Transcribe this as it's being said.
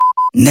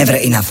Never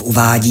Enough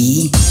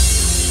uvádí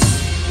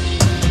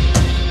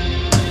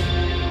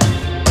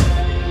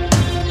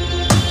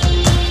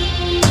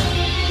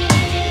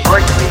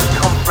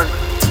Breakbeat Conference.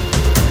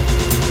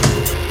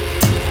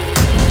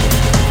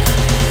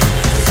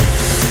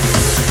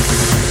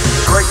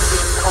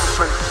 Breakbeat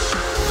Conference.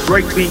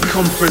 Breakbeat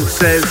Conference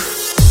says.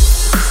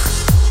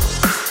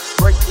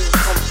 Breakbeat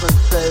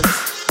Conference says.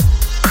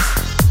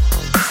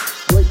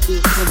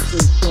 Breakbeat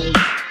Conference says.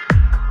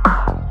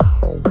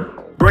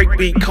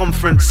 Breakbeat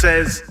Conference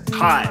says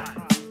hi.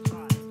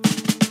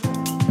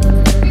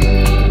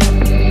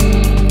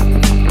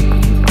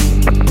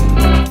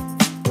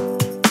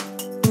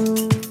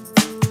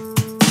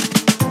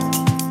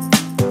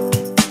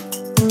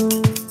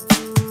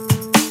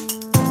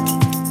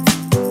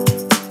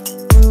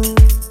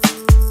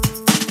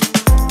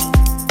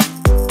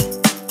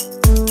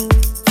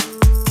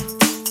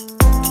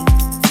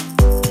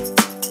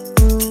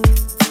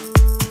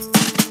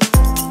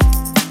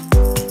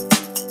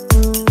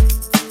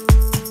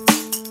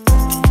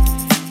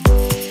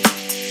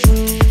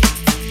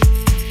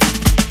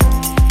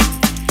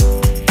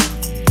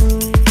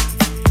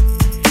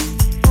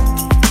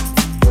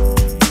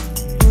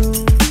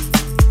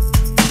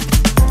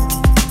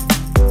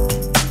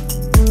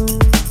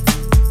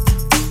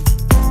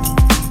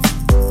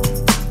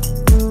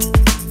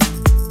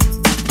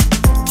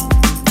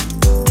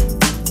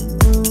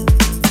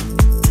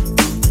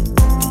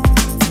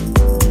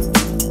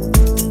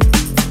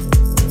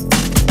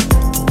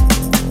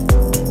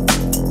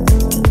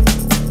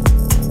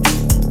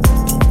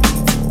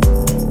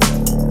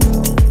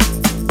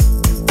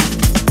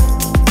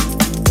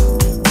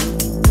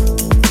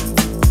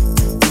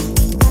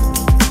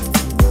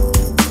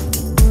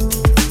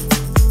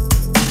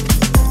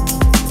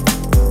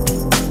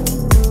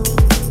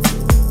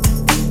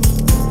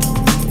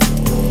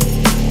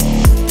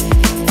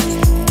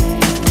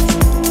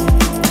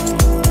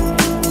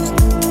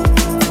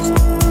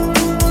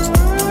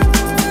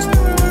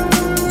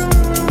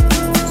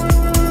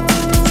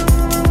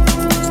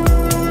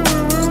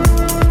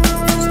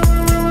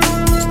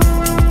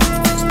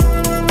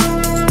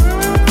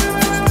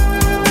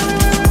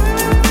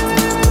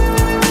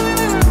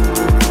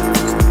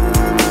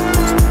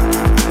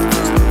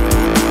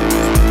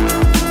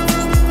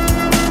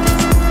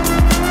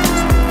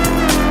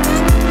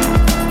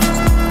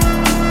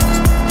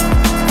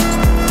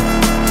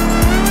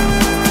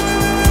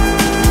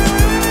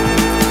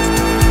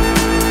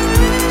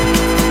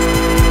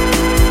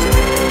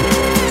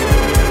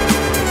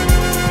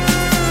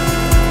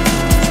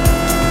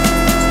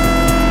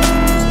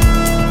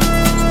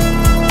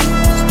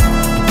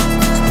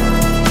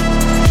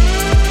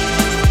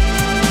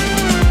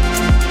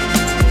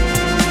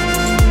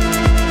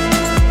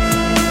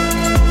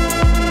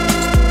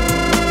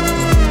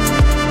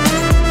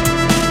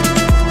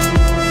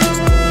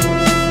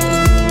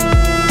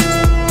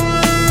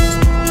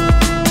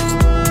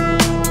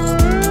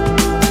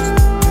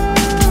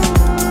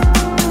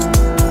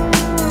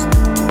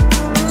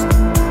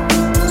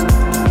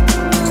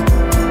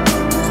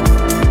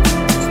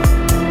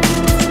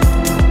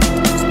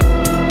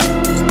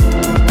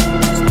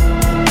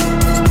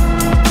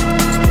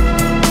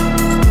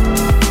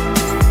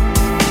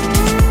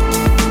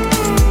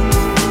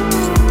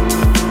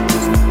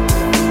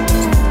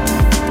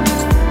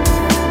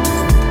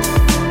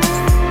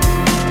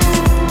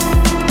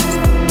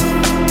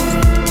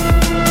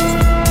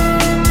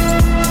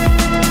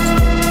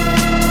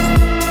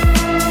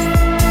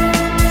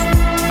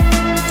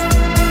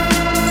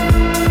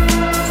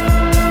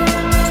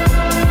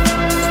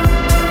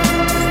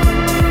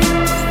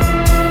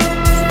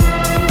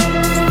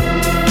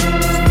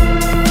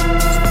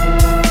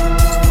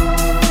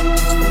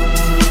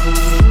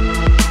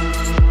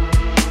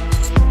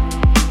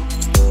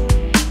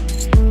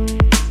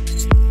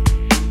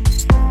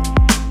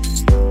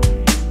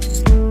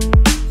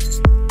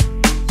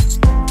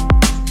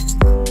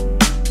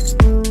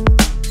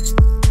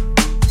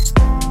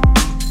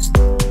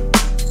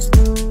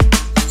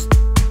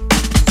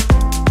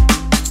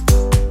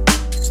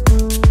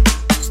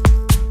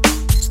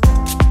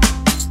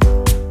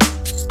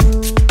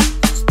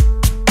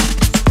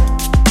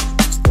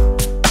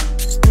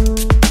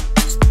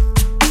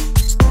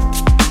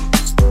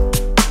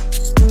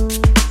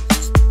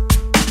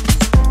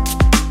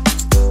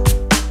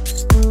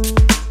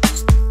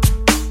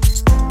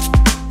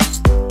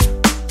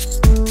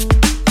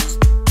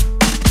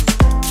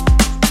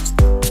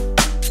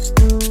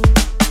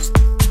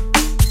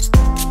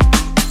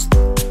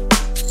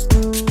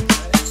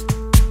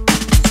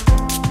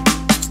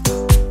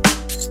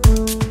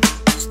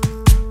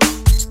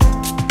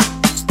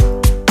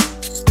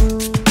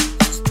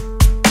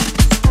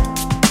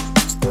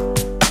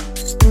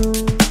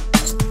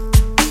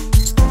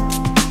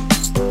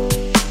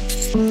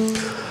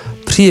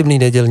 Příjemný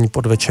nedělní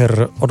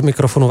podvečer. Od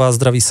mikrofonu vás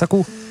zdraví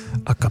Saku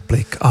a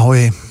Kaplik.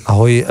 Ahoj.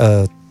 Ahoj.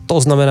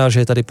 To znamená, že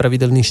je tady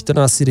pravidelný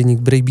 14-denník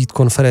Breakbeat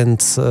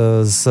Conference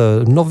s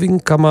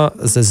novinkama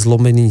ze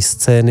zlomené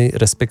scény,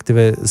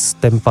 respektive z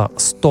tempa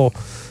 100,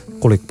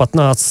 kolik,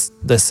 15,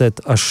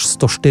 10 až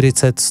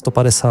 140,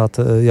 150,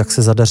 jak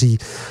se zadaří.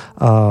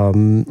 A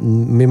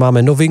my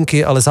máme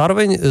novinky, ale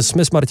zároveň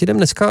jsme s Martinem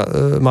dneska,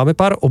 máme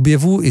pár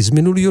objevů i z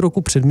minulého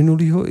roku,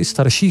 předminulého, i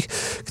starších,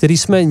 který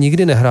jsme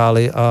nikdy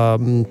nehráli a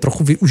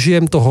trochu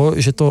využijeme toho,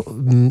 že to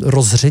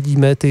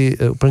rozředíme ty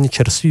úplně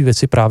čerstvé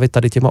věci právě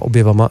tady těma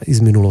objevama i z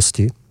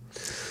minulosti.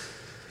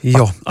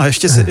 Jo, a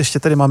ještě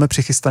tady máme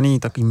přichystaný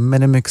takový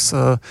minimix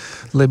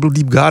label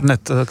Deep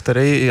Garnet,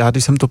 který já,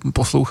 když jsem to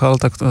poslouchal,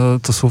 tak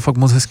to jsou fakt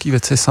moc hezký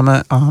věci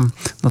samé a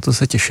na to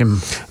se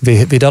těším.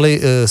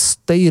 Vydali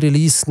stay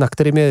release, na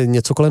kterým je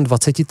něco kolem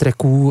 20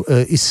 tracků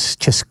i s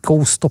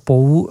českou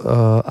stopou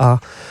a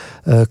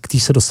k tý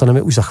se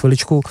dostaneme už za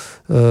chviličku.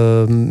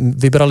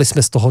 Vybrali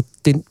jsme z toho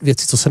ty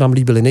věci, co se nám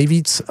líbily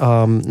nejvíc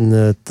a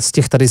z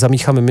těch tady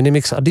zamícháme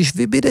minimix a když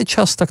vybyde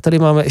čas, tak tady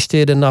máme ještě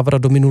jeden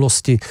návrat do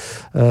minulosti.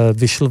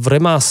 Vyšel v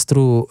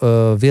remasteru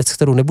věc,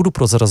 kterou nebudu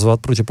prozrazovat,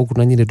 protože pokud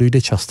na ní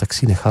nedojde čas, tak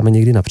si ji necháme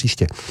někdy na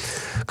příště.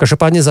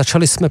 Každopádně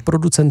začali jsme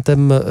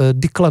producentem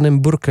Declanem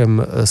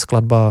Burkem,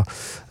 skladba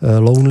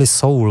Lonely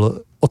Soul,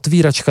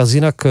 otvíračka z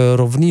jinak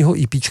rovnýho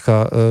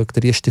EPčka,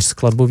 který je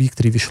 4skladbový,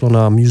 který vyšlo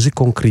na Music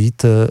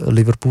Concrete,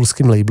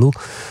 liverpoolským labelu.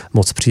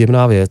 Moc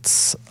příjemná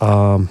věc.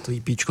 A to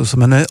EPčko se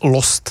jmenuje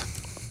Lost.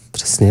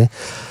 Přesně.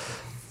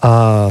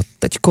 A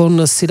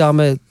teďkon si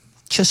dáme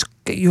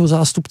českého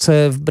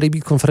zástupce v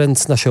Breakbeat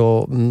Conference,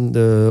 našeho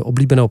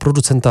oblíbeného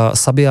producenta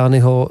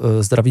Sabiányho,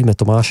 zdravíme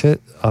Tomáše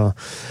a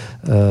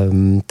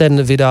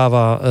ten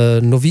vydává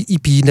nový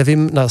EP,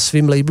 nevím, na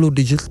svým labelu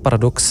Digital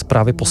Paradox,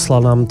 právě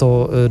poslal nám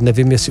to,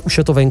 nevím, jestli už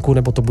je to venku,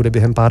 nebo to bude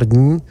během pár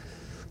dní.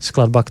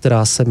 Skladba,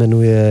 která se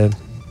jmenuje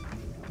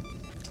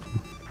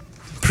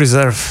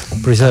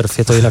Preserve,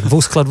 je to jinak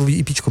dvouskladbový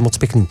EPčko, moc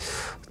pěkný.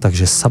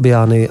 Takže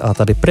Sabiány a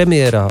tady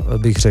premiéra,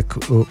 bych řekl,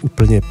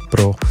 úplně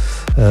pro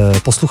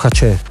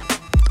posluchače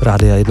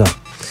Rádia 1.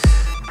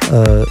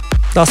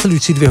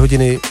 Následující 2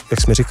 hodiny,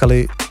 jak jsme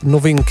říkali,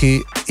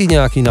 novinky i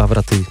nějaký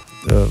návraty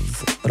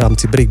v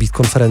rámci Breakbeat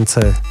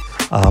konference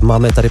a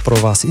máme tady pro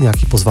vás i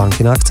nějaký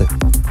pozvánky na akce.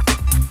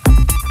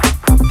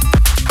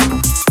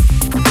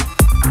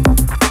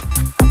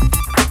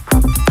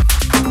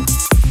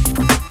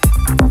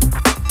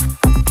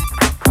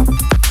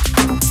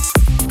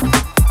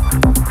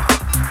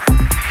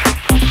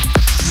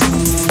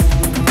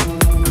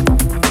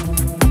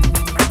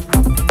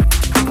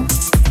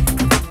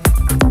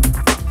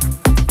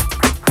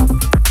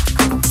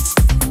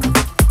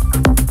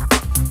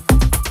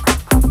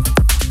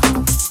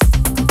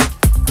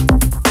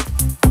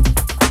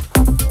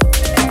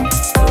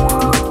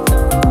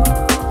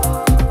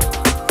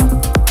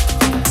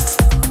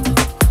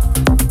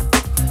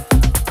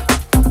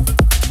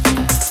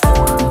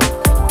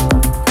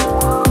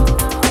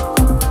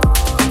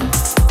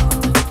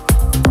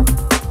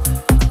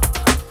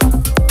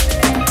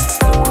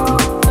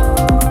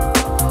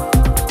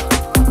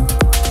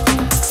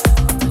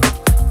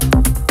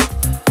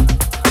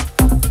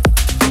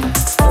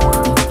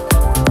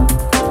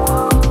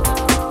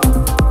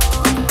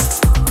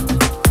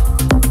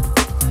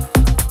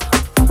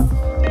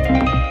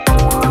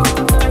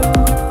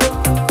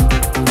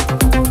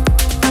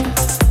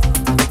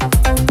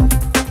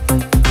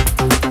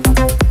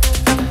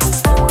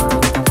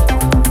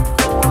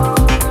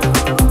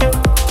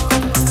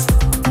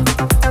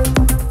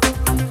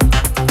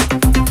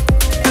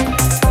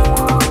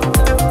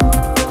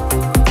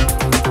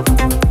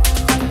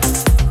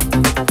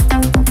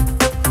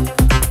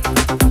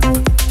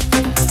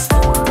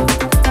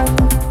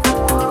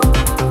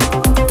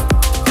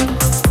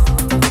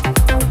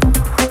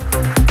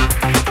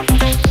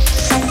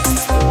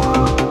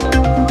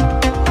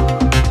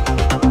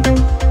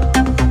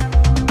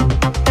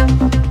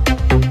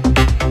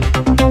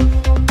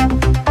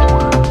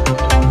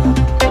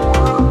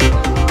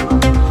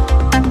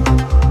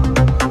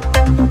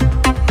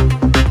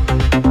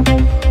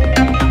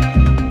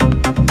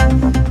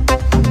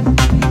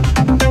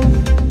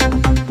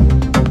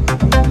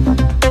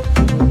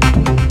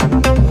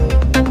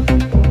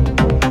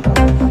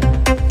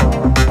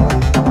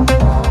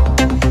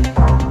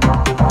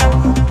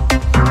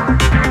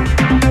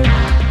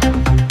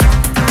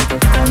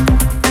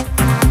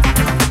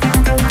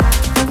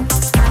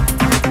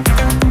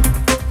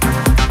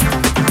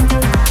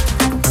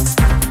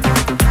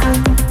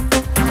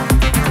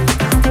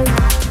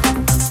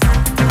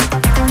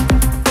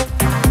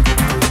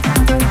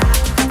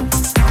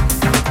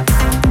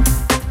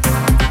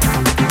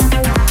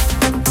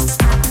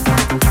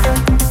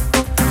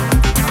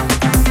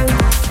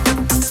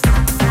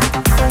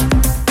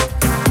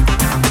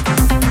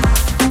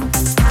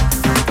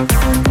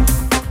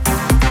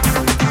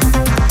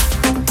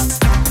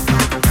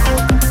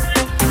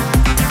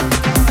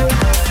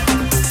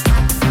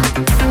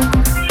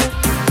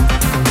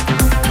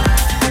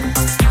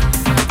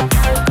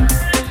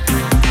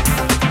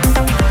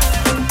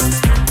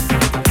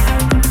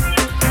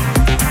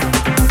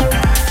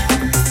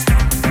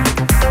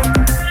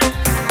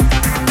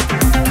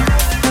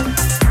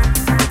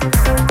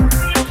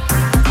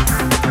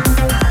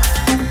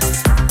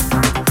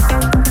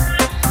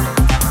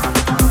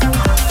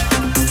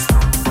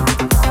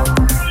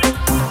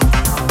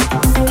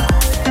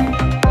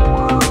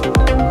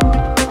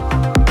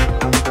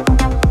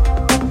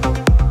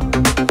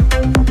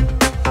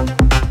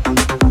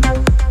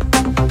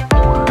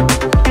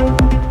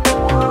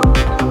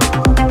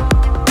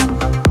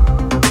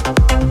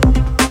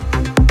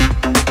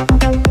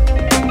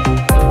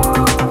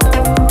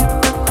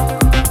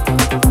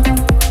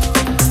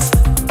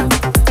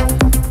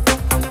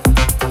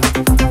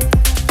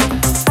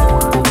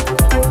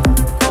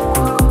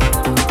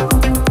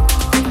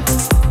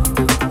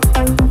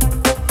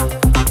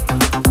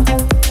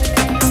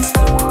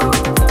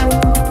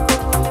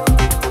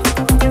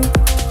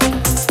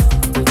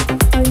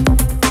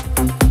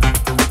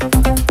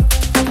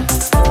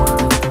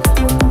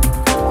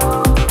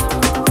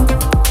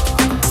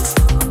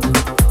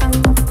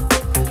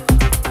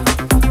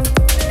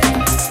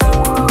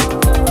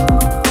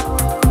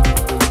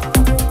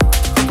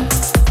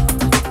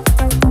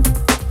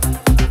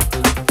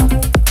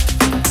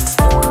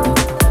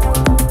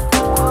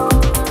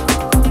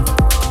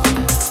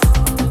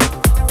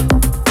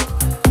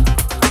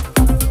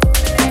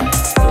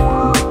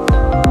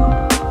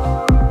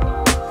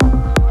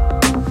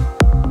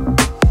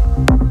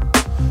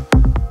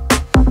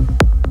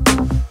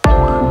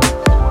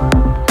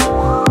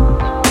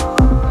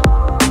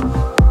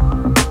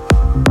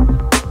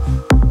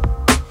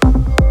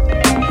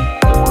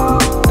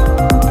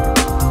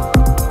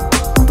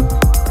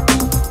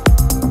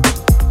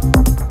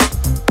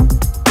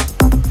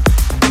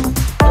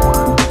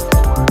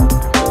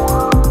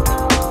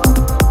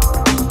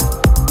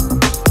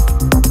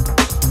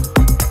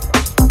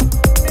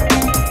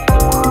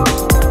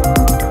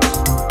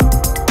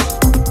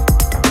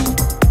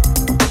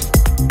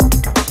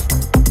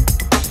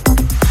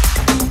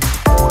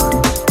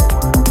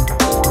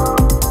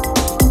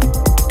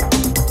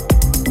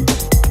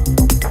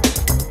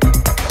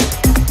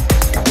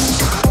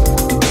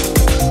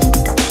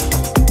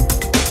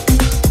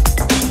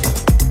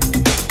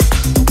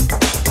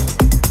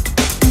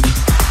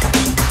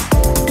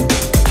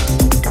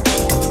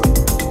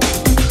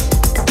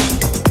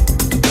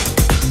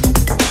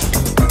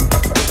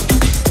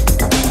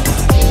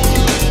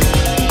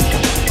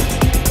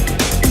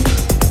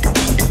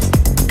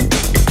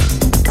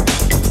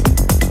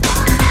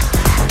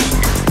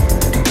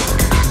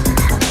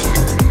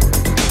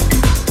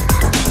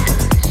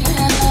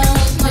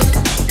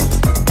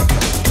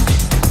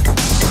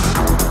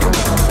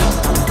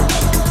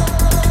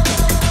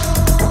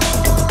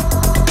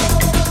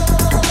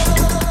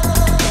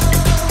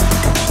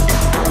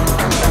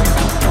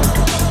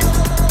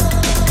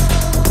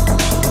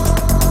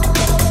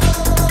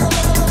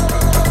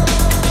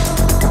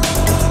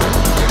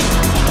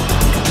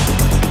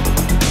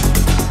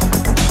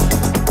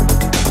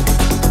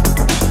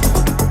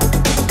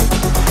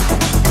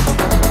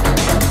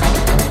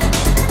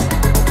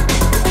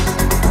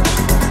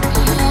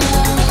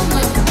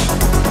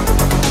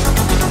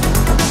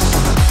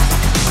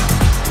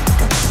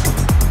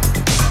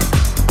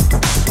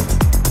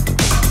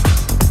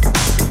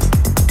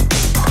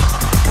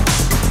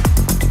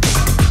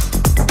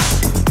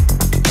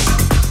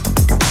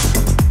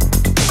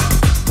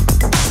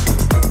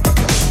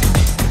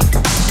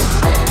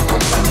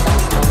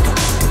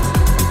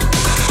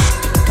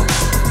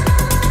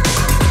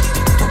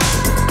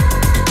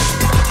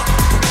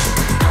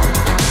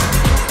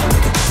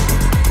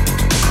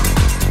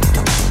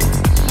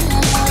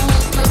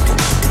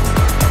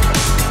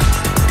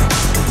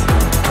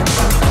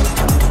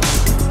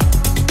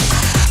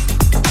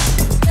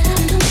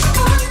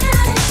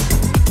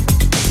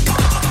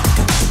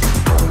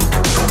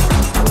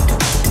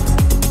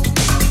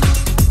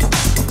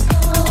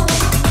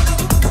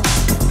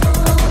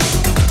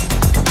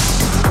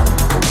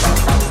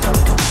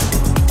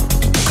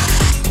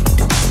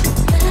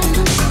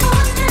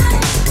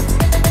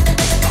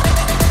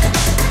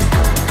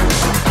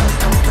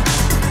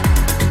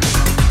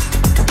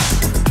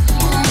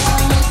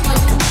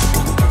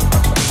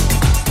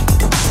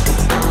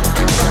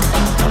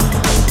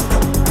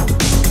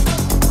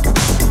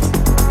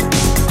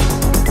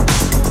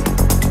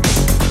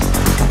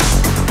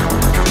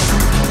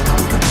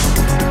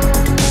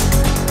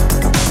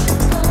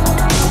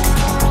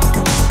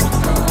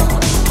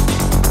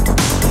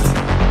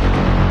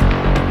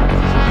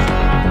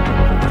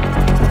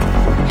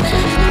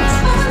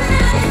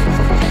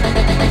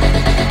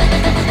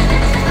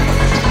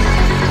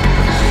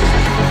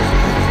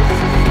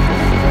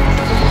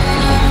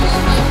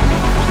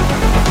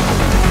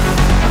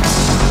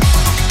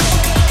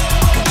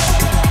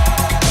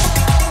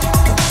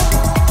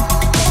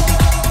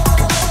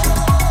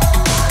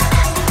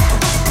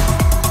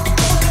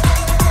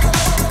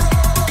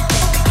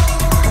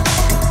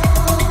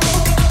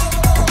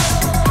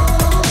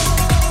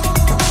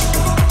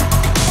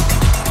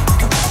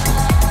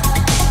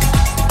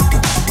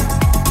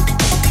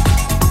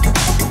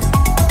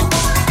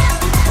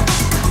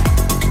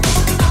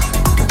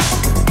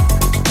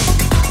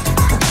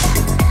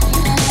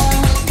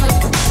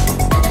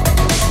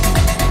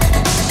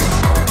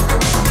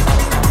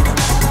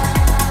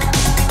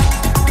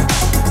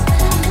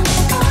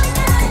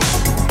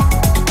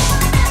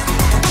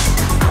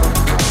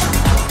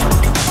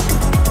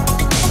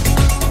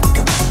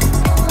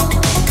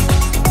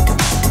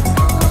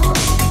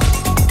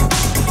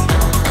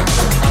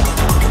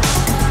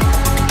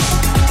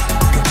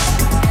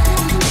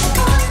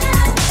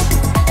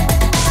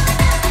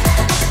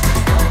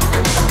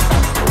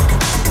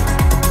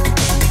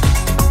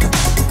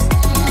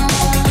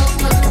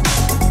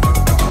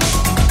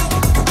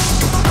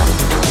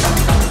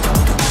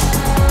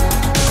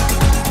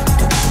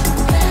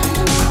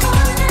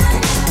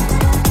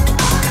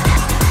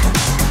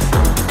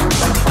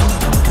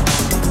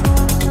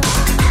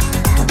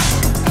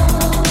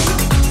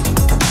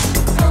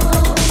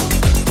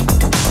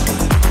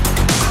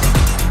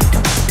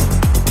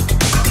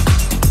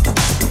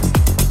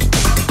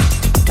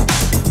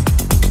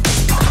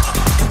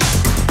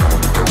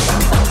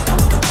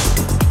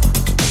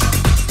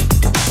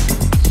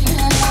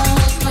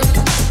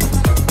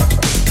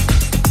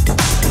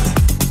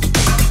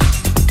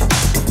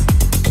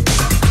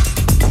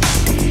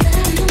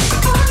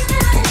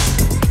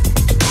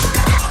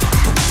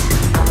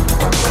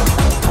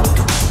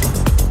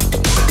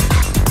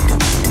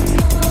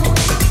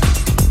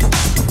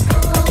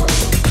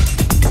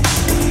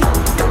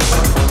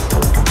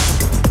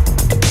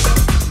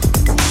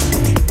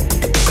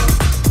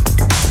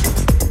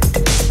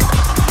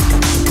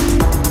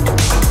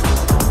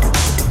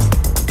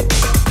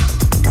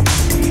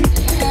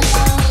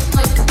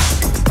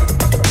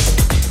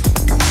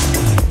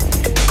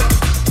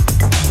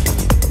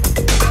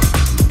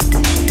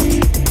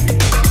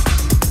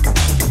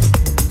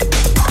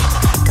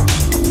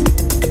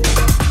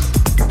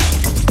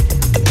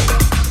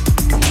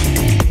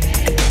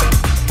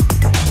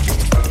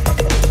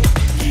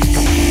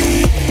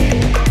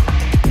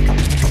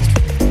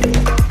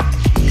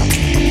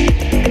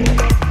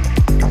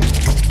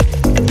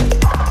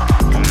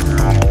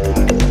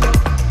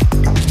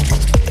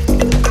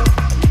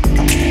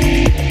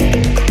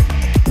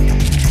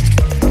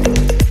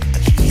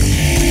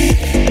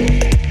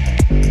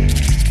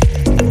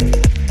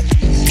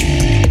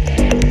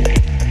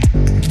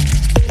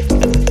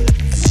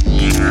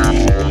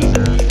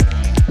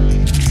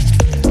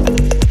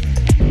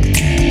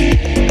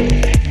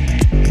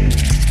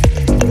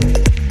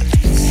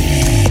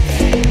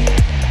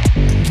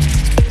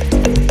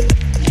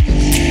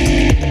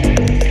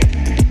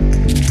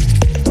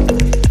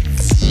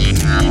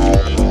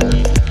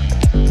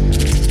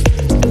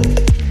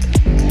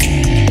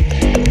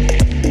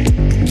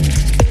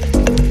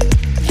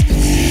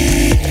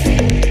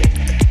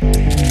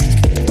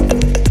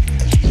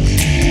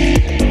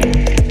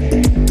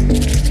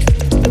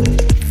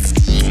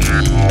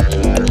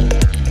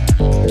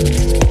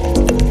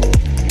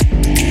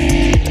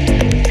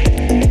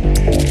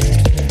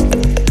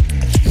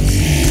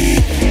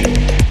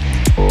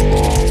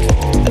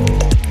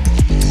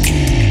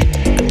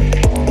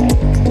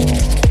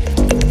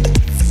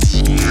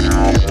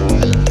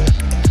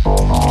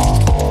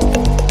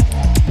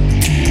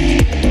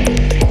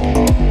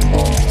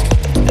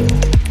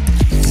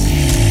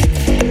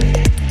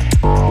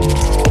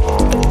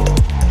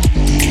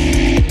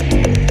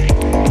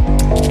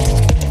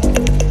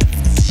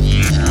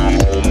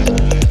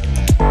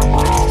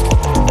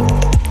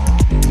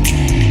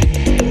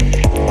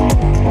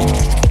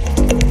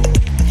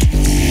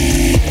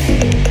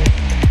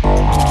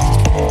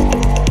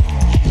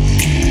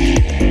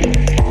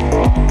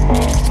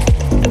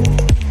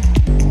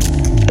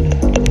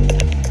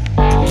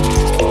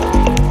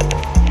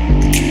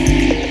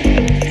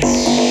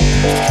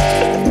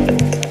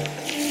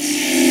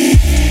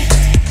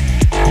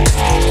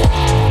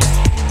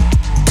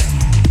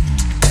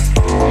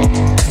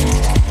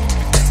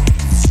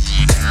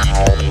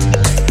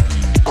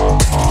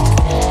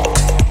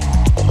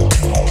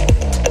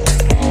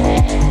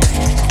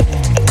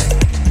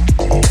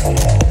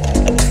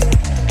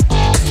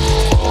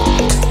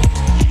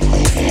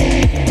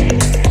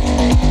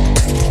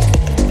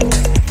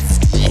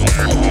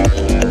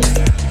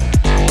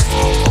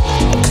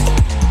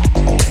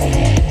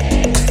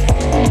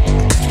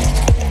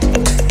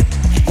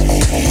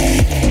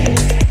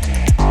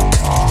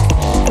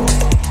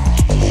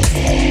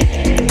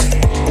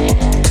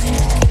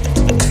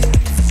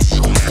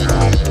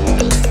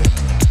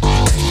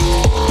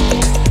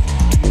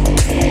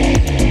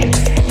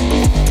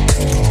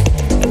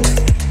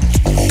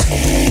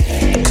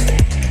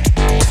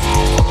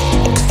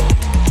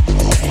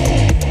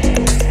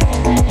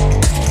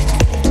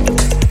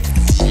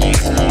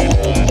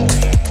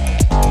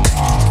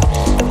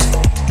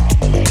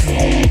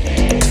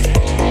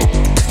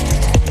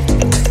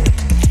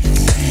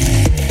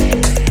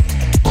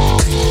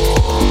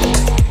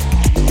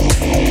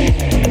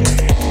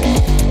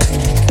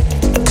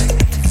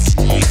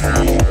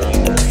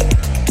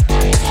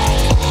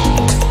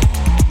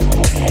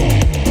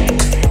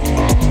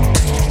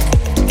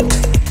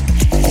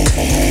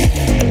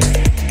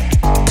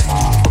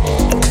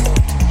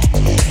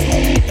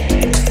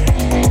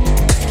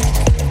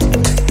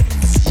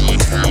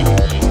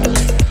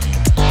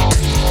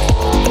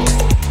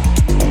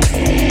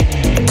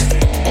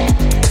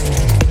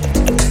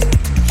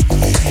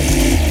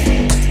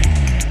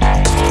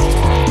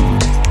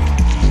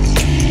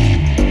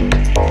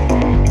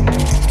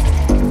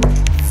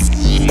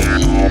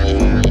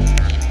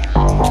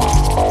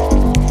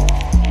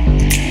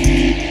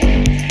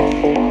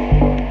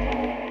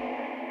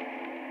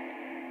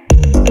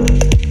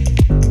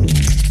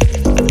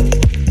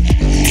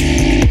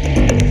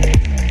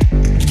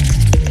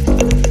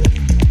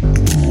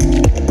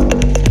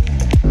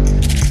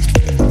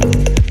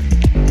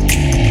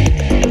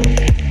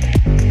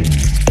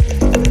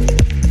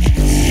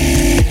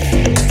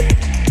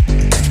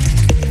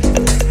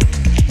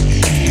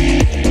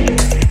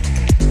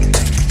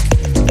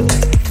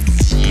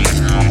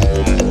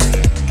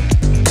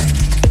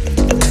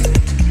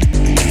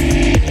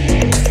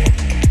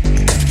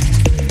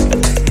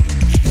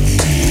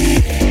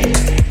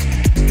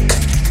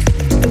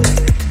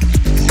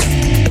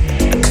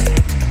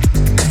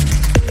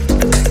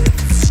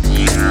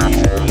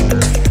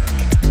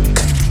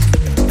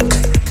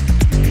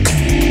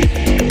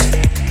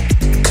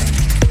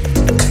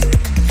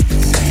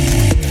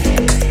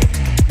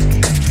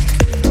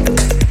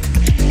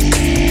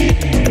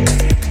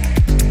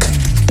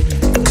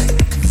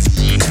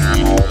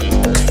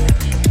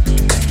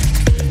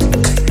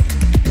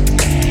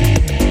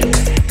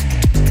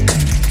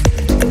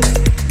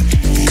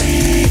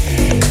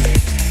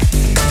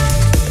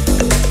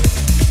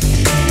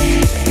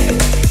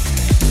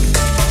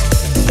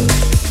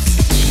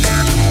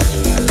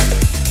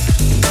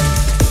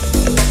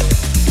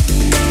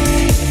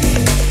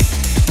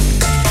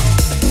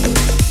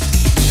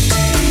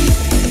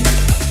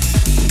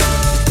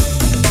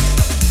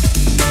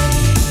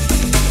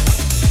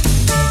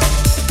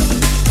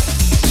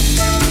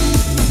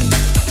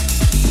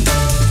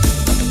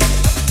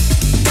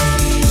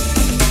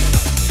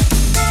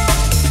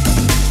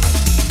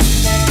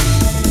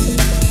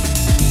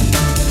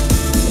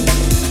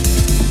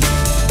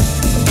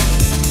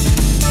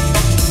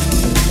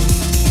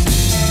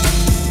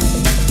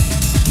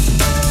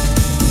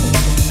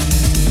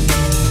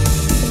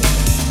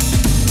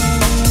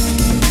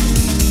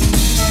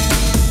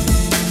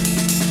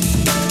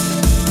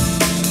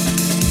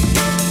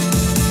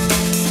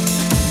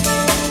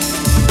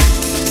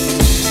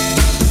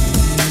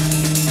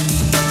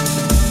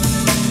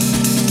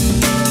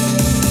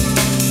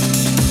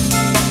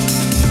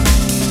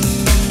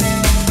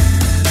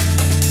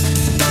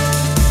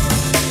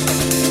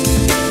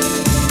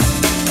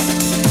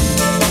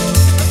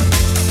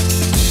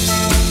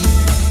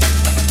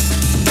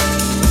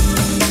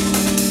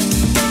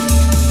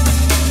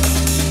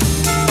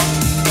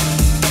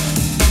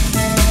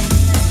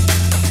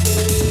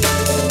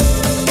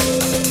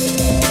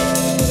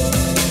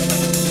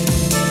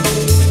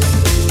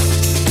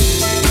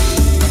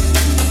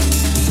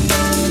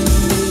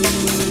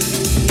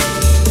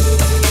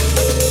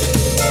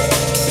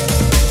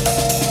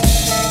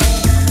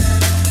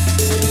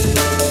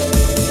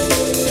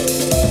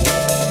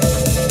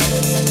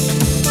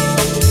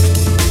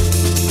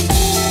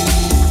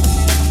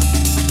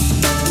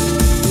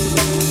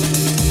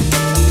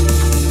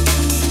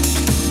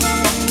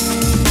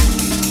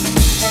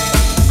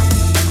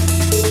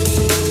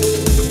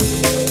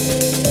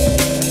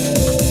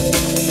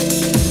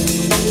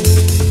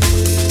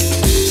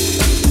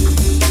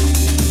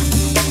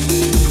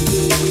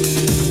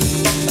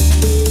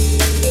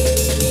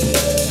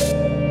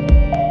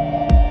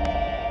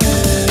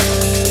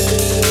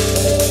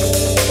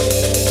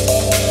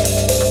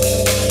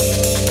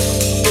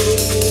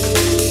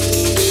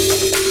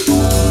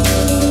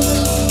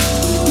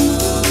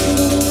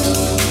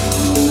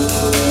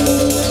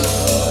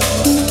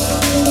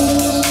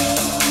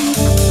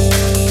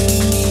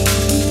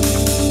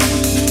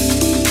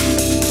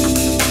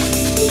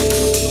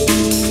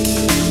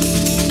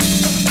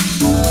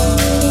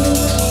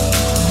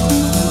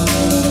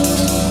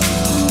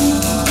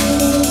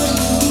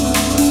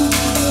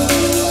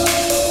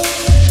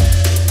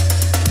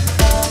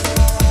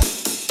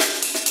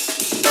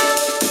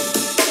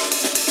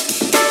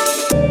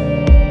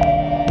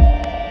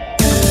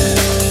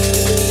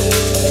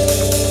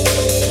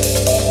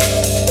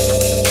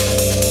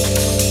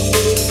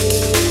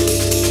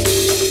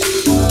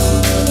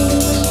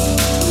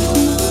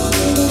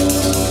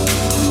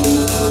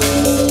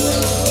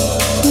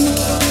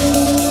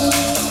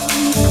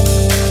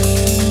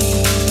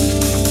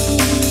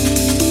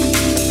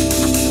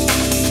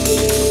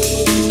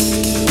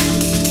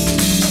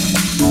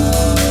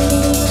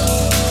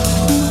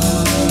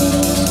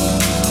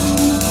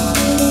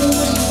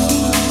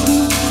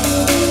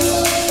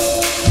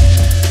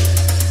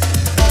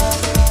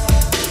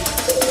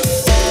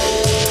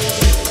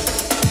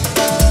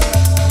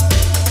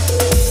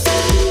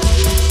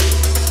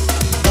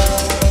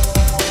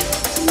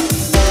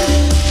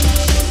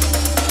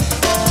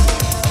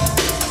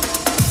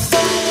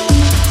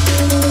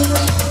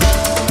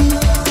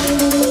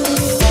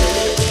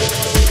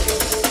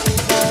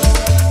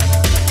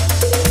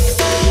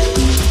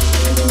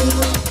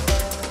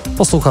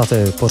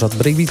 Posloucháte pořad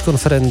Breakbeat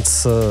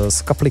Conference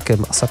s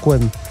Kaplikem a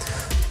Sakuem.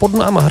 Pod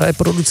náma hraje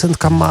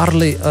producentka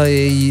Marley a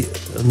její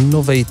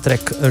nový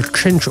track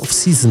Change of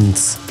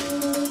Seasons.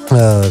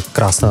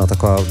 Krásná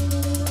taková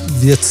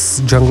věc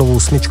s junglovou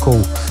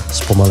smyčkou,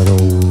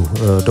 zpomalenou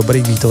do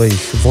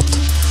breakbeatových vod.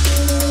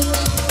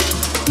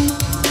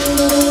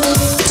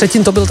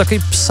 Předtím to byl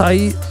takový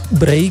psy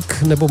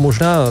break, nebo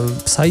možná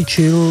psy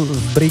chill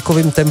v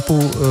breakovém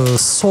tempu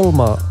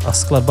Solma a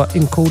skladba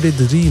Encoded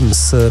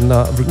Dreams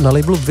na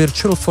labelu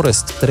Virtual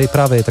Forest, který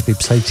právě je takový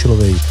psy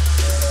chillový.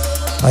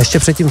 A ještě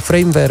předtím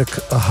Framework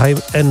a High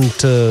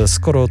End,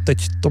 skoro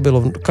teď to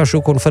bylo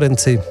každou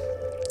konferenci.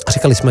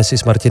 Říkali jsme si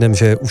s Martinem,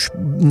 že už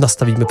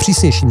nastavíme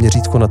přísnější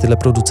měřítko na tyhle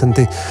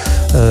producenty,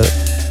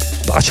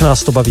 ač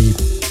nás to baví.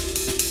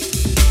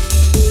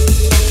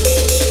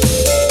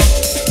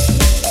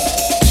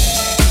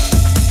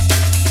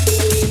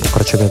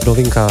 Pokračujeme v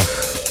novinkách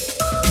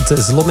ze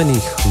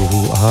zlomených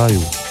luhů a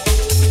hájů.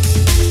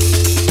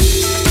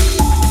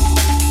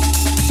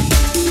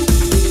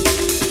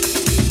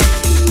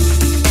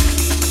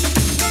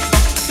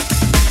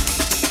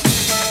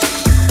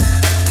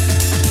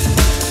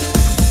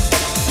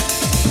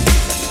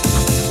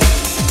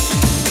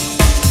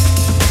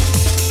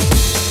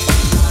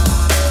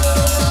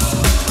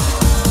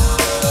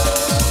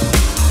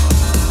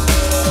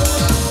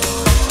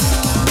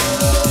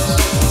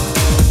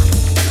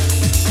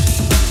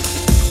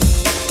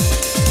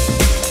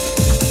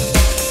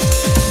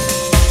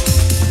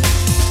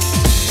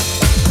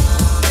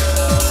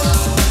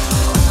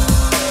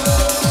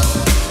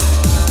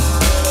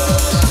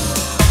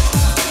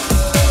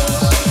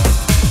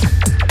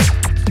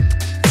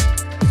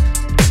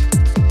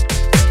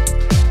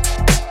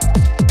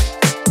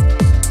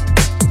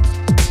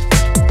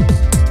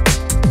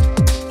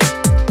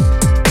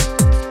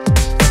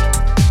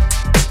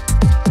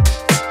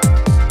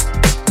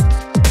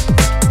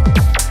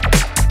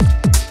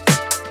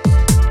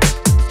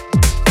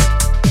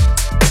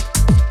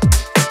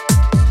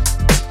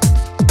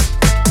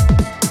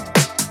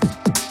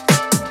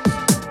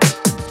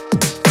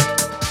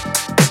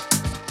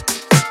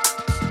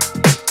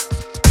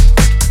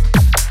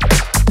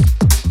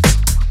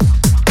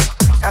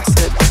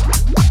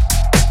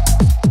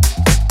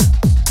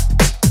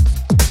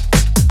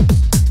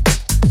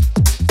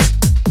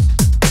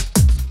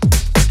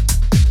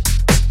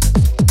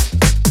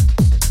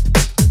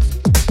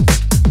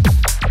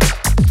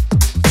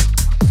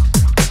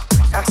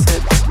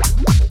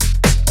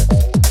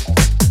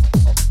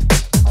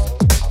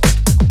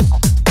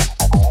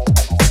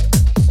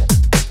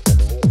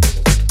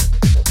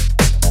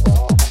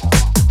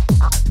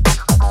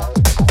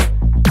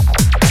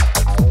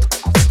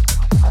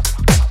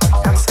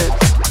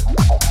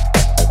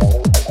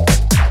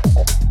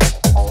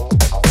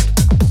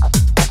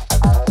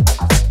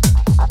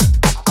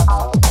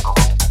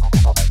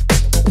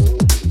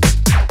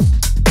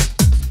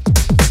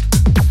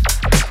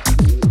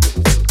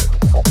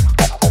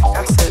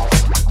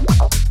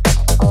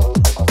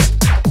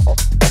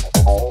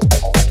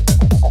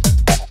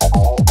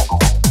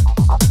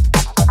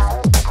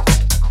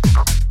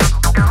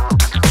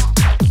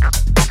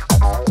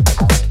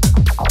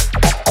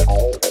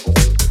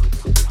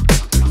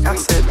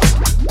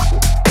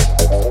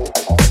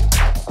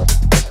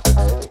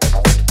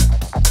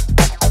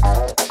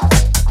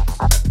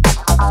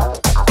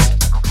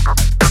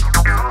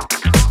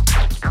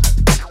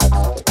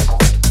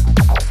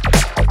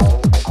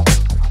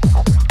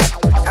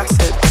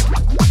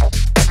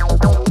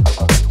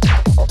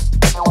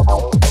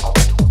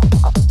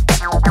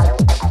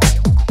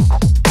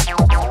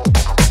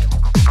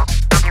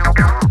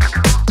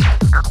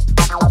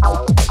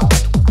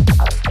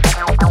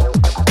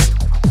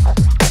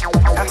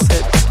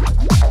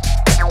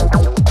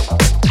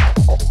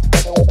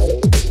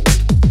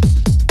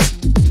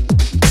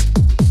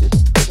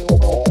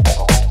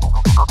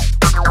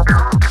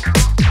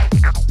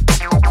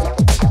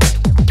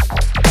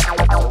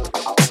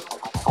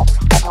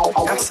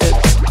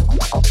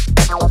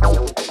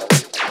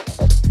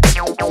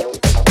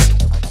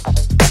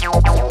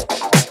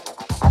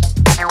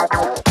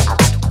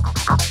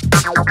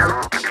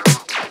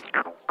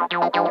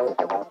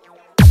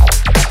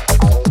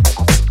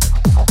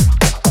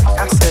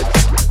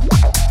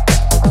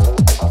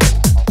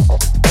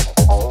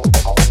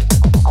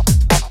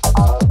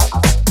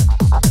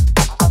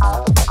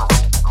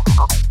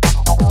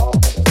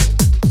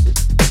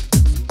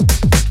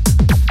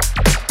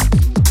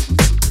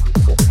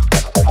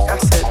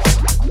 Acid.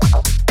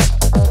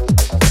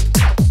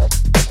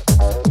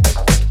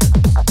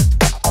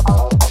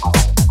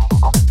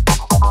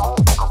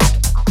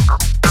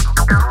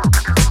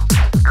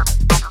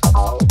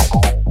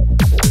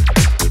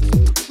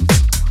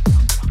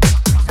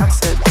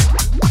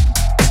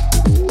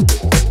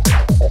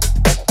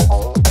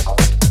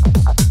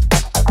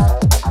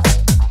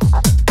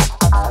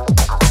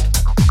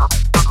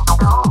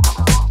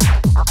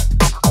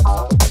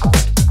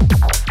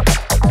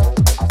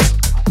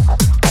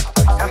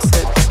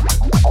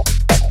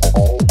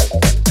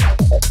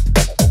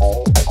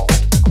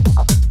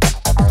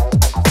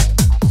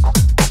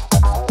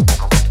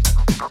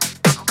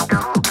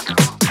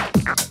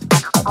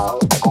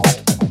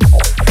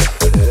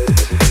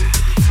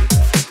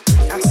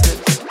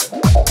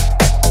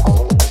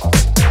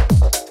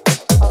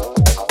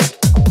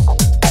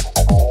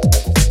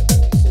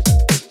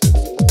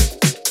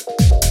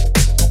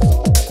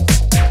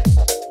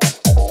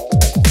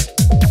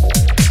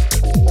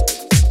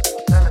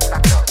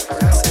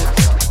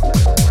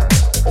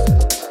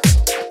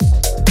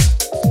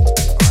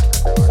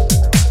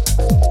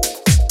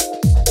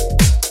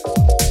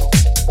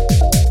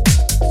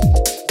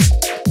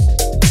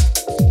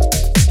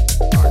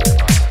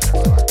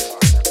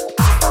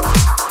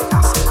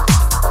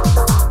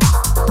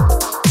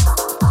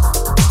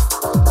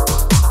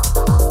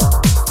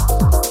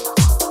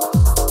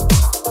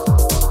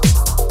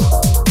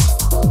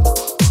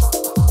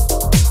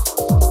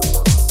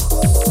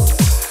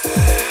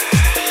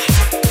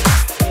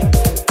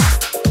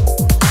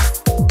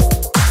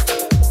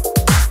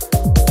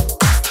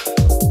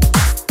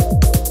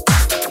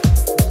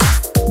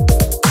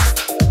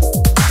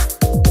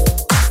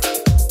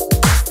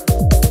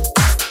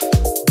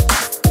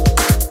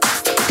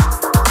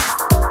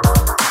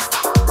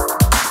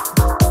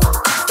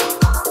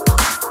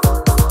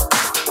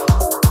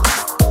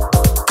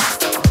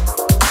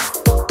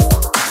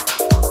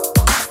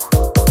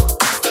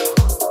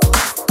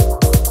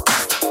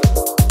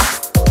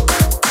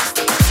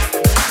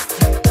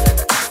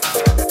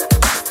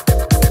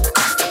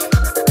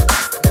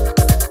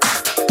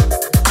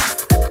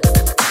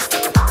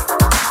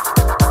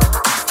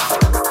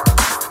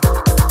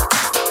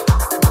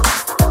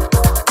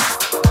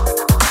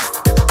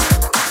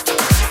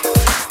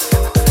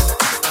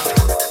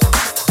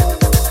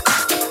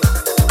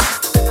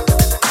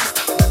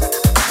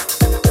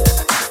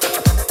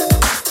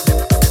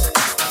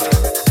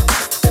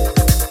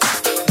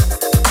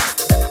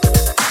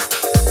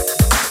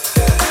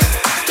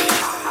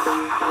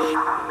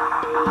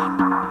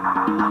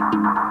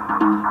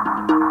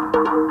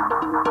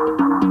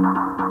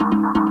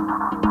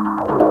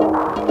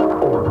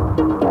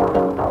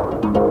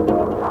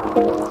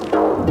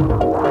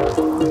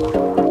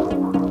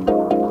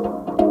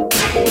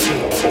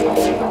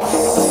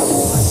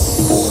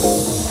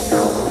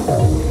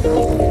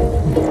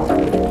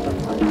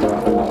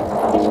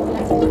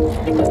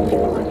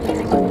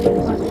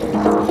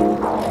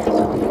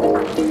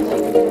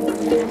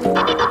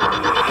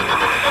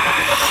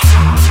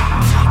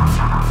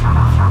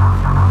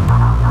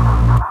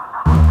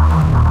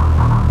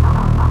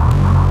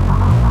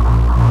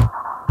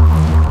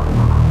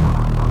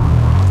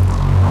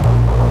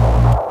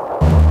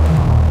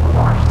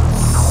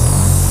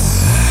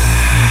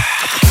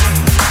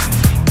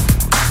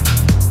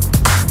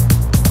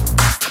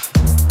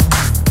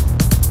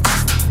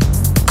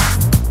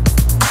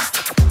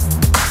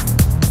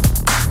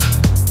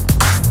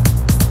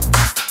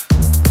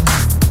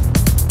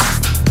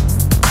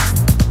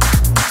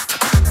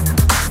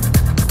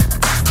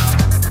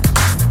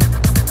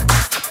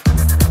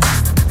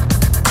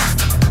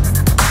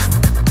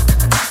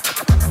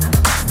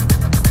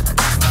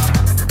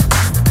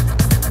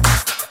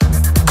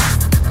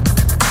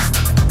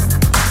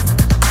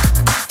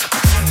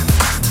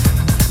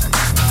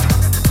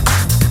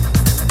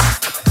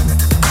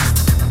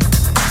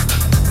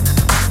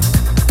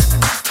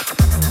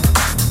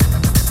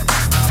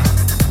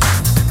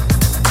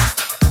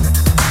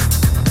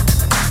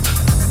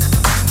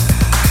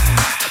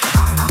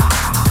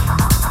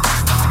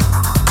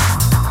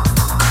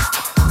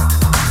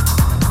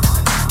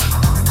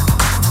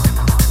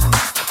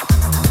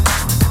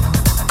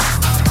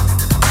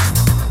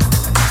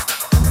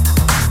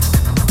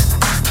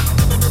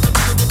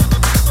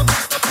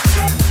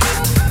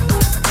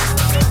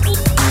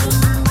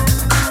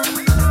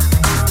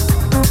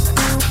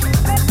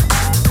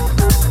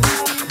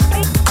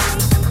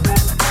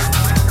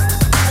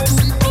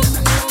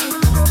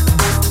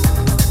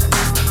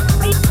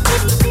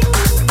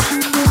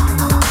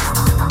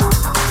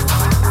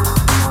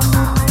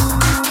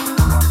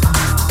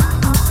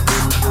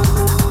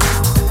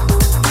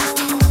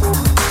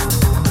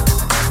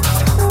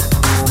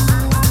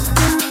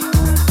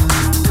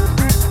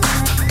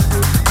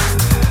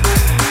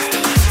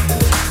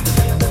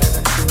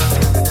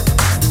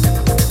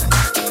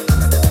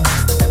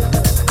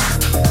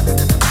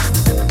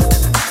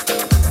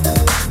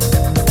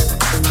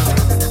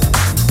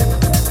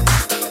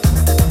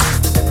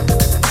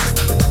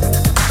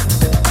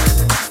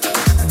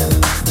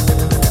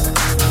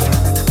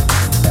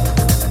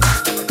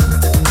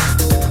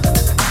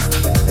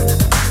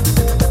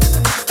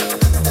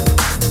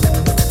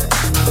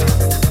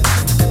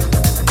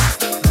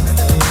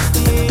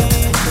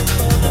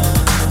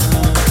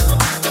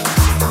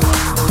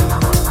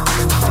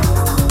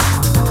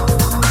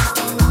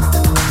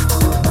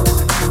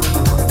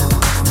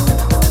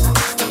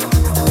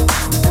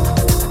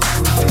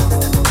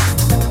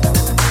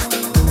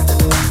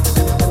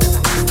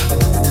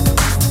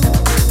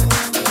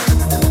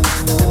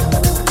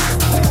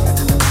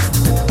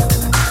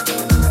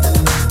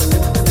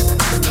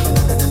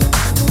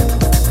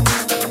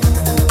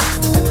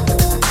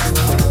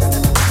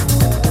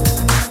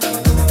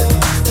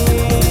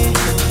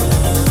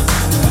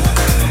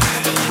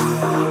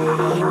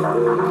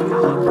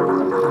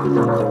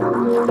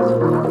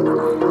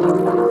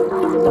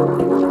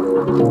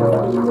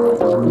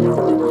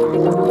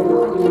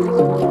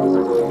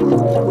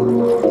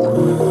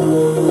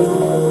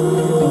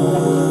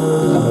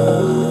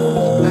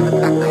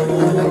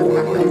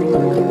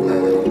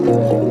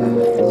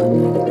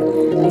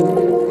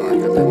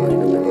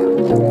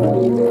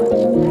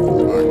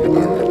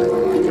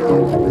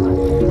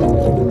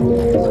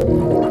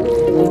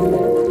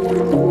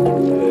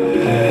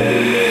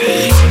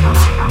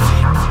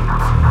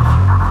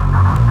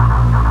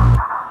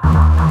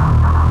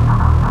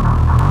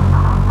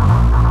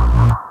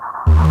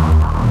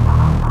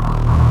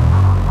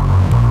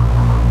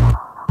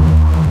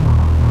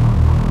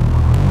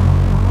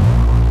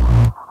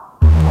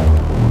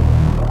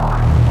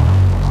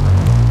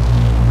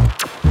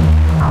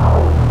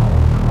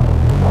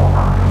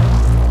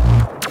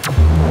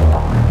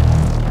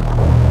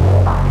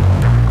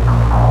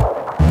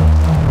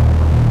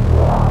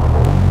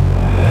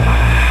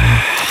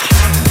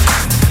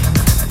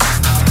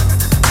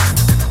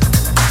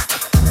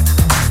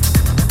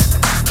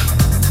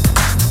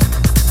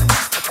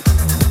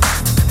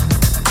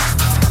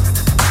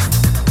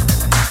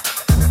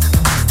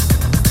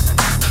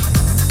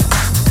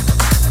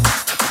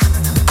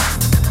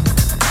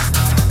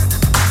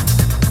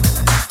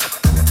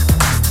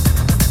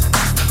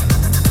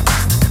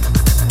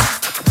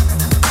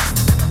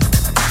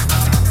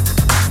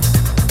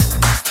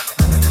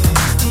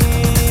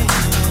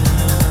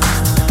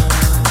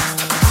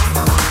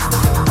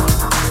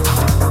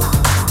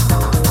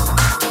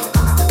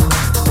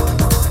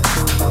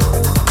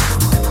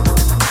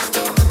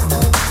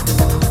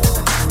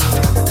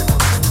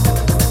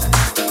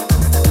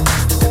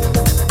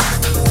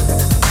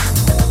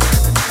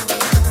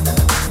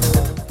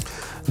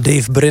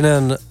 Dave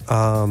Brennan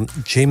a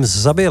James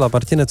Zabiela.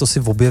 Martine, to si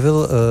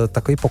objevil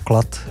takový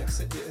poklad.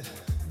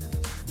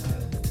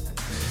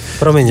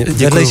 Promiň,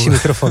 vedlejší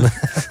mikrofon.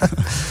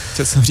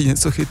 Chtěl jsem říct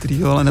něco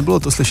chytrýho, ale nebylo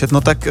to slyšet.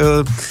 No tak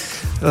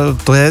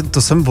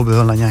to jsem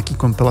objevil na nějaký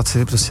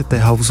kompilaci, prostě té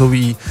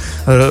houseový.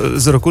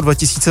 Z roku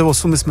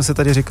 2008 my jsme se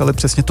tady říkali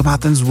přesně, to má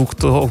ten zvuk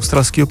toho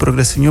australského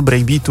progresivního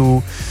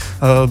breakbeatu.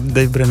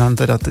 Dave Brennan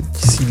teda teď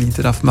sídlí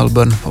teda v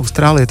Melbourne, v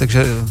Austrálii,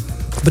 takže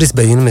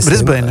Brisbane, myslím.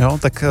 Brisbane, jo,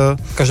 tak...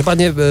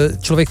 Každopádně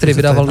člověk, který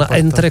vydával na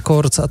End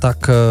Records a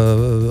tak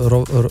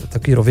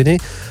takový roviny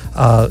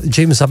a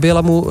James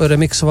Zabiela mu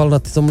remixoval na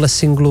tomhle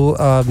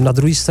singlu a na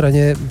druhé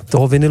straně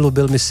toho vinilu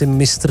byl, myslím,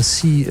 Mr.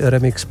 C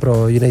remix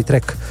pro jiný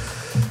track.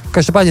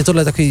 Každopádně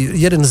tohle je takový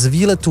jeden z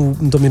výletů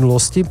do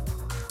minulosti,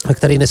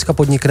 který dneska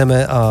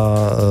podnikneme a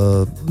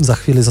za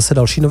chvíli zase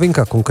další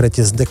novinka,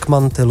 konkrétně z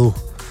Dekmantelu.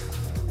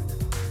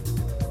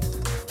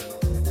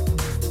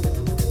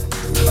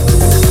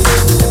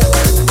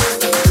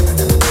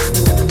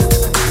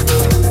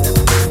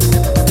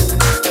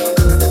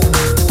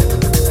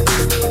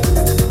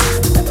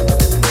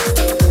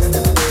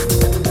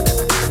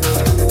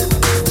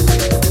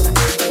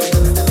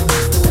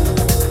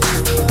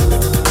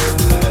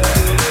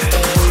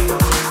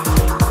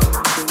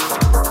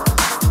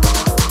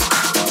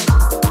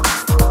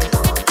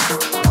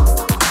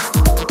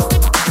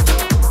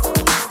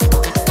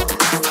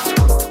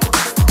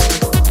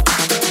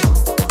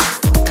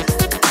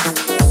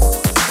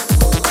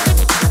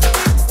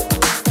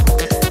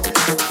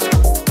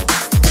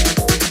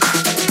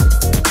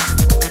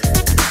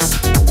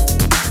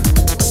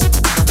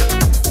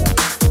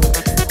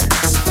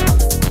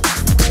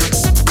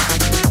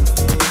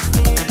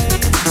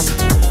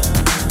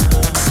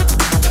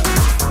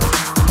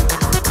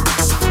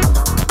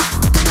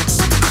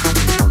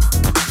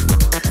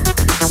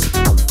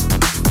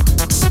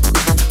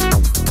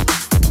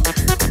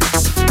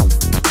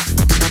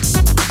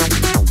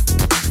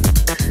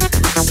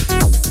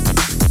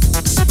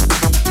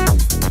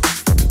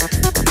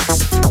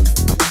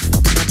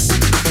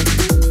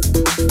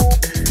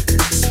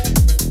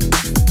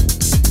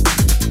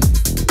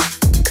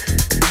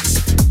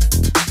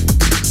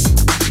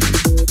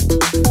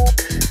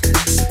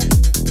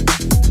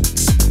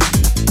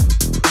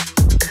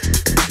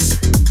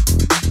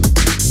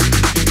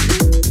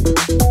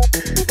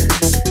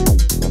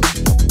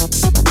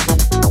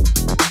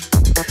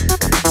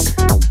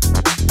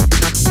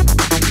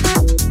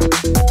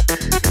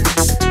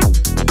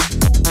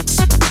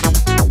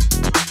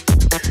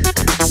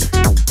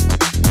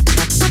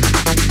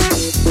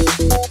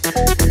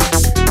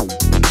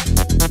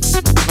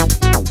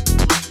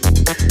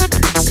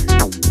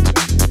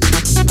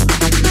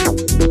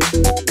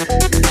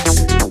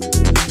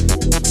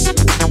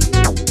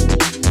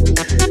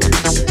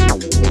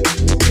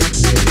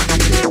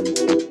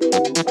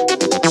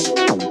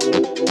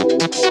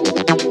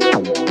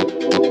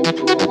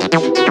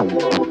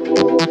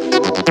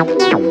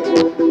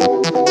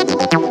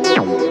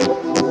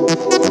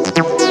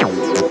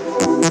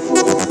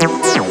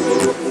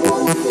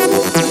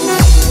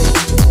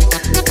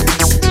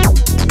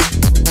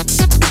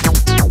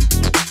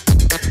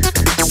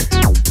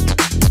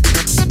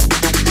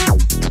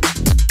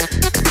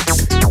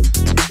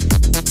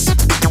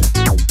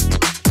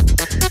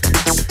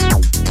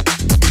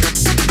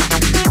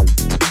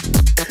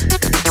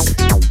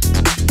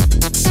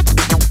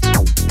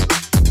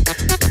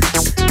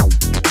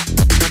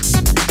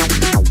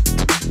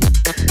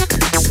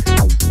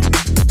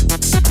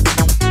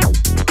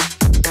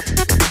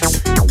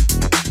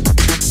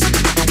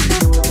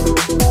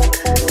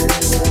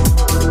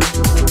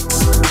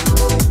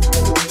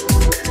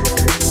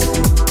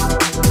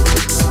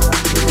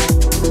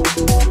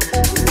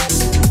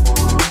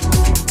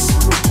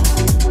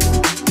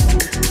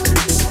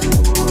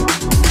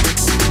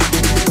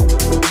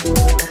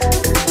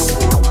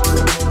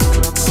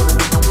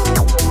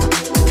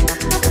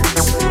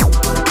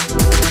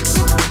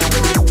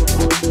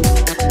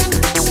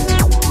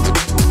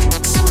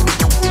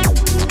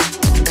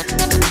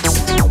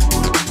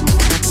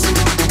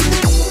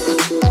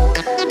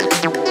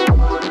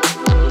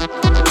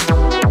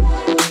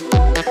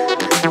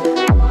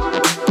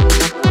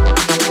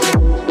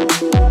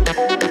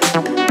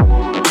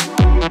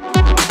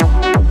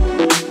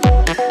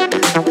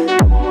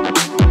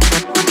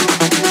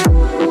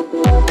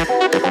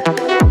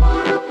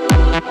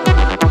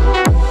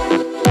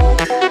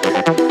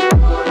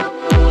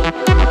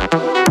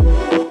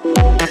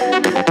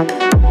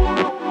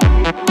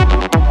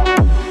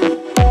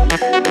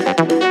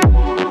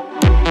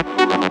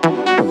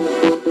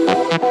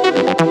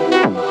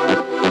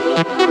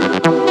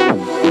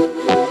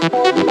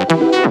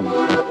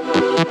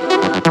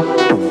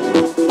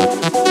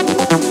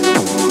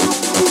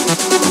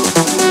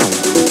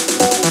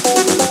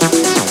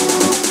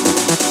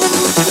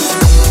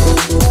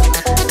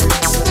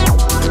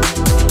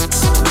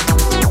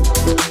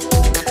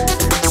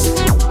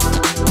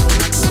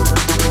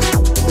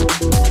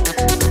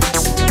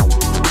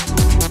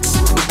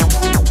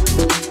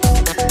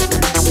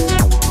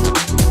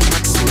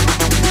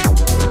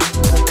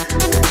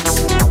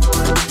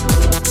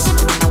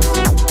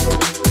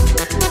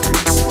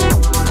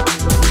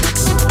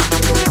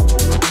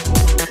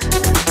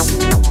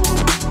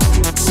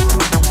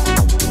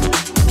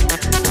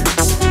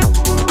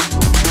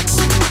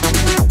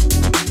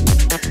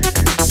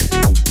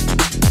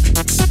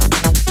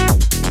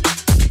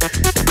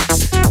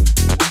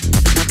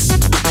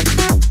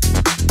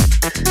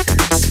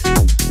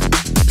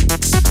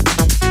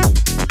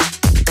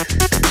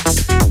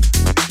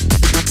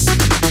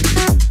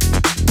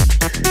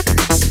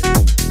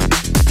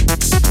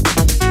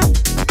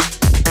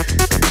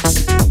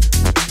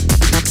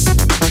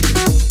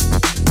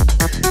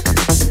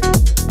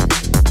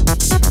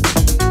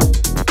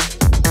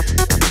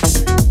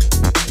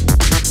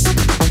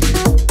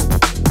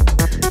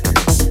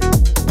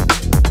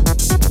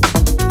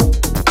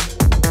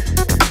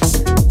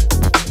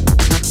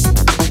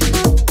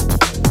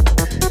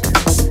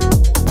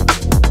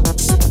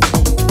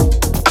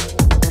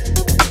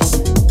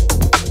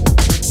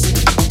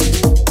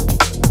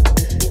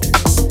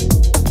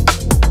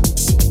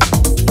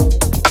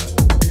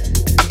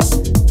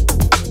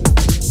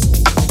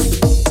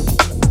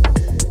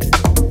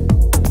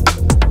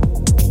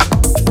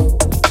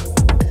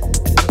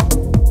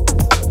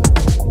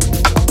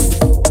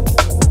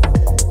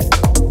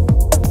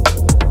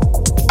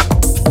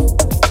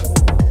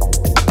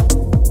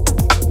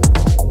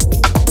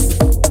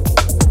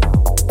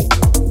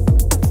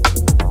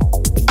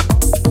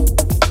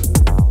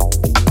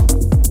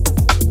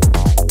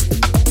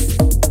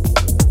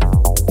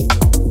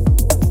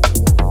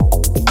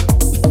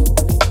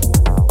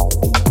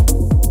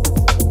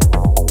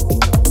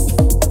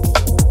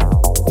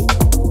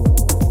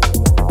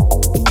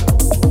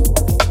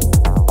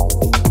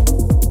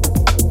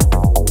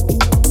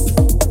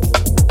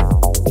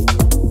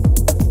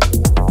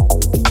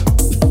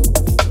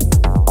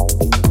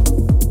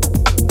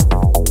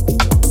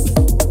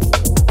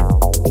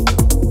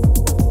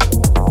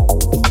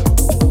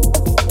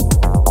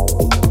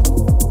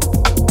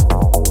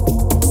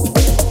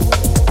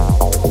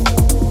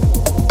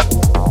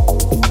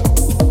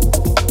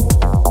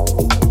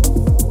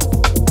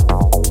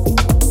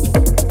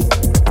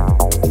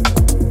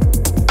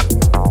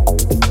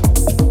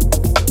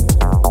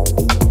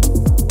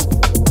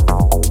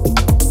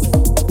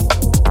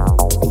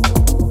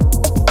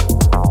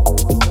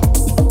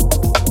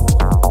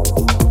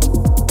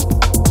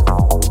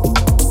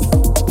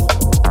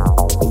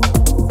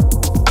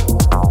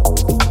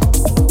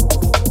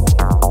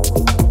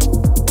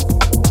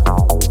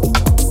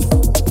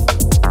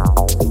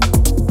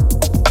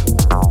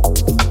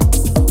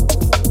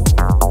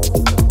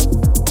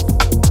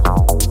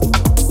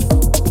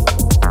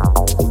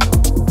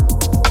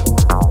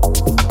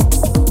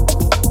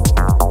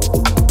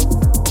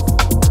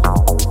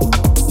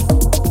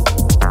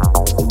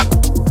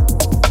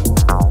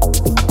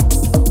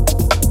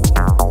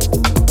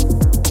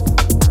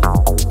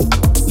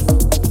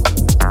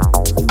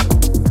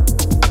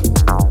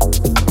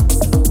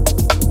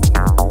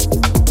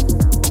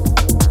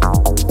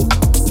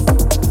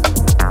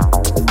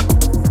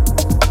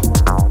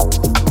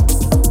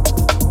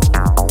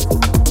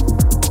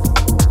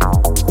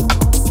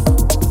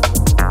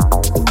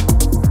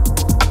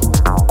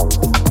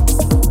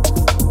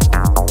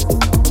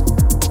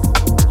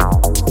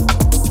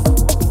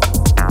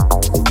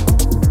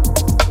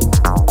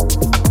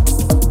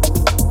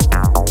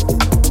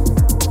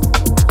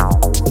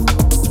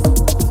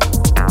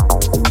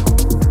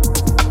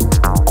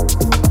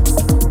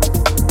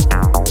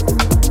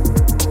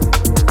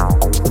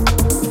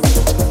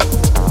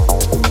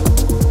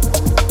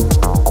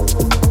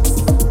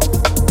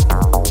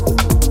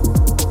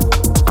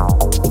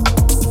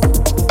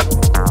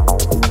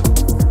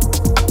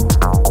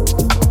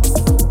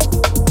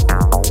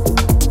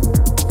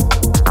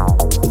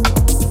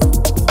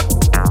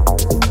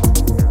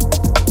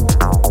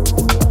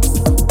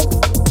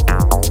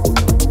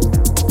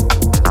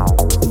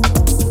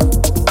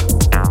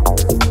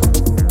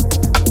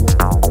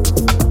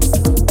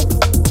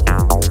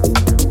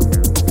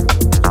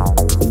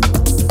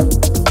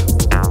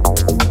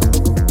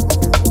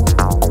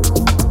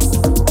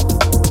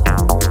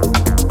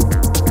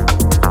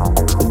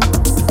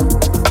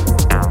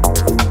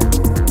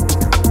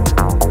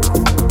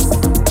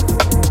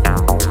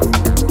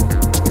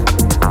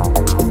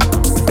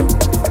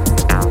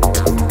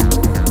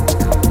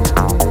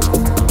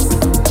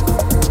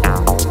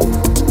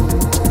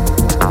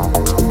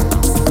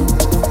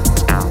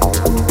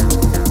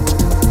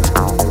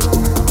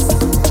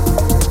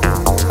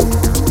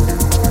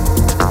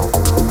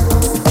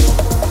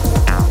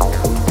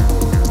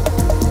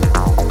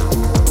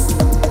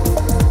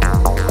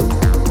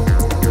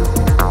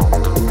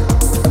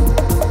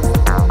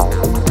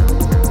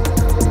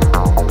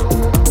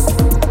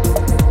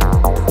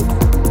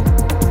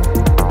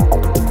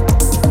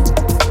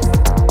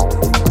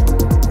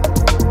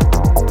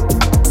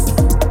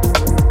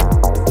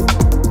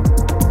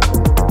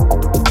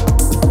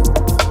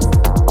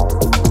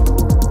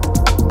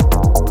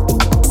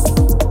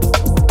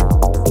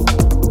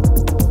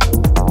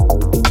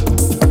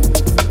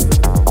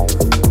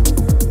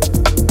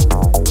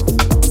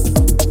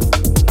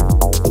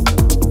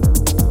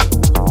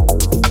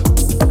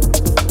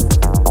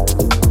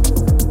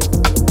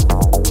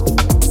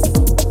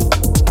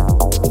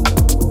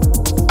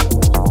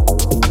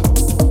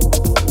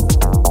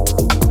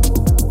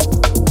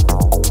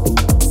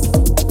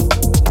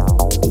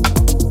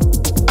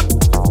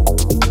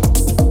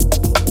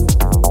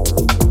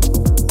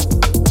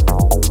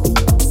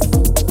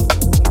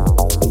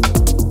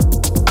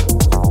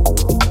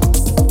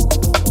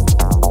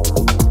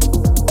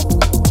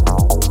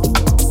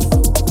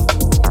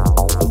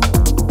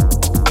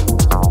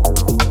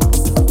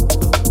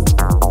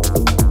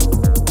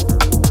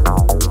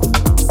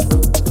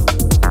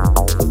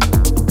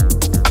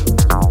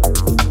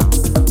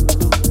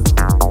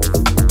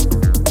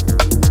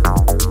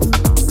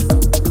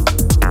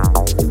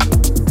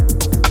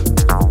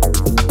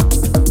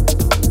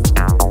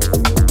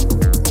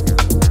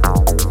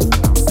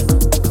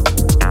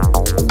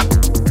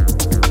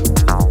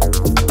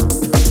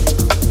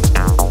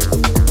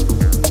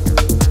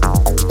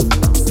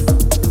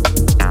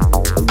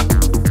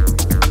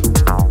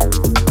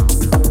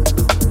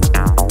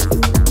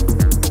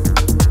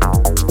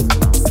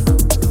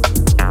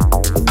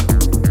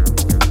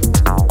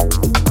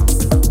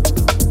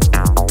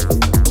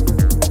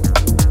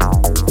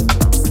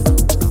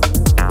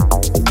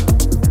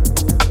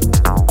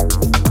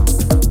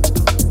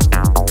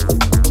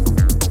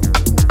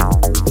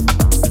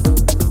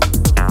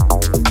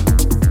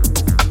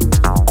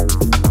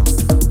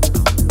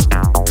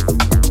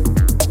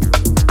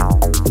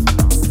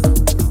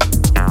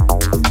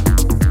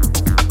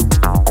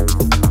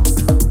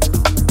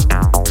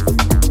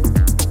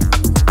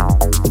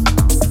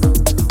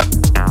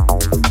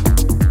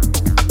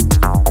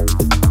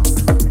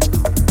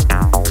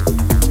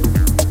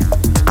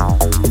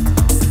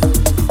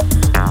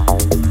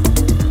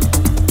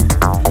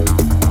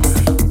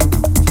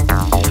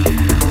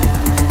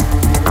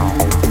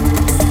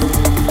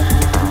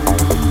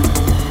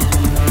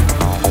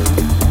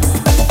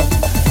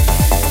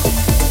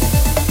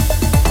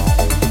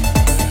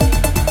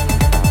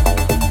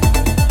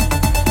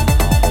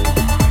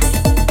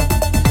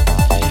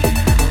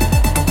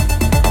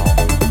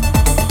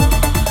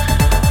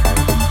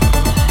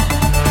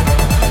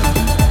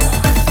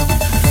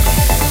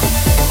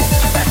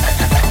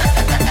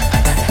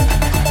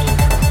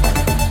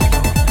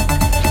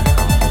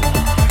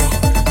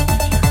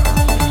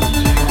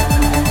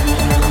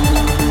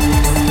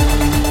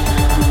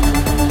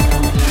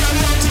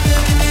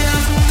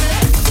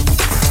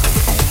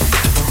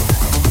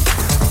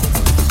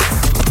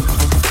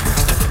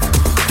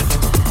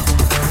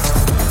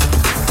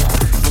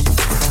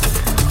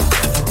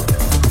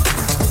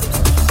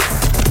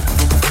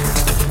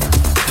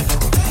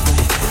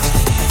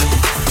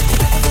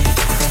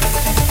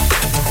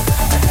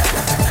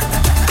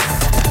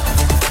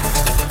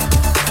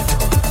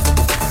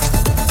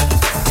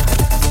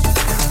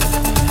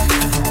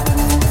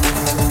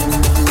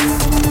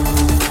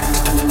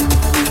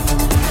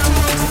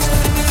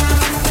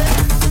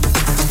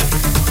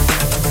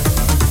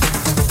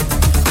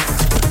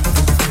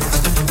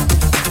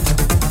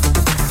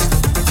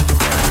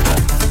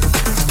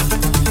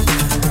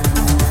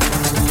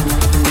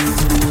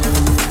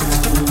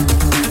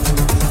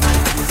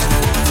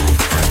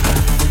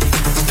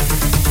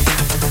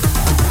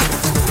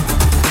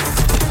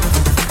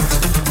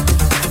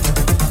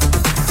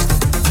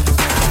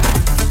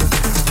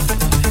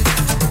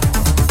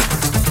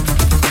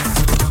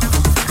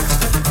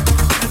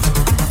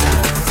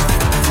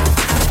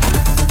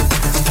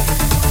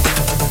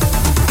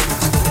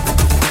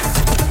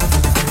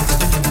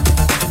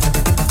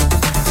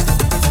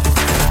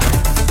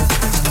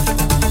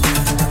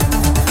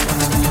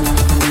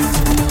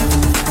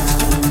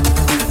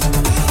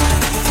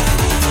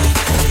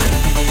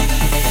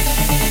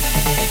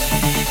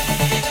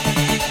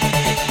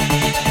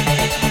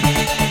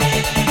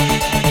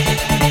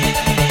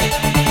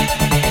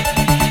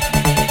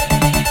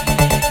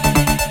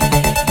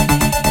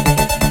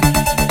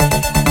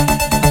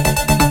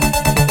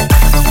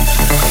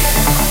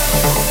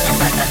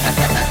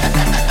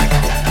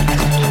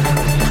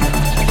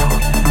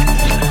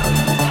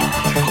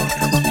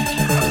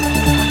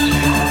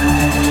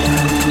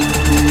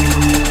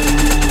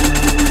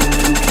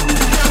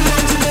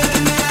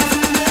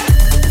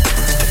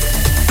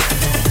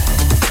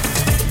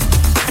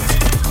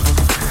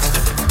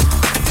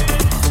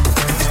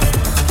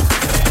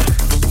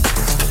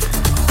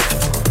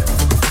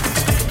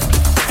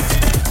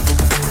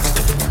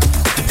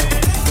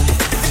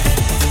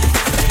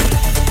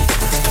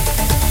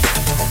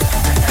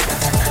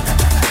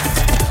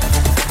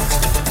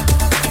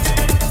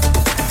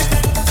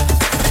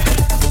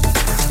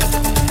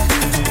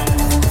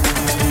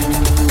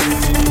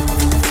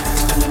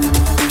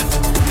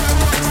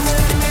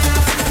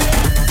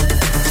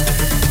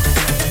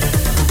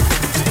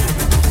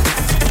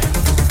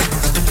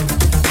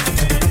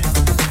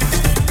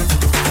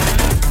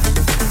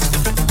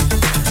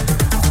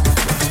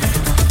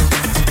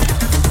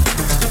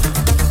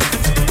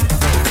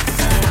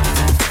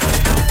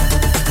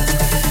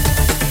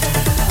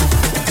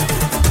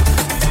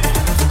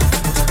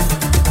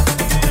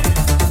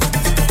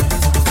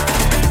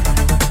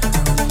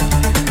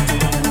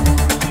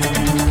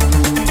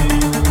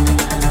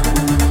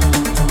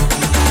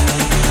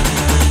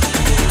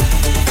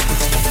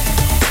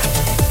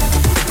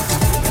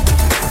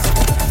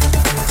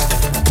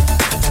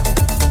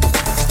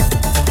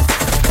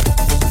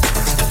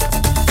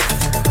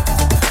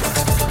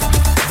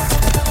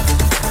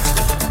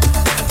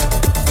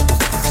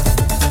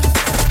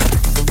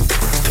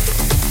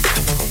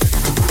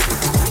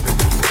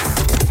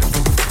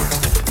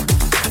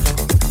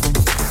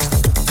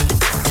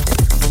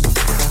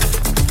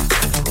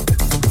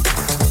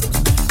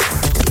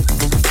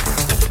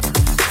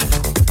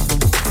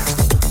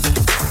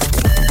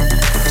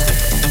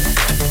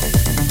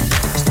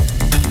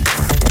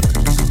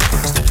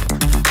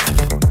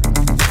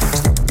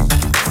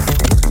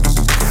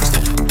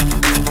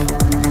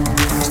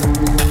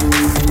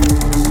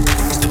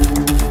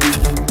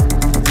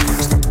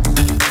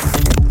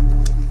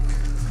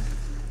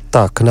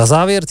 Tak, na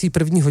závěr té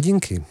první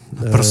hodinky.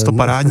 Prosto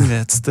parádní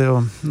věc,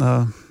 tyjo.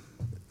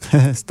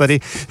 Tady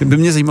by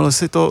mě zajímalo,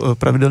 jestli to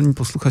pravidelní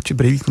posluchači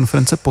Breakbeat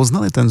Conference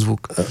poznali ten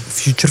zvuk.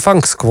 Future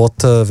Funk Squad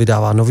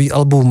vydává nový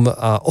album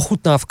a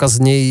ochutnávka z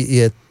něj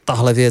je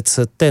tahle věc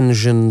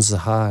Tensions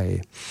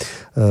High.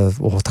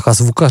 Taková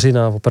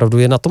zvukařina, opravdu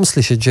je na tom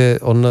slyšet, že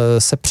on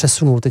se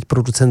přesunul teď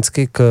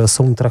producentsky k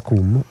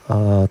soundtrackům a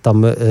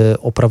tam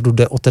opravdu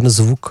jde o ten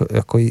zvuk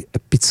jako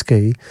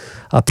epický.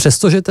 A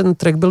přestože ten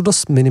track byl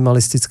dost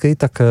minimalistický,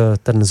 tak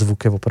ten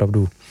zvuk je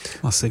opravdu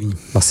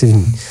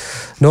masivní.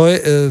 No,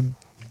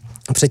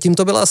 předtím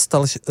to byla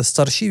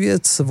starší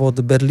věc od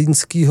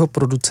berlínského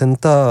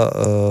producenta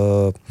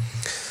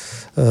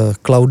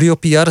Claudio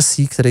PRC,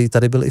 který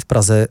tady byl i v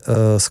Praze,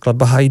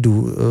 skladba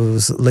Hajdu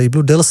z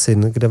labelu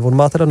Delsin, kde on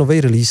má teda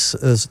nový release,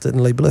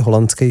 ten label je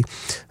holandský,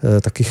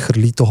 taky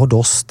chrlí toho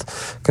dost.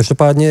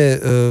 Každopádně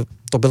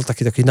to byl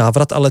taky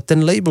návrat, ale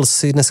ten label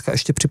si dneska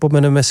ještě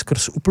připomeneme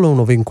skrz úplnou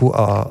novinku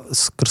a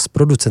skrz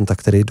producenta,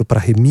 který do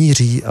Prahy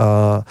míří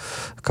a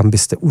kam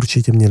byste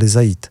určitě měli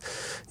zajít.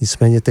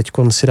 Nicméně teď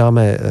si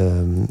dáme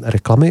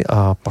reklamy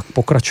a pak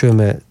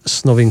pokračujeme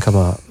s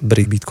novinkama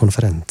Breakbeat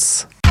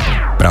Conference.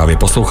 Právě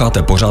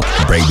posloucháte pořad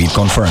Breakbeat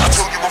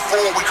Conference.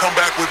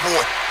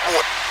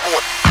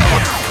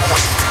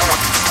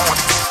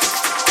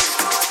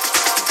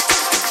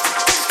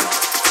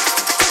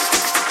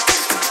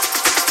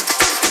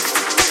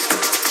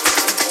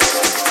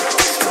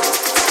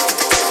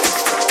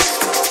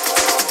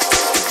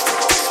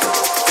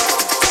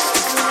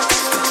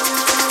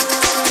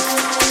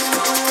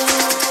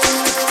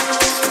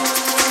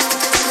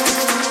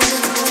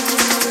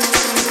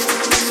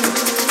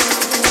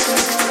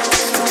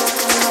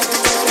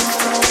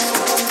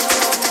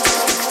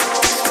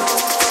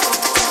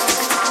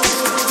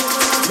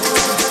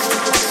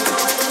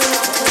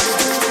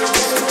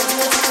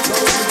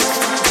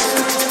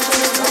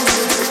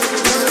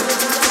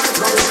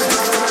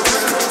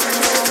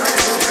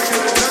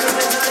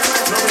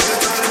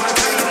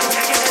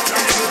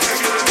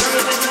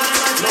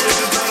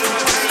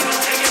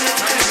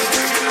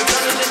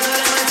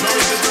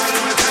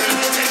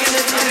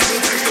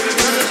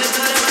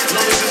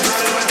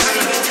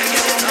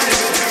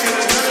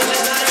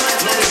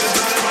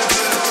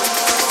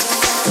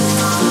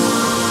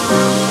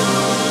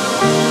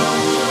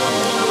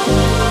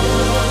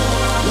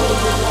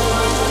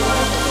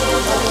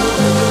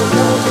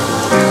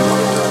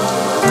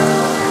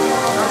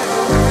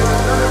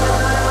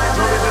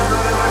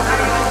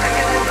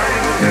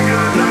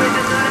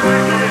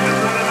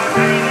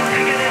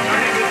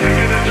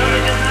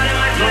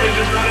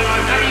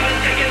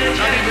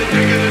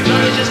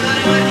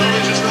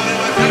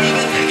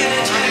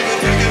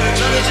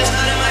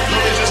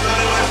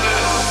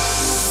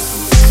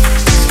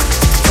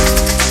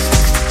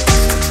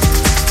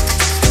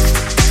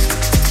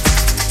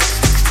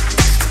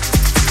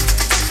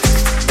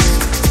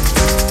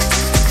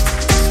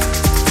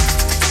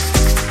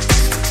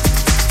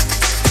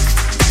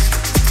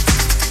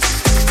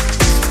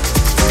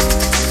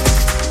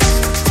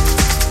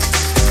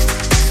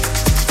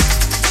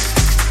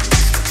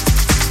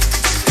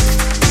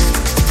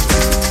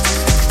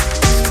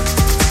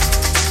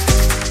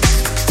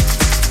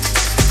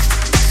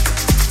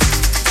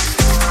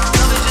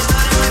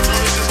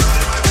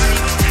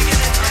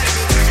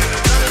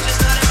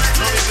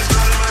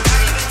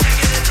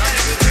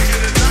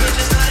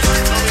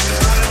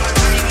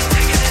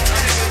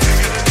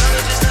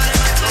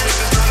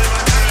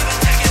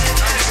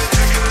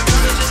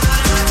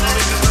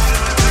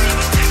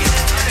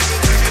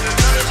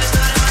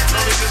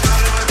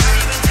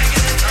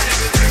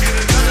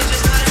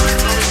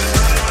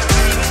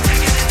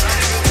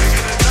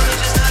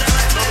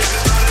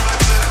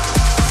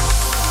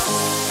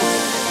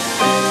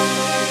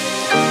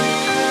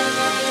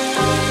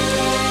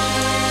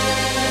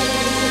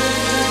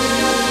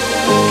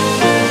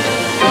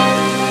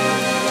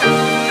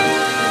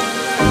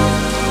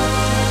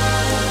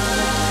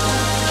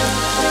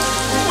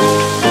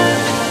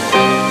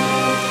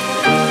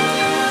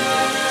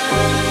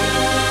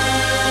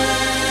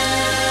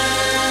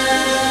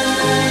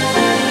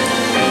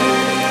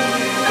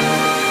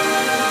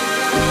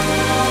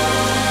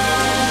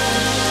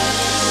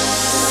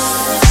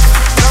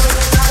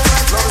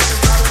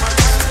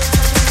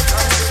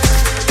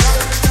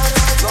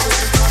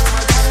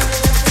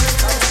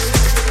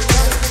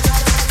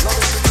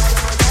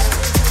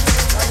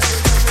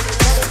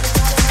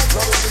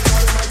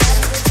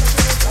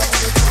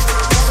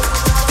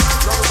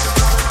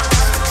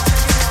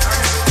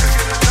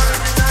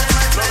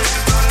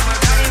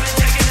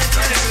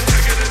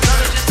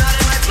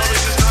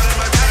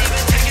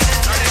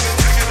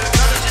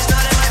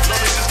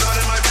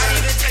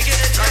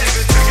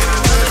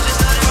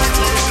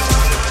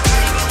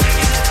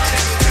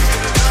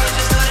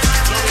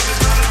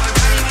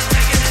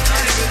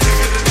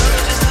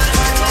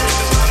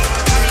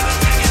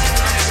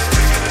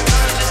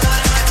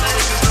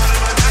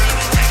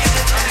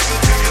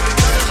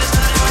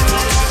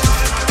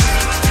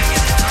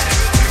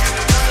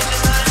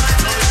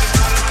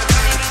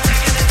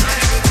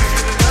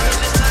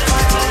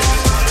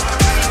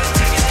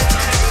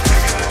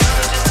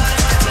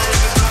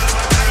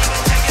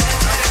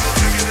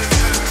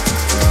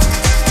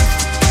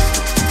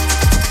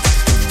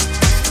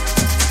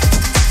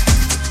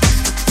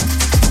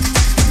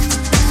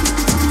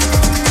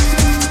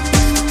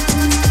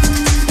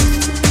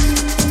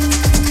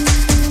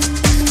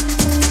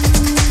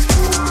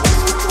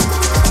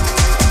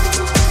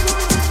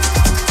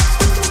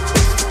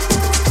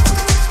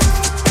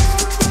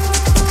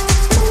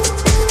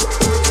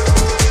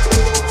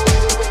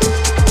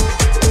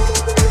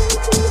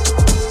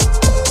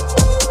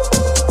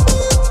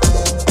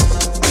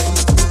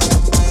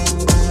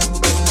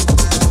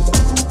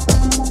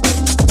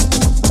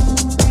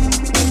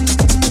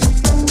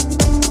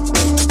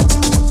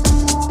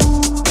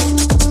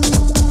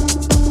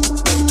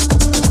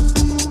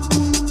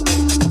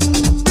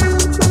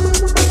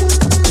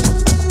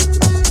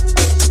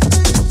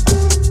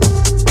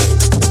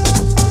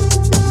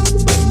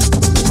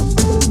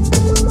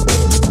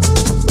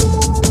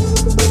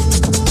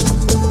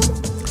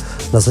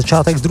 Na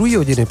začátek 2.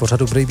 hodiny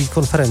pořadu Breakbeat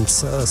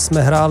Conference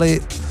jsme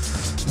hráli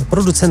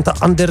producenta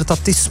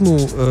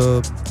Andertatismu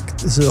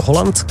z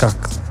Holandska,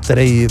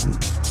 který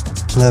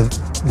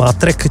má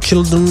track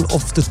Children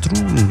of the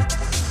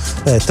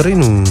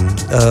Trine,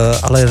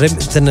 ale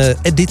ten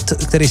edit,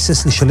 který jste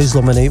slyšeli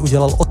zlomený,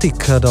 udělal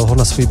Otik, dal ho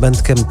na svůj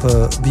bandcamp,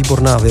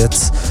 výborná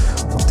věc.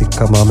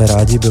 Otika máme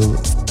rádi, byl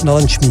na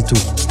Lunch Meetu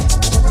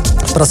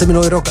v Praze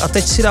minulý rok a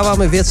teď si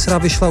dáváme věc, která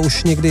vyšla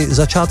už někdy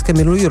začátkem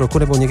minulý roku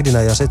nebo někdy na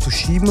jaře,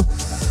 tuším,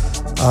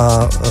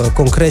 a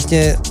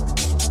konkrétně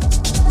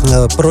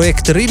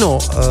projekt Rino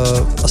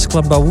a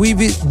skladba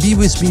Be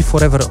With Me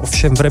Forever,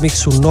 ovšem v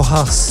remixu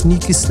Noha,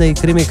 Sneaky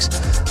Snake remix,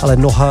 ale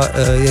Noha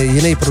je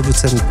jiný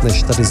producent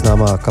než tady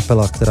známá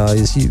kapela, která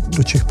jezdí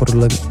do Čech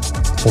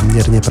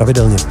poměrně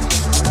pravidelně.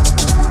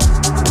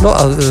 No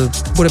a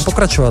budeme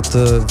pokračovat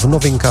v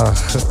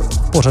novinkách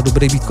pořadu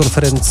Breakbeat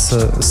Conference.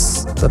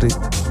 Tady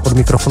od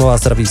mikrofonu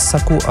vás zdraví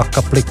Saku a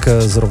Kaplik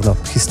zrovna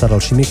chystá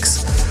další mix.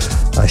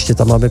 A ještě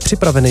tam máme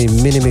připravený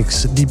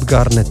minimix Deep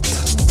Garnet.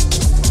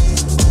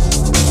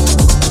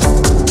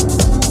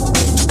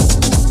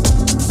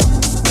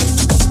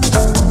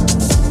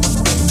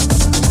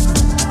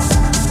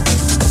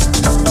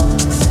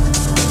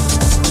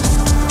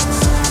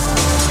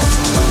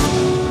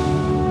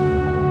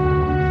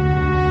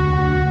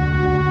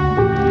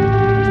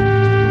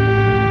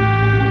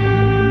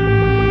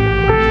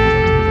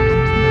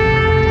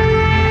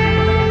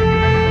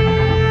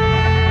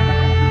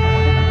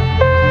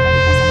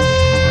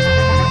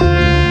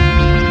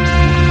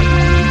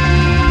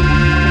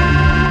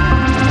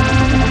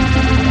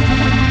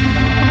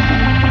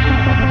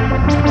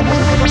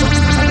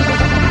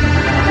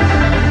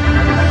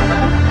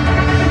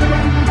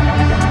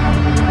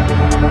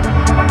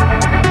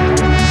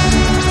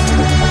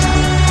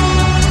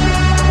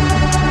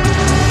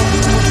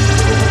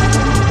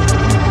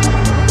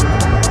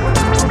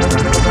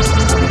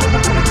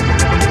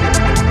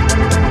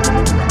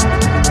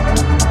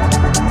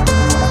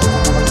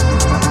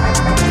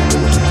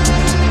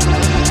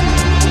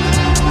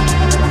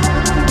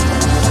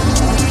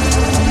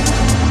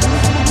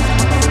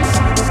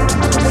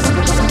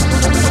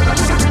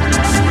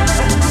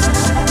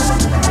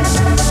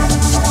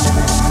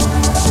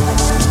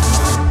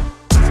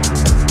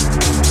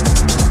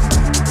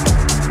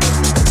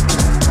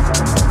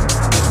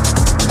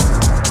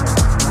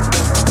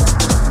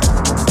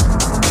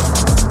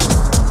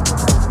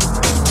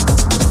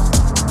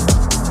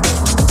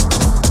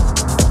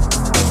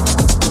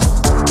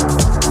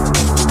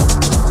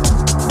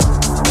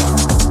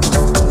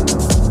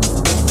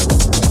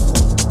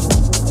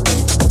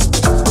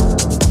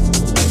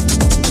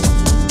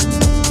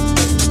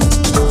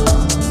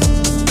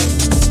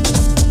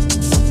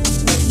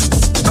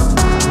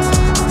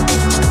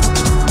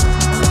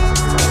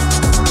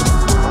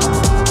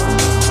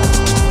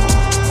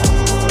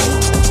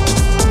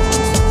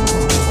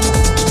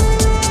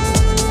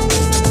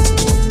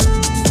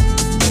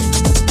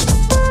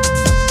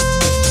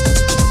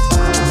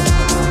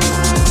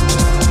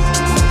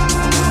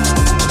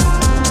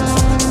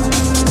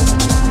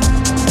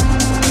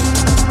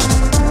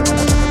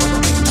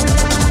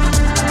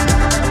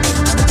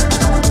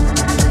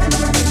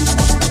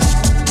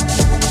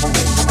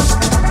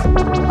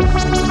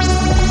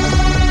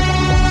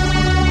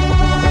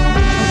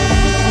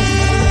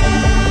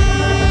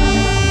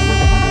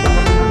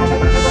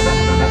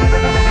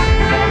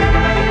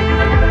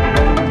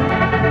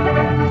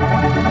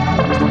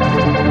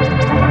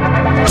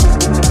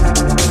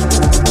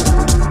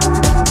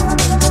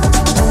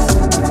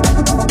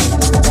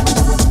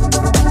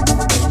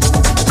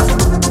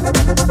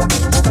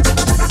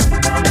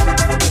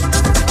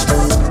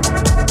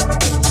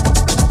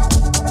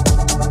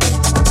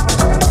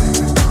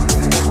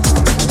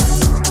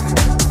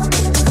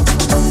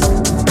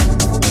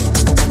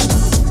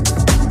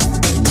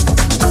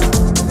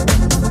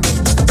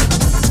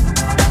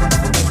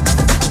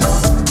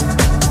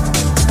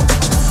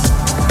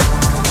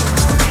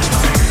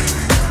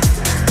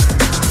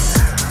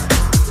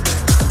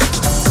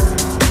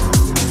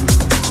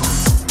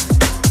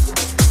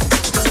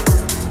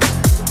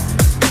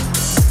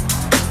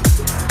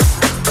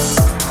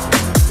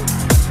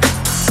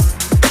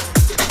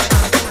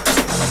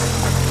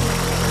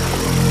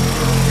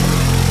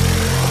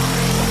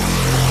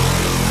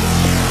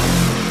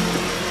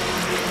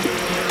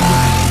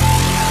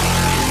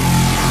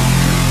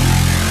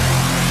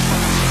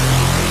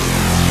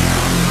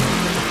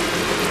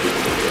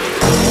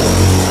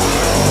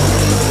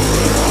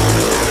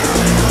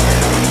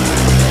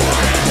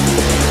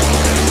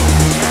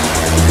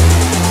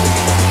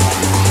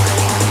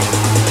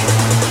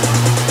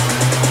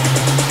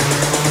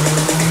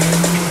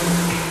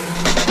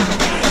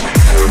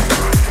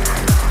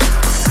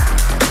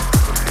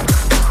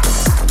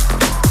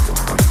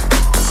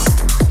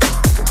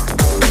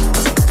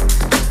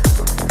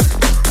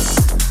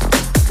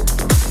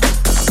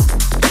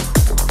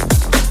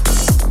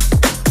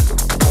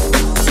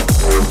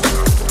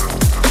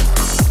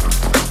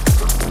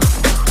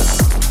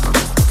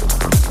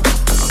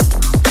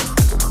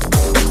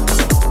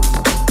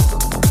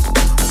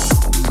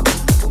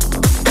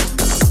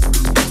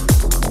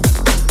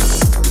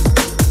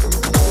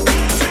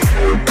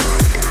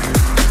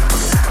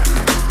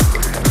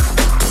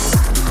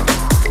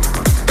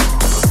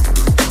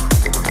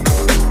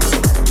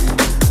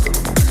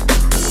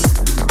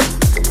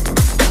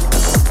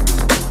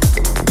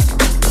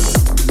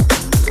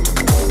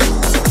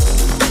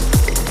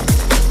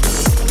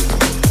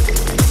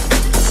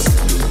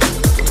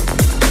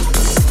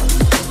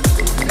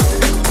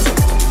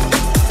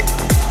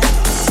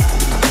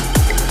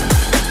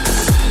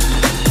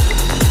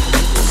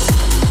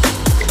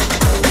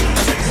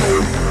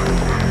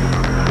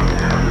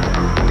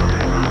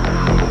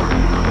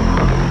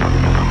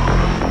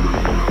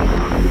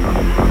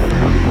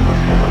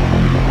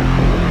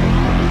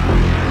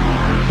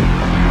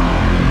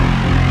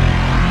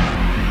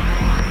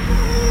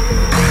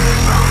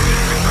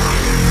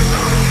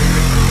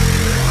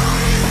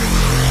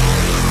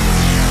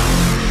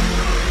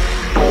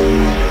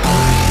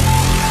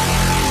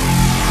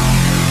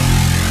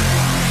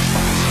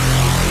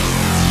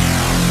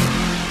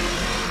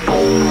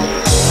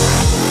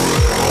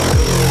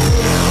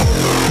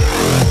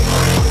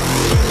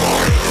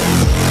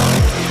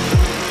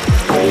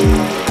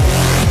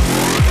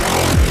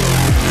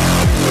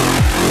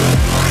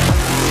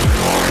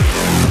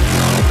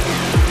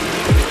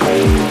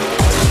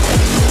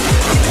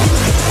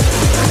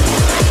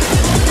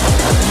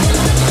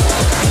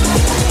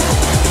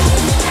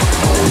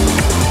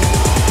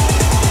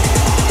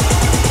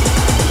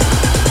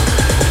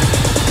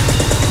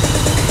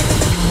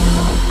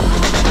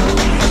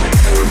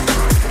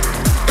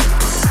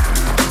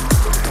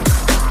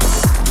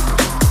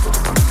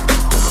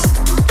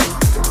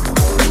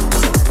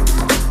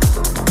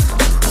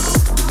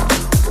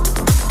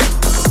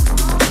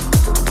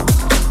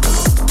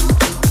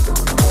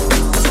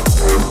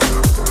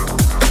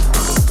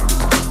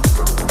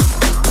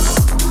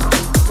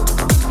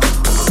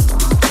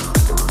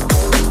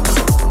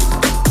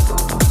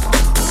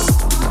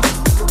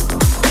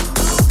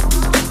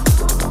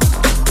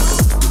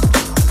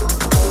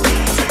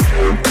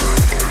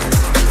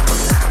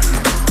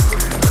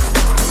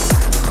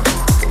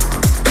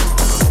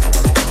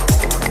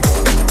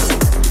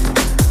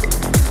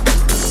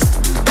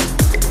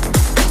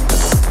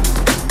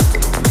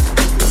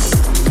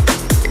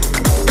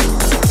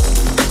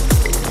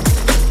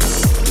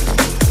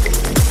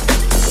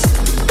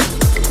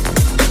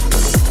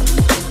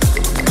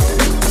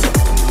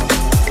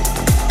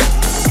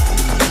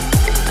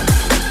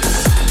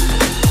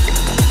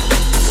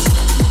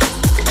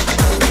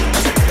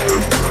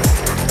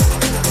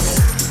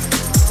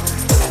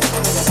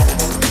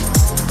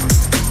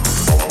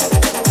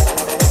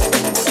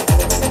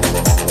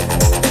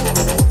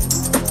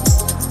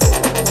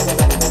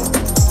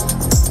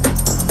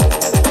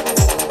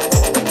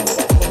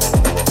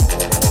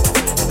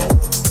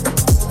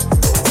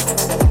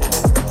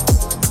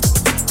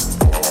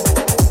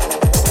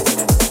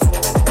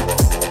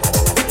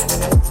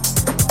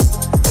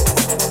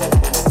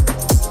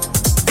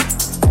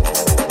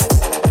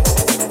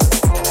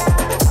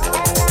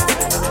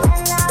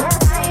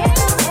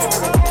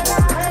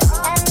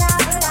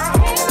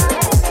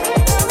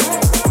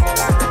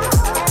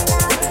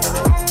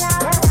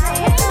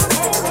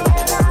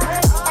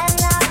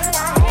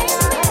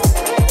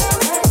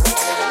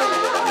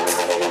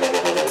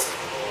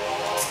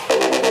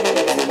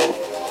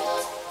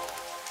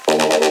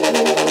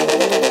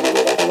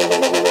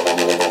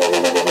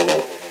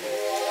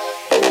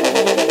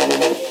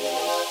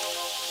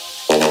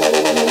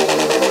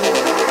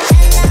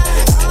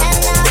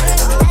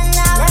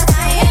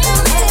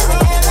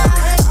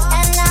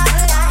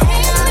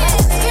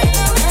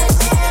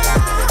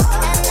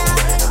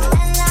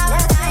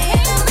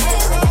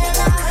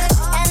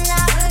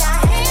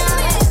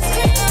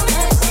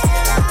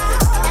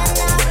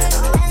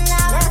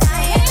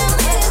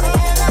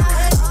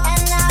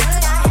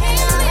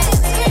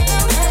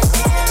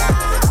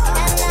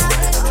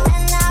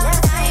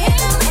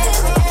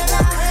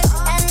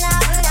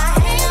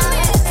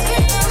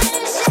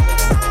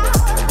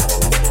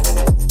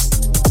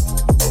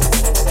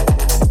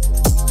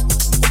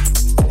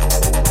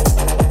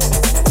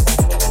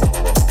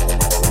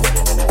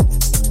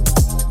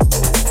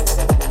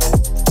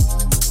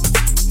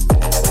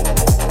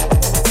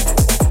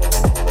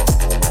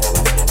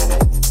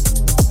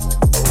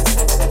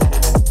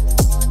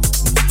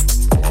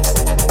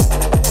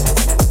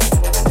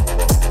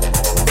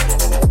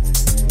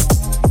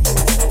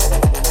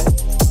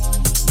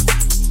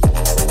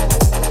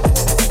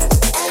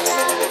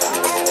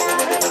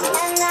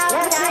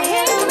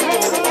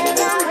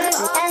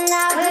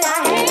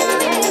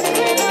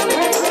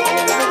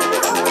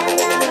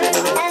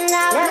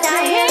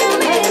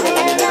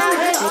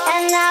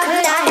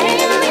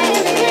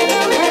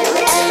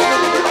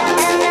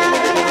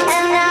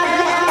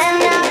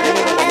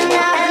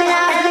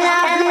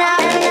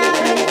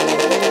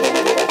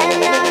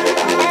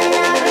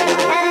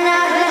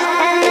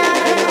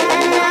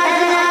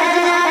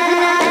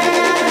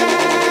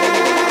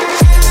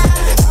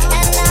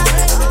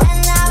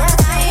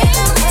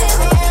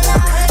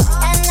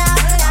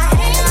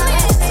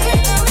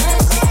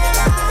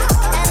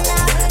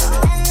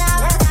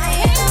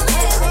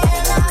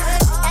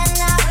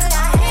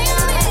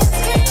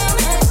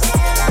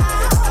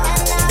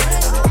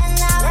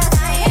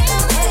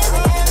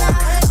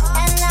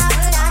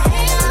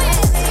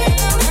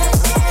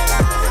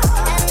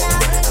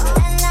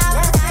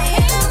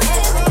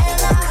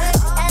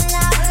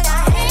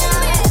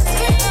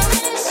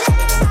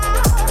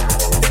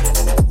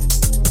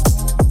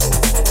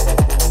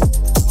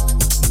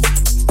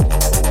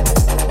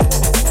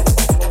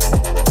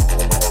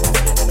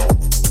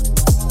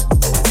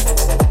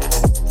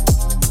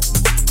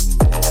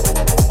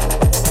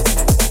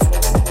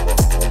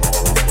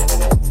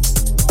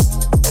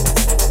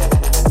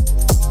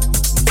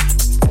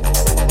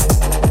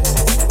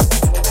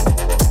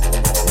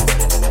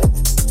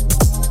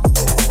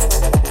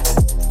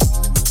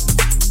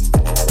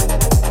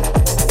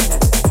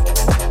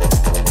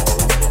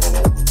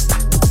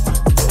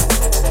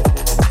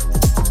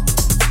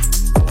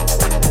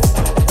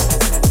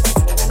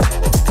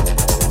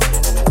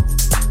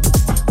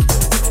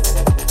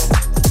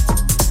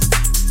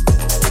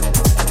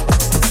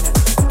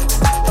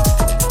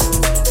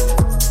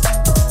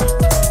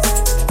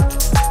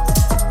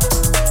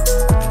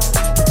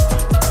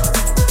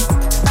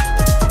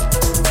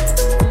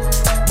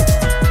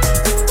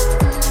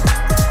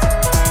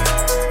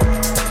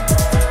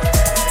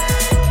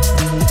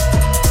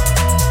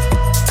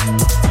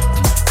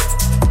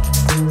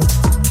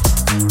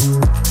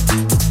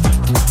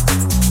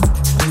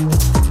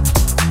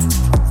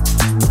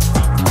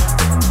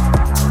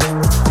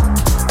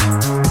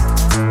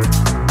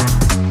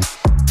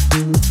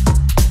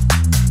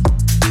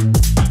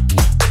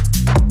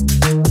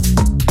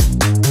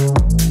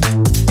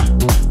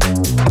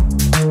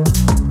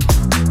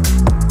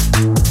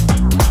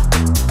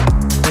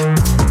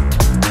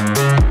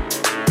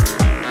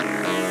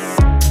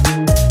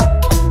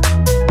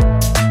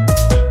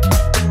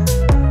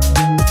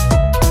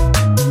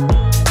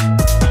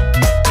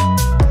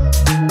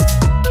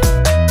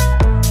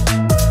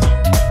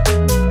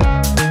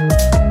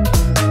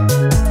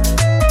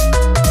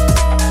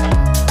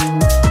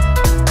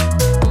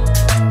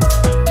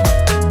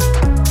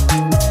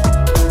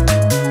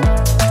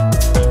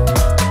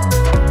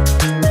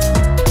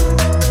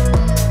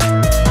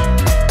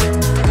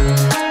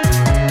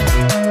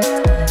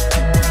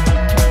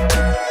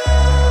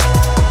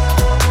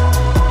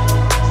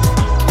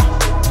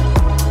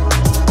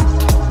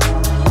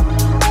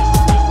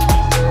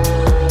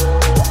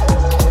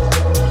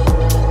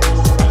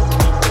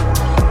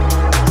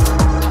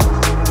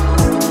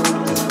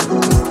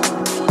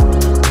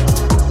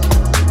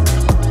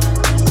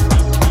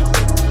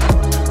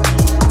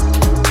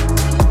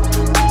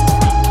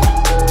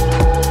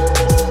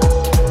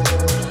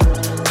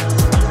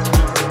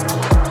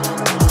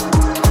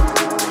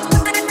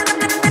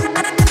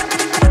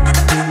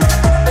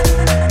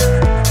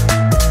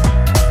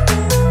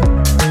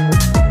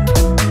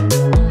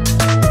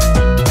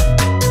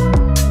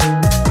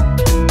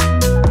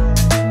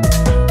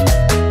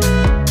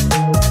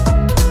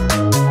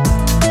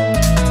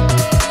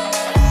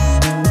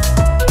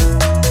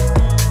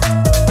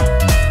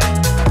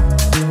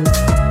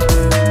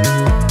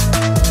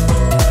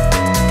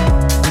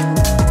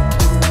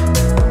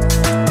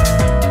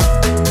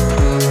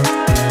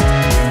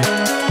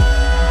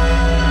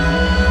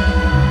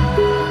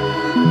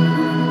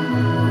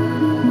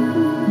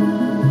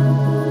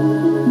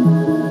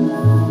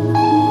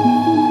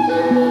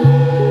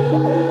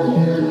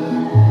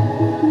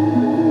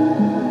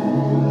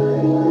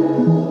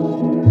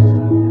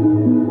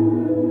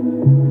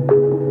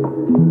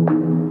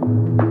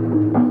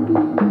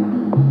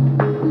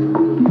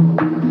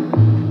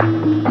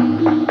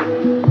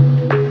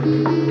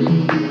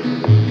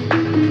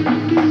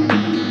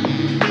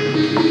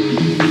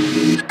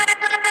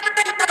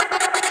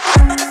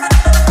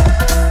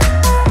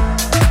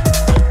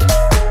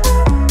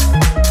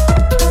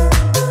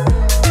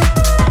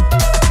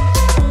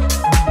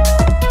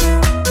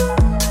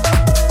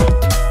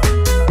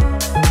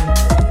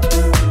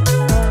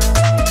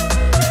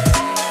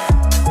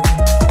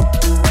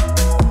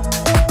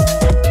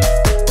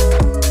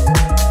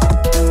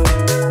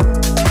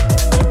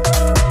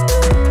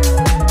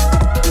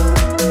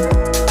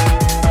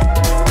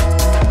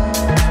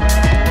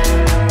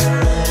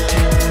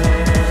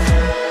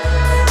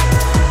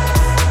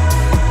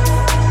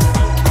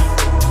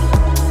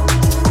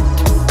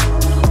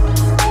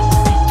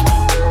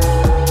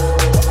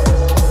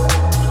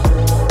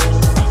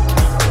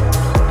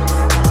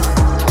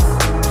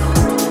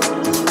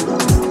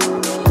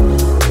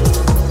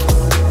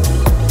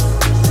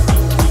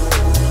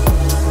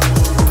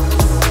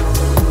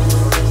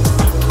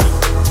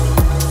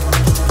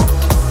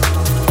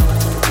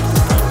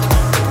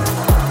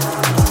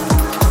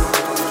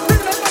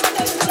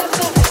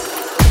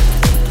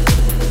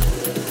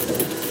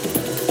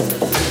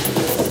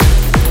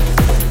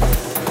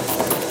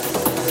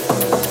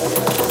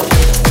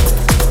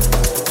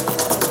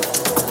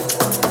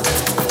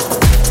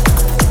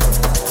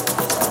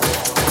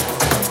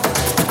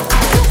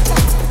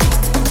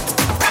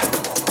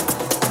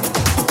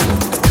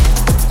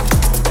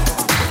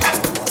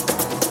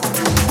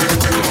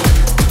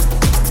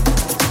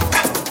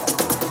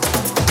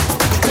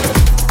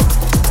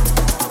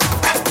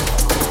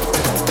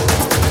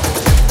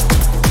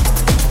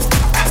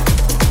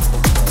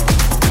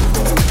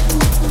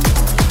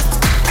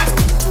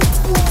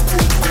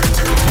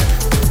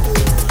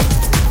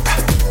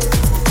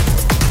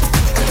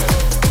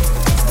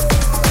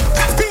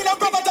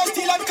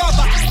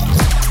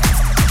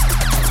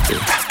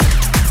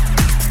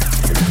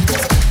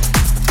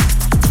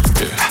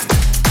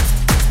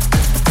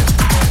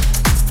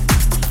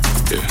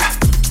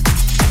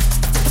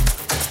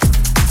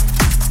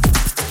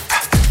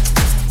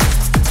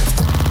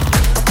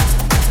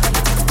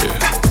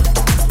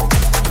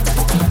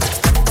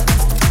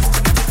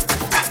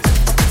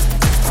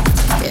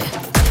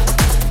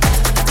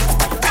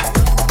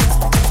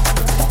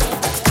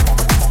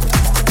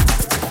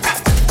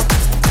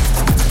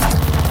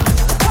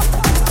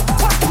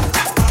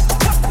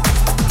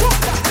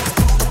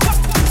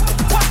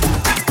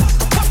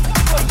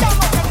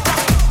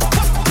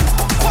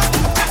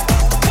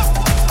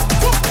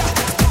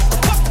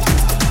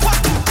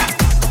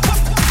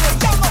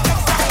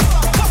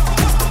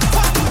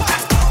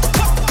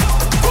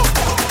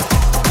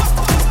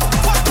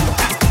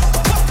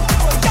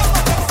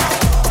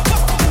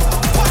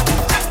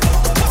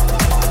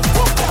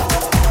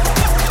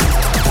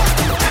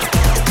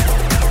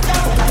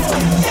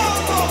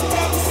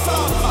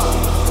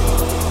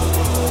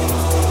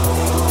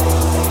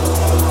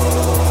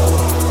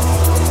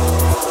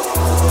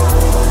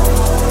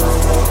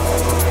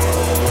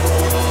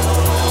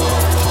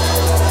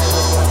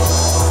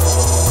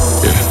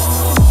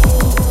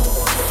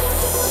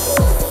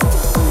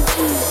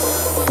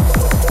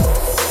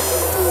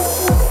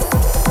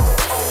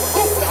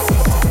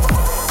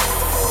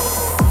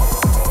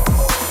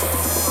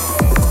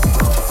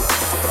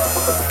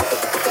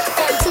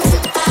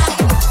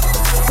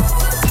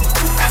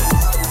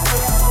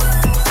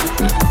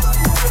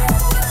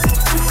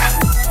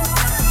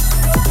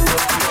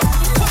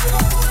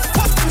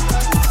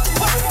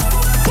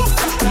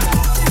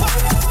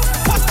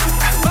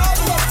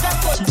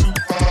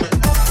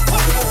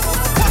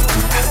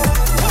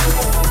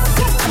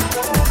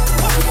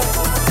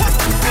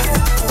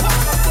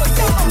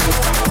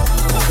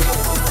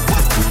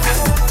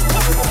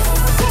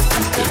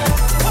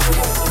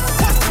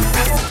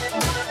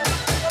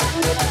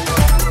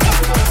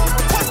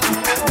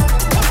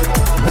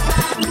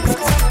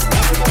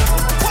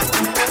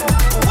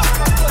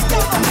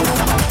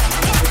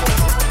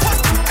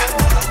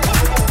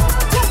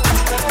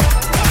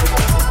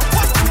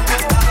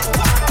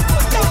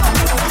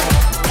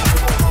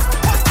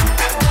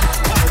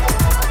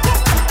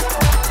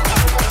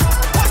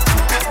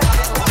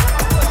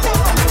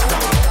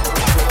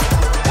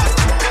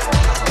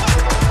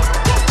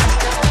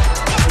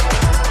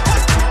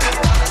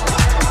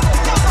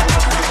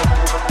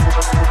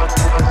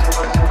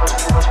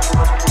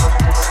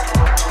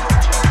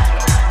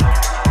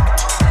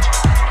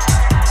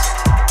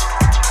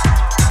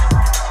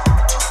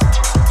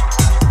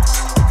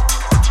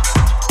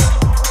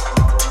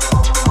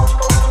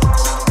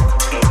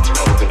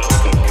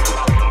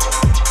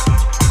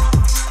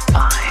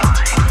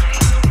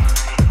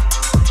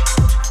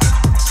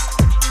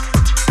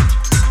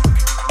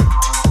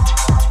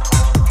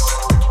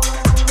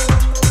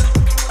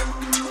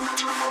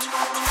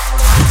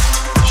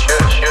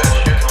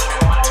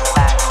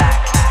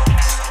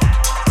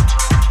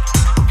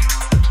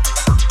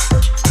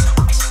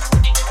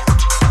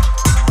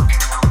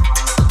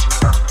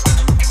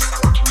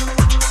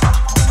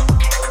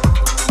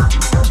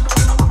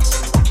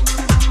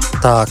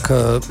 Tak,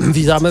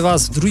 vítáme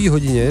vás v druhé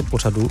hodině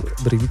pořadu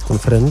Breakbeat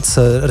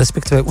Conference,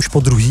 respektive už po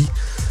druhý.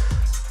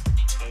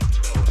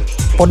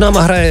 Pod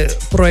náma hraje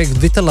projekt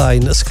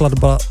Vitaline,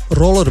 skladba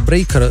Roller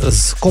Breaker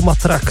z Coma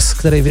Tracks,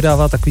 který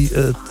vydává takový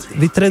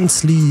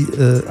vytrenclý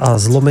a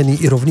zlomený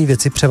i rovný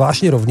věci,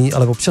 převážně rovný,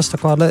 ale občas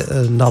takováhle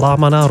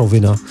nalámaná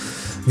rovina.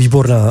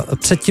 Výborná.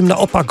 Předtím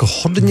naopak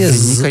hodně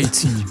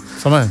vynikající.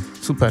 Samé,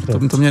 super,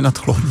 to mě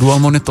nadchlo. Dual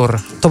Monitor.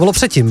 To bylo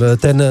předtím.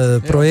 Ten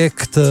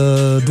projekt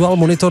Dual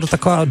Monitor,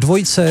 taková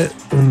dvojice,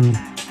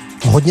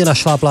 hodně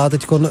našláplá,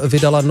 teďkon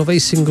vydala nový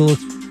single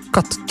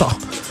Katta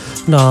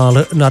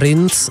na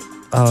Rinc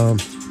a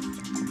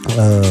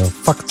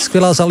fakt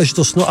skvělá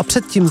záležitost. No a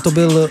předtím to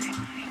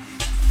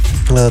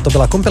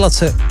byla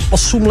kompilace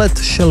 8 let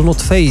Shall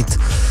Not Fade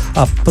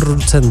a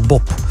producent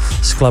Bob,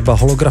 skladba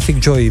Holographic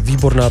Joy,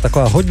 výborná,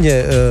 taková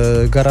hodně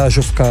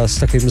garážovka s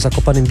takovým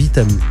zakopaným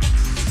beatem.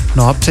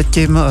 No a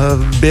předtím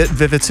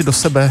dvě věci do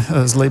sebe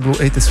z labelu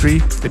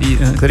 83,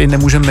 který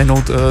nemůžeme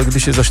minout,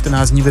 když je za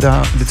 14 dní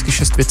vydá vždycky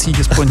 6 věcí,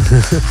 aspoň.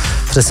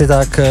 Přesně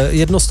tak.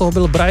 Jedno z toho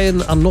byl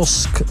Brian a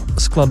Nosk,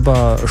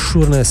 skladba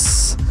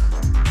Sureness.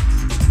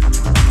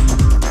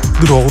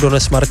 Druhou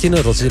dones Martin,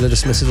 rozdělili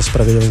jsme si to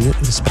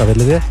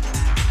spravedlivě.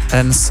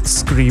 Ends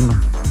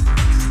Scream.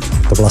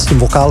 To byla s tím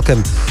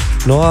vokálkem.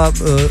 No a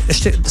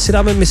ještě si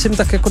dáme, myslím,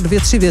 tak jako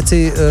 2-3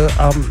 věci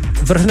a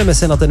vrhneme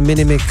se na ten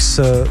minimix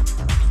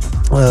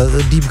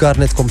Deep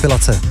Garnet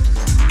kompilace.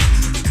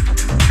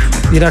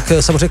 Jinak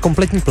samozřejmě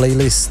kompletní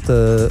playlist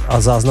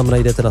a záznam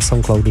najdete na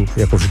Soundcloudu,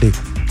 jako vždy.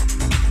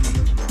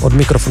 Od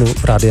mikrofonu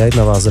Rádia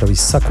 1 vás zdraví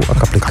Saku a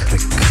Kaplik.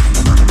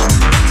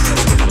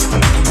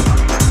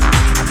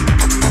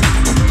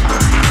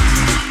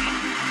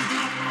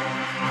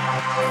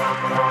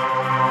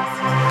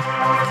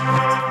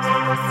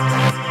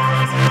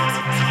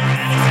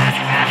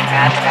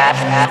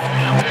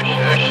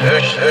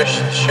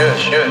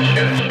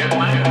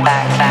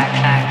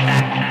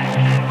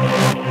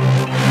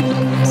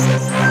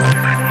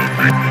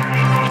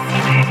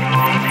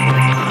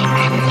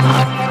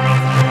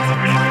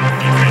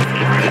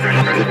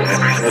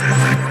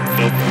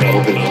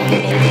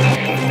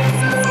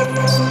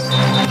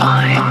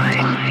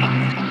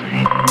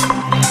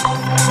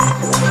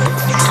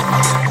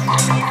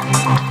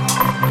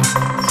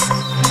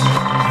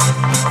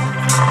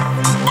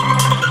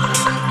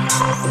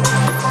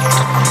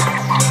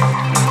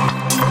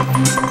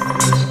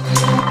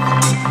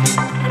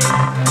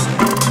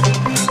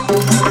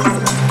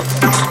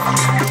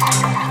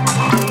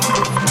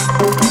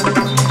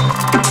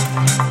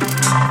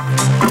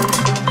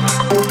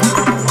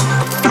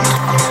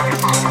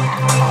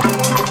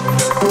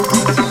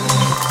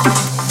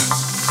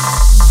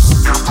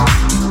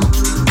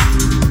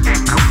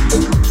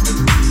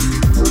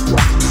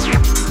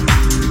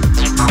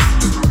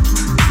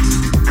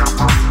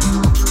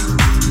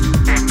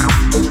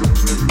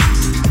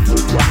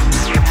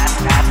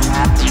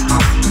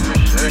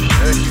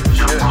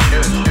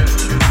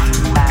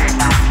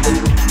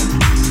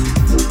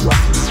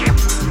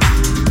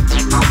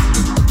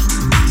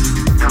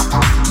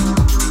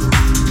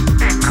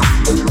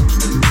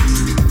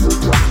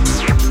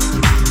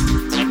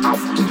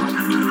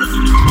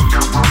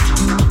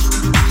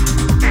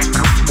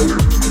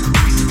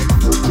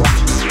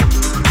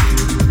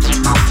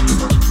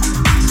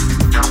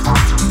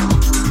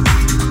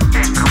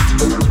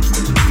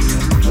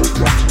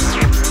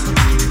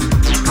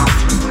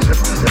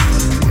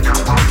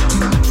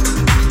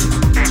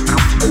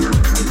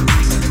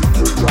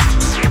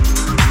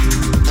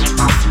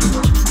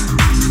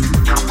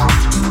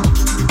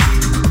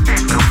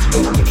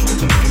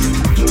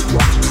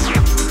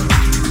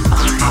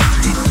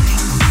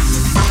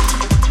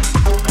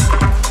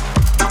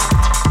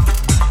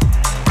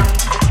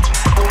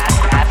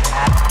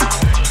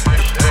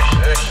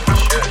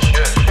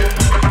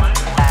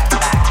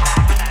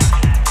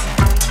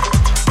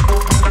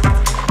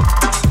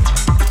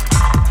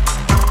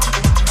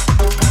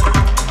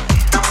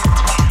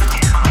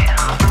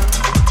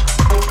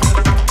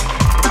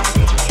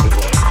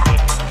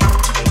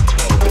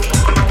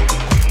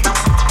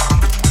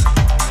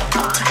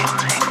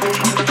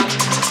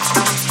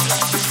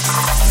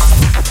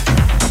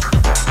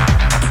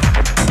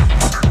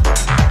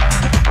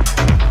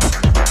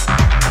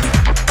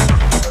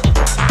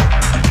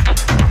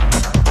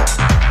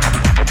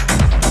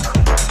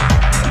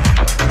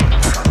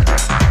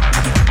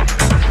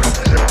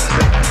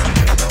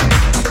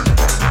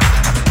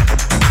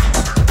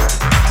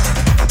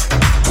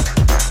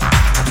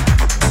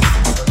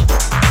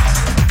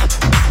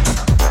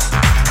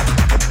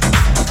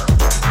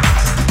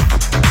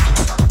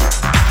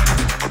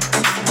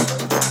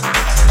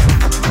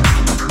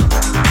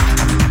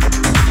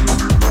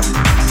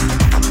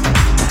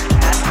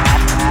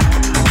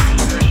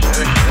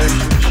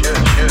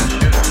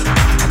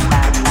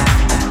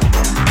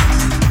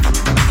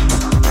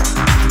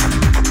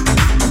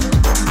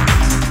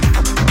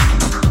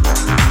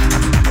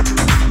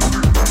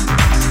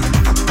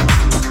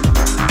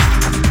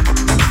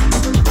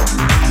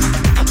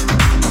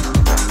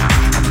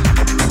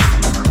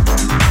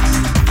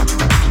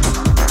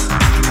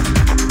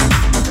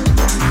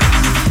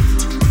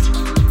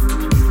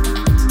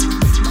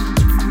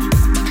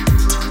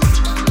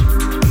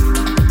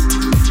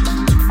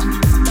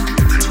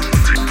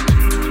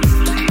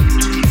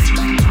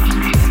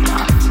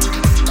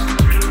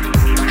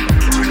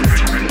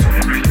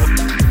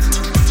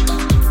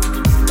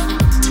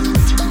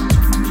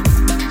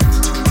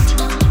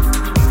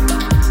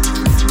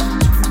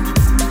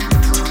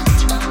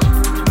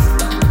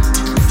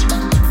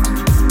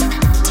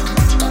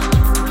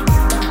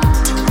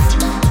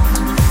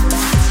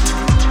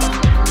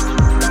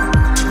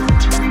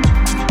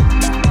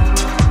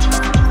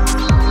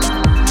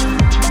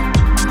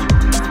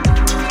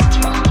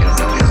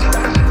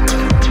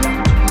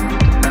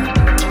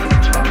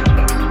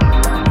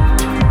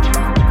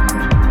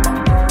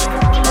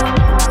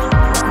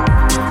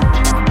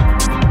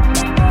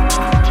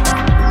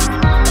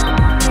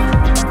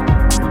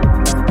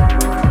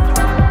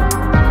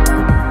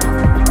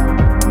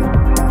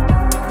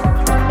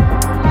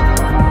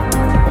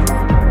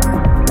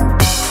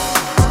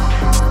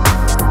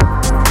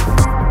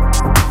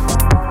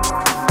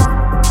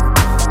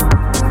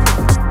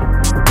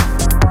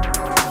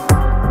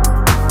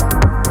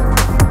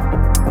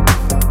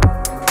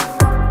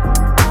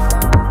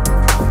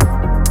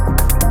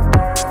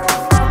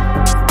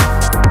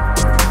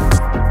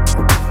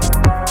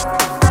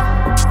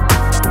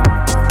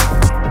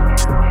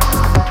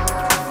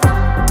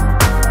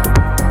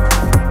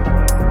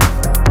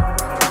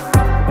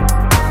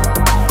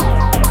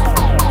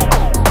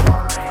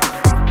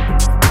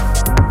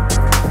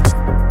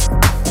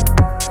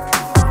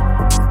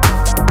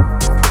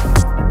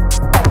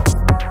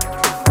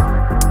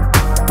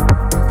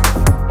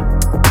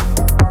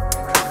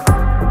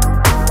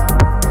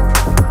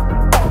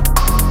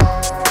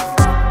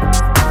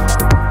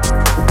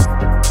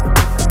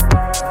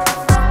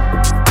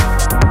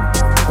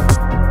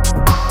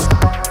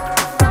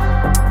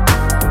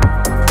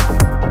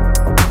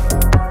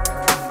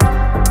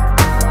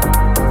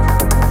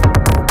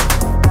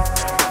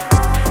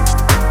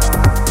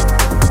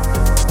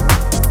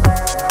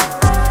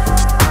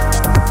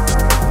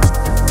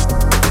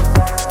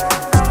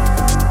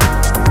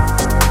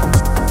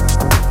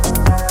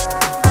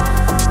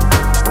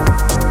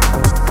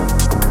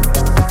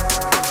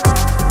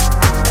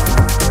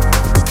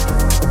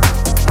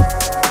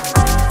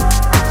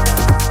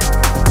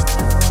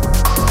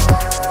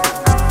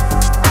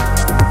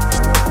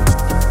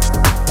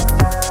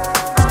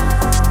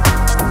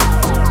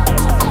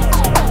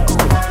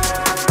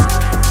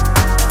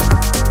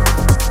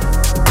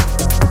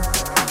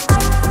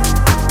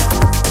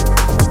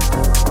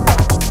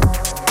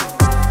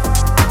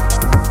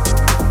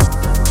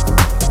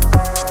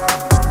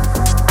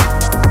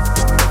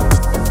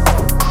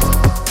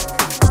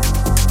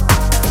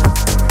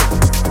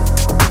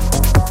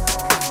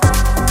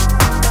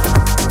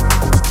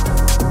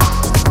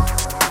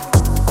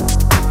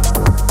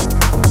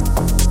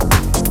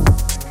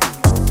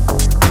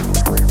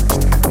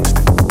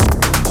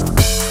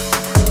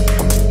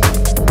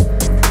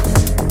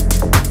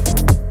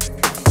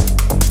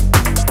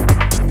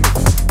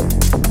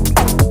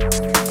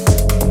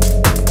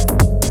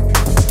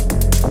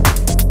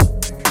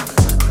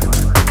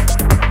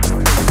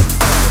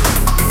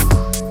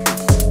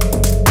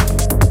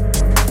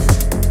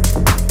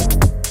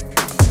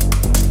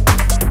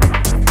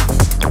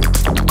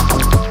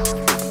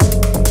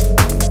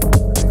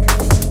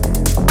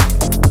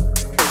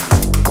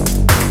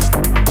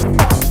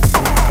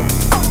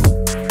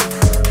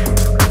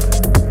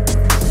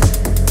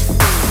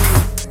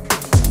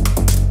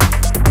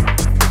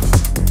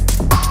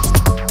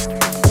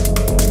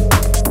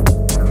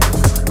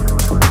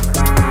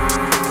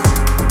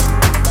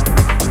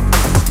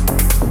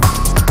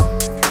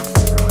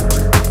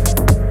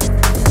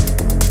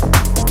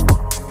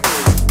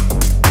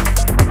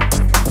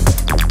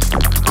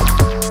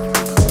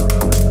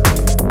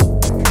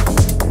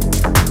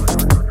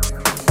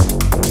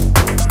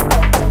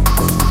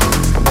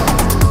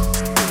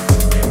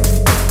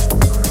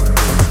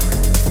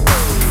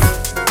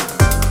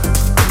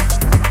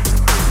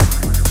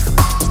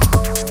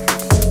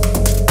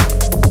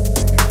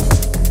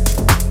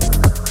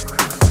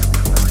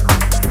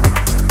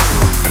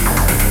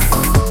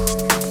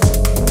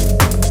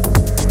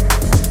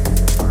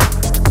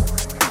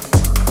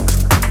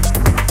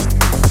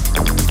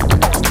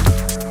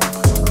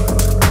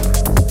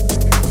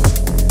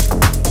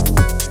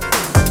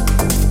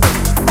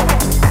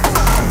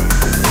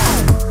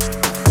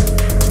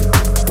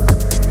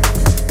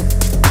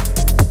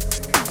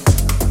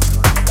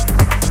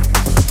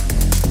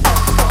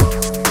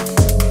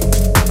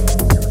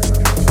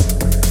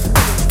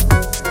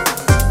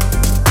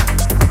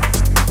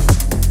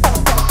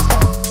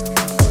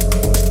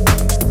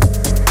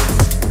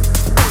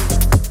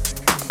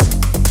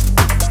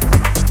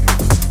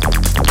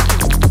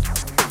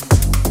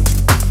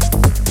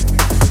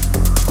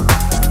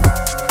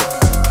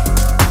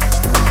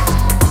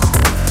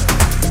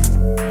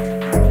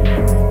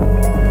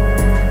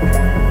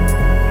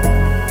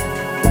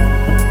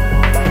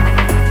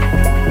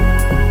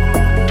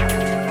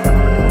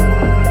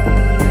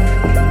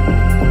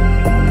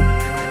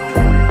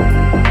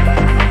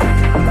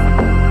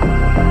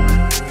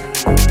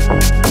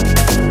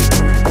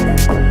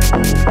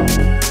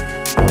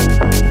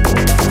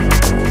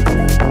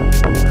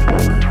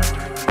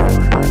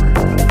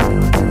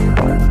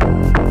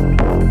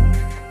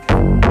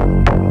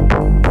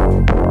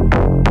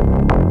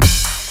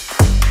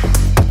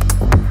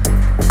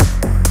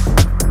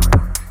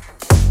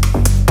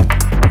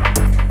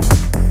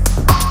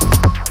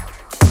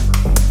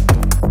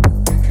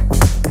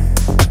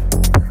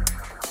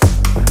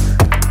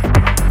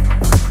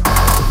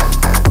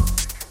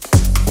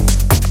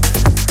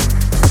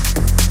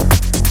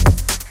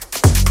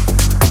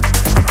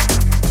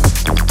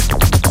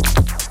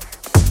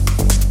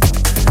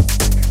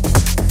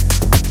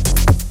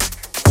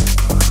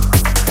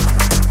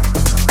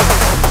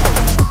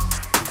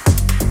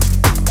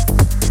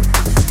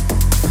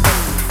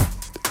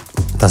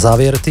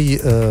 závěr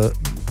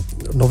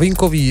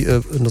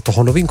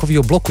toho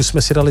novinkového bloku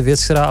jsme si dali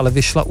věc, která ale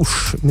vyšla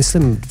už,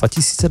 myslím,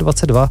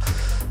 2022.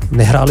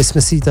 Nehráli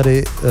jsme si ji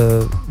tady,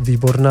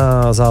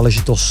 výborná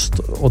záležitost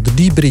od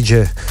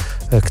D-Bridge,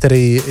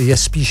 který je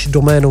spíš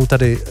doménou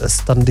tady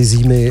Standy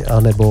Zimy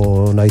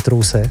anebo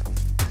Nitrose.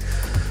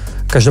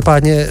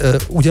 Každopádně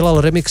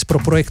udělal remix pro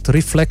projekt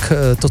Reflect.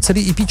 To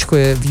celé EPčko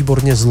je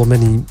výborně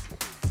zlomený.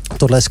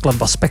 Tohle je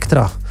skladba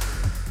Spectra.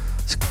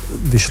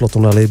 Vyšlo to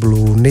na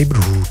labelu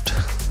Neighborhood.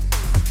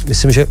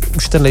 Myslím, že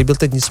už ten label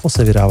teď nic moc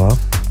nevydává.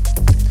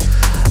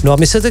 No a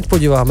my se teď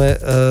podíváme,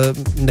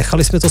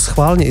 nechali jsme to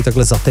schválně i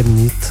takhle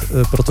zatemnit,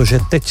 protože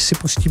teď si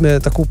pustíme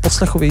takovou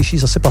poslechovější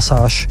zase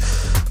pasáž.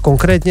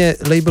 Konkrétně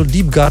label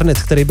Deep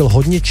Garnet, který byl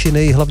hodně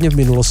činnej, hlavně v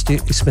minulosti,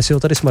 jsme si ho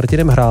tady s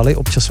Martinem hráli,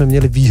 občas jsme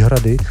měli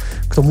výhrady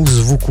k tomu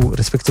zvuku,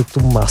 respektive k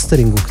tomu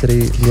masteringu,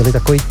 který měli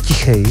takový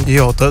tichej.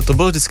 Jo, to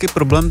byl vždycky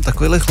problém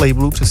takových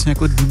labelů, přesně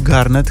jako Deep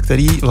Garnet,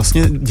 který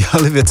vlastně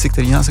dělali věci,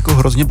 které nás jako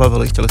hrozně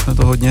bavily, chtěli jsme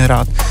to hodně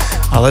hrát,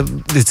 ale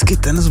vždycky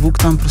ten zvuk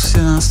tam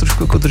prostě nás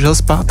trošku jako držel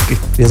zpátky.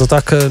 Je to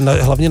tak,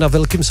 hlavně na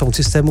velkým sound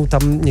systému,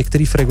 tam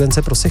některé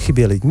frekvence prostě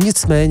chyběly.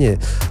 Nicméně,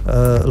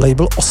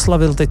 label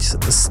oslavil teď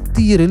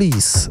tý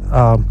release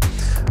a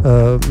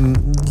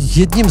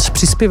jedním z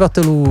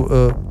přispěvatelů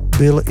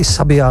byl i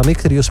Sabiany,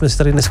 kterýho jsme si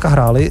tady dneska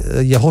hráli.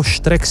 Jeho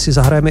track si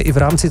zahrajeme i v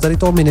rámci tady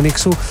toho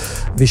minimixu.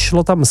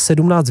 Vyšlo tam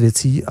 17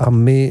 věcí a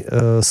my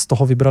z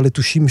toho vybrali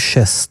tuším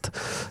 6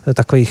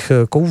 takových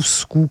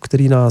kousků,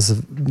 který nás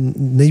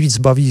nejvíc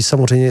baví.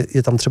 Samozřejmě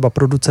je tam třeba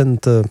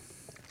producent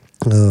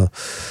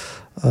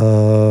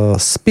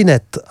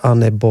Spinet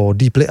anebo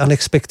Deeply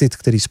Unexpected,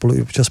 který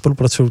občas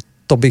spolupracují.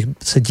 To bych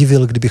se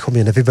divil, kdybychom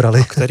je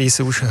nevybrali. Který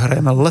si už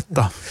hrajeme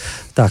leta.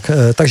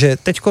 Takže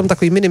teďkon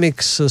takový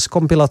minimix z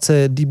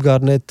kompilace Deep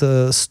Garnet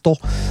 100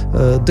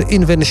 The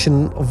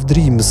Invention of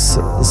Dreams.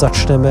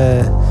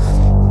 Začneme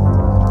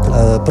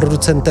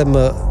producentem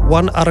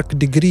One Arc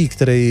Degree,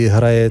 který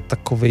hraje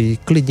takovej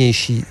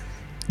klidnější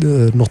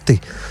noty.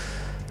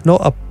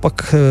 No a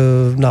pak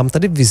nám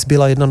tady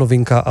vyzbyla jedna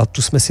novinka a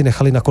tu jsme si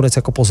nechali nakonec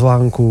jako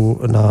pozvánku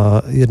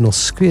na jedno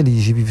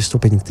skvělý živý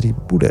vystoupení, který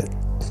bude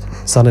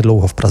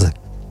zanedlouho v Praze.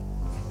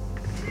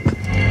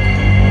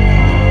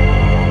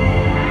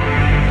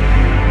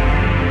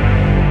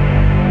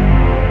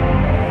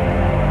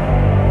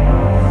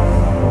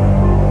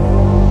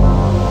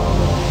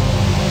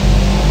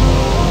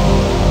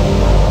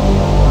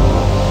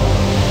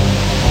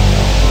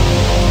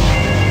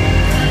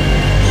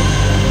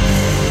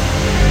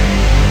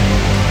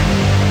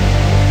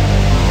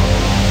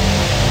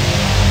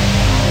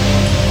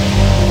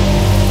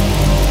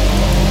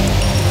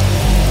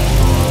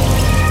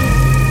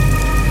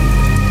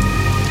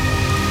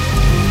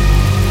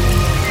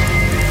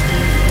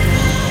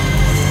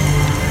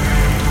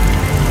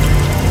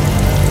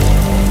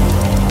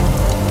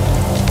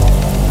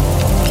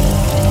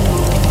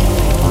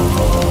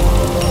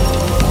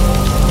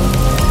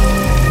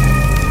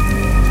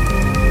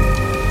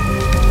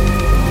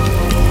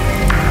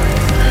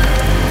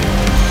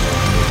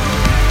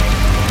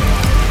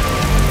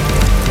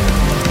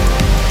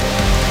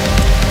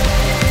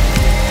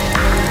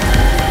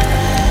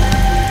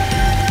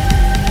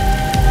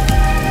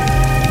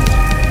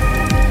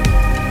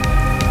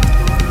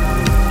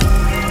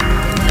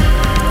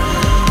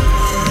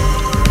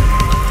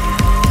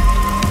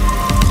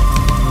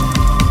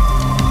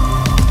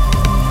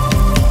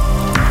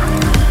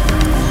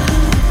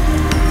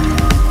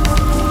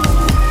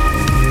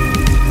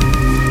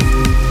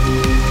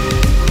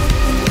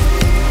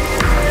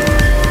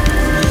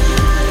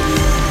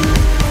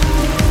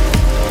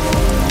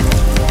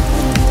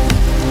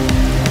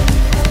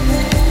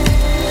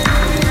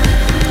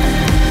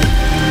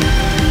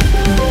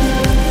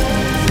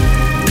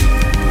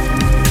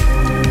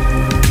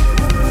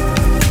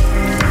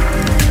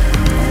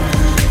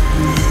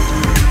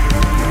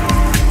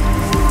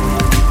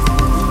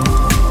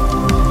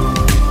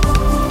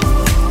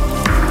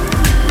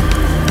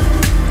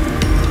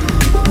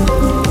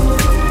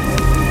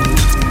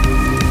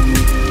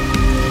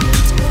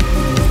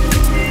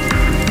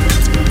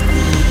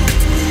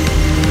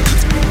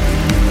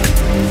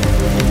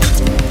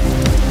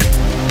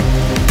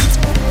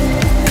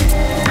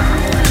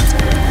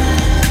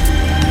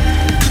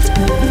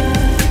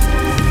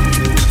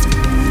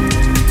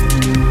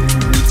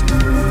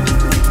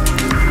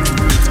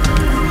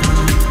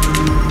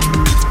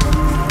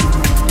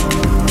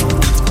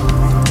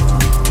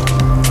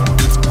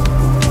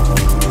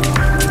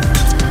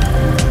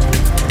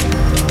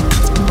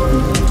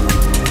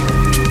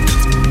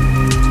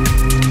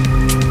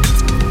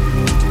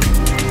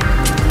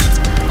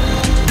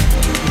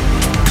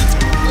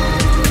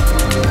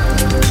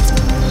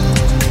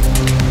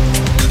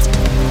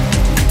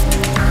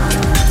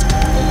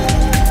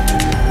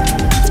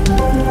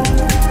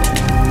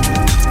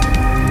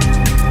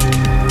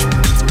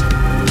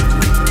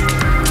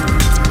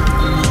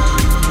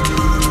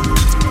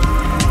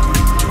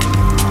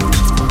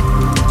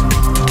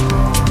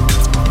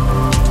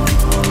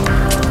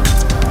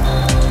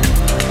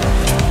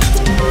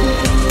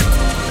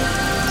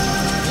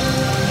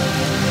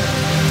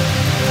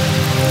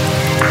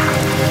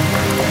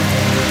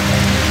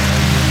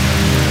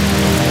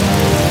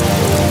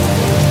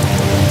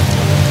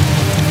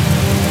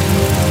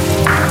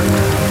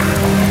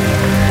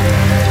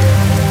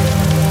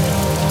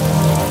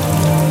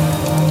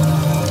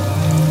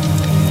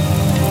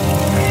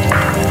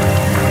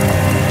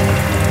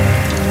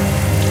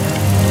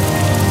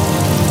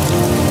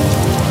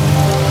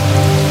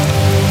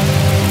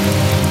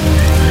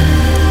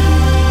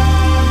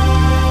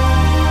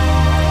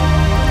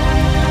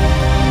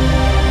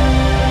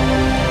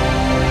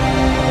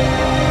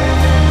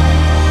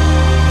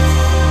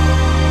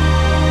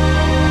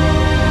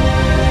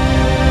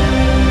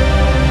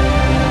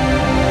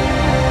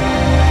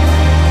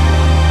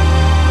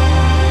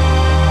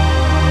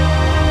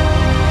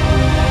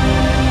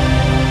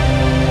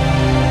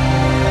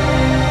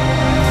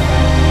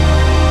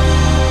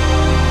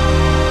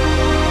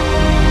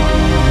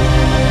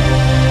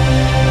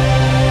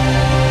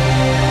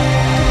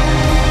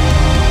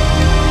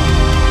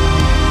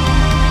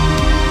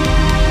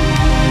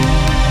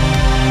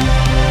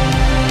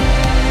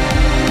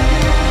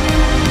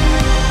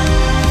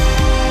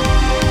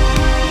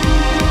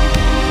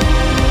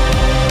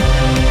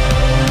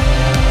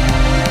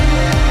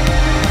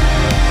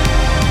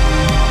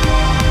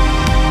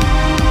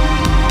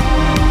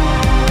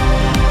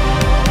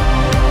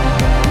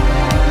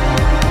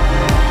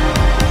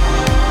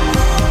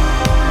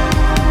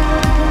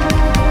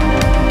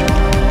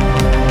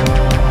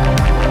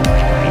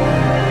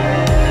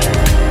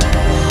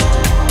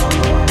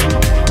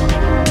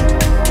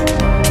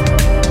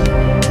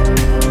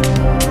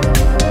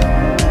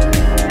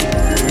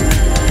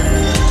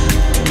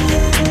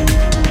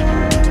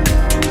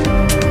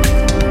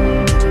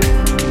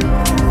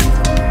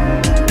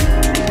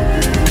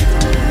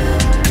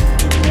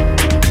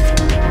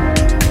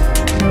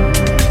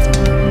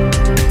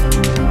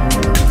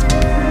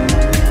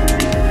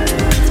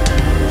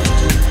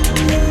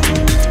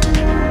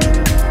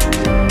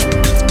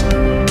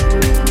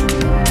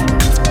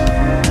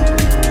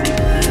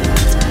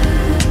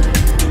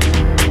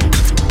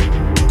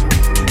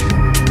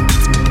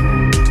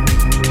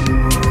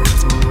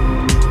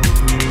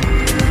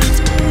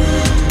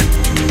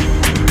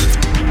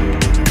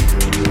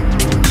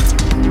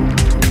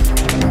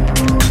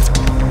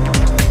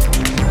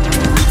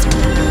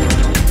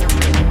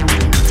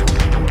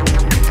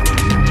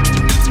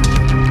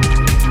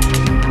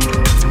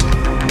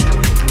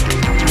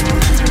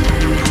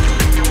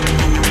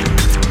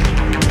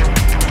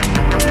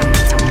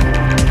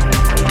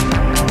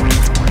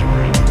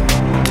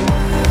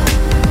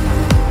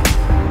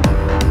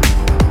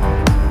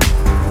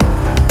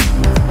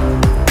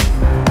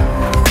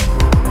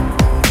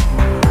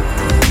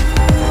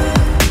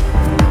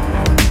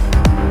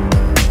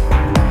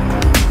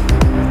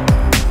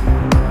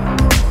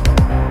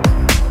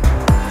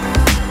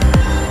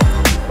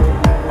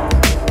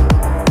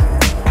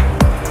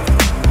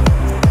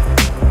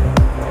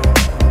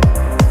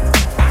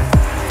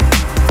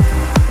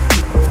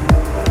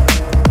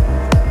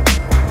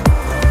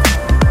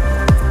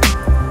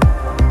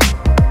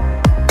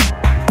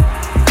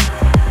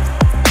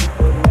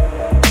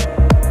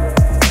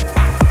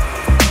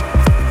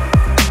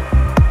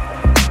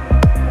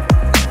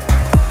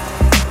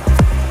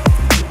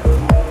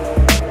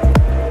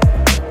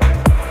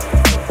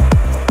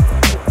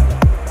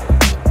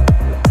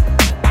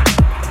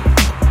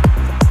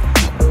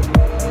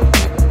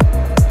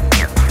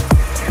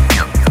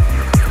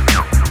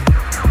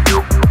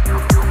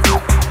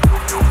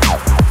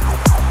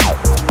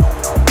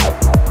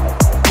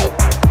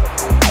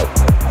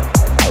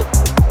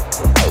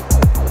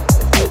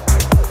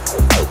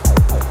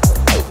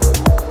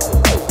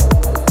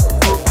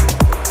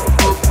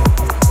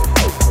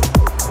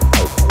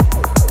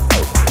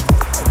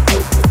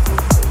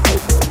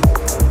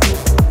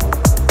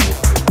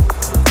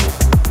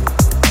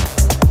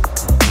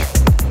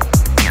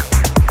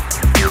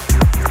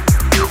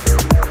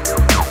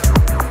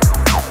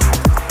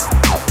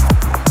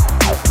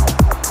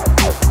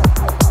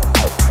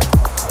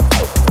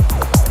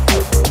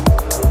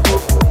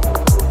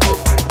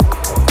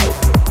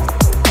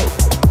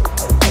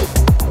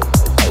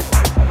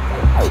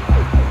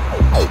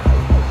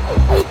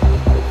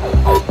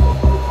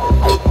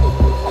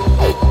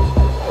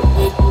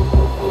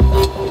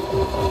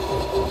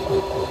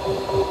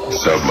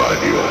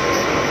 Radio.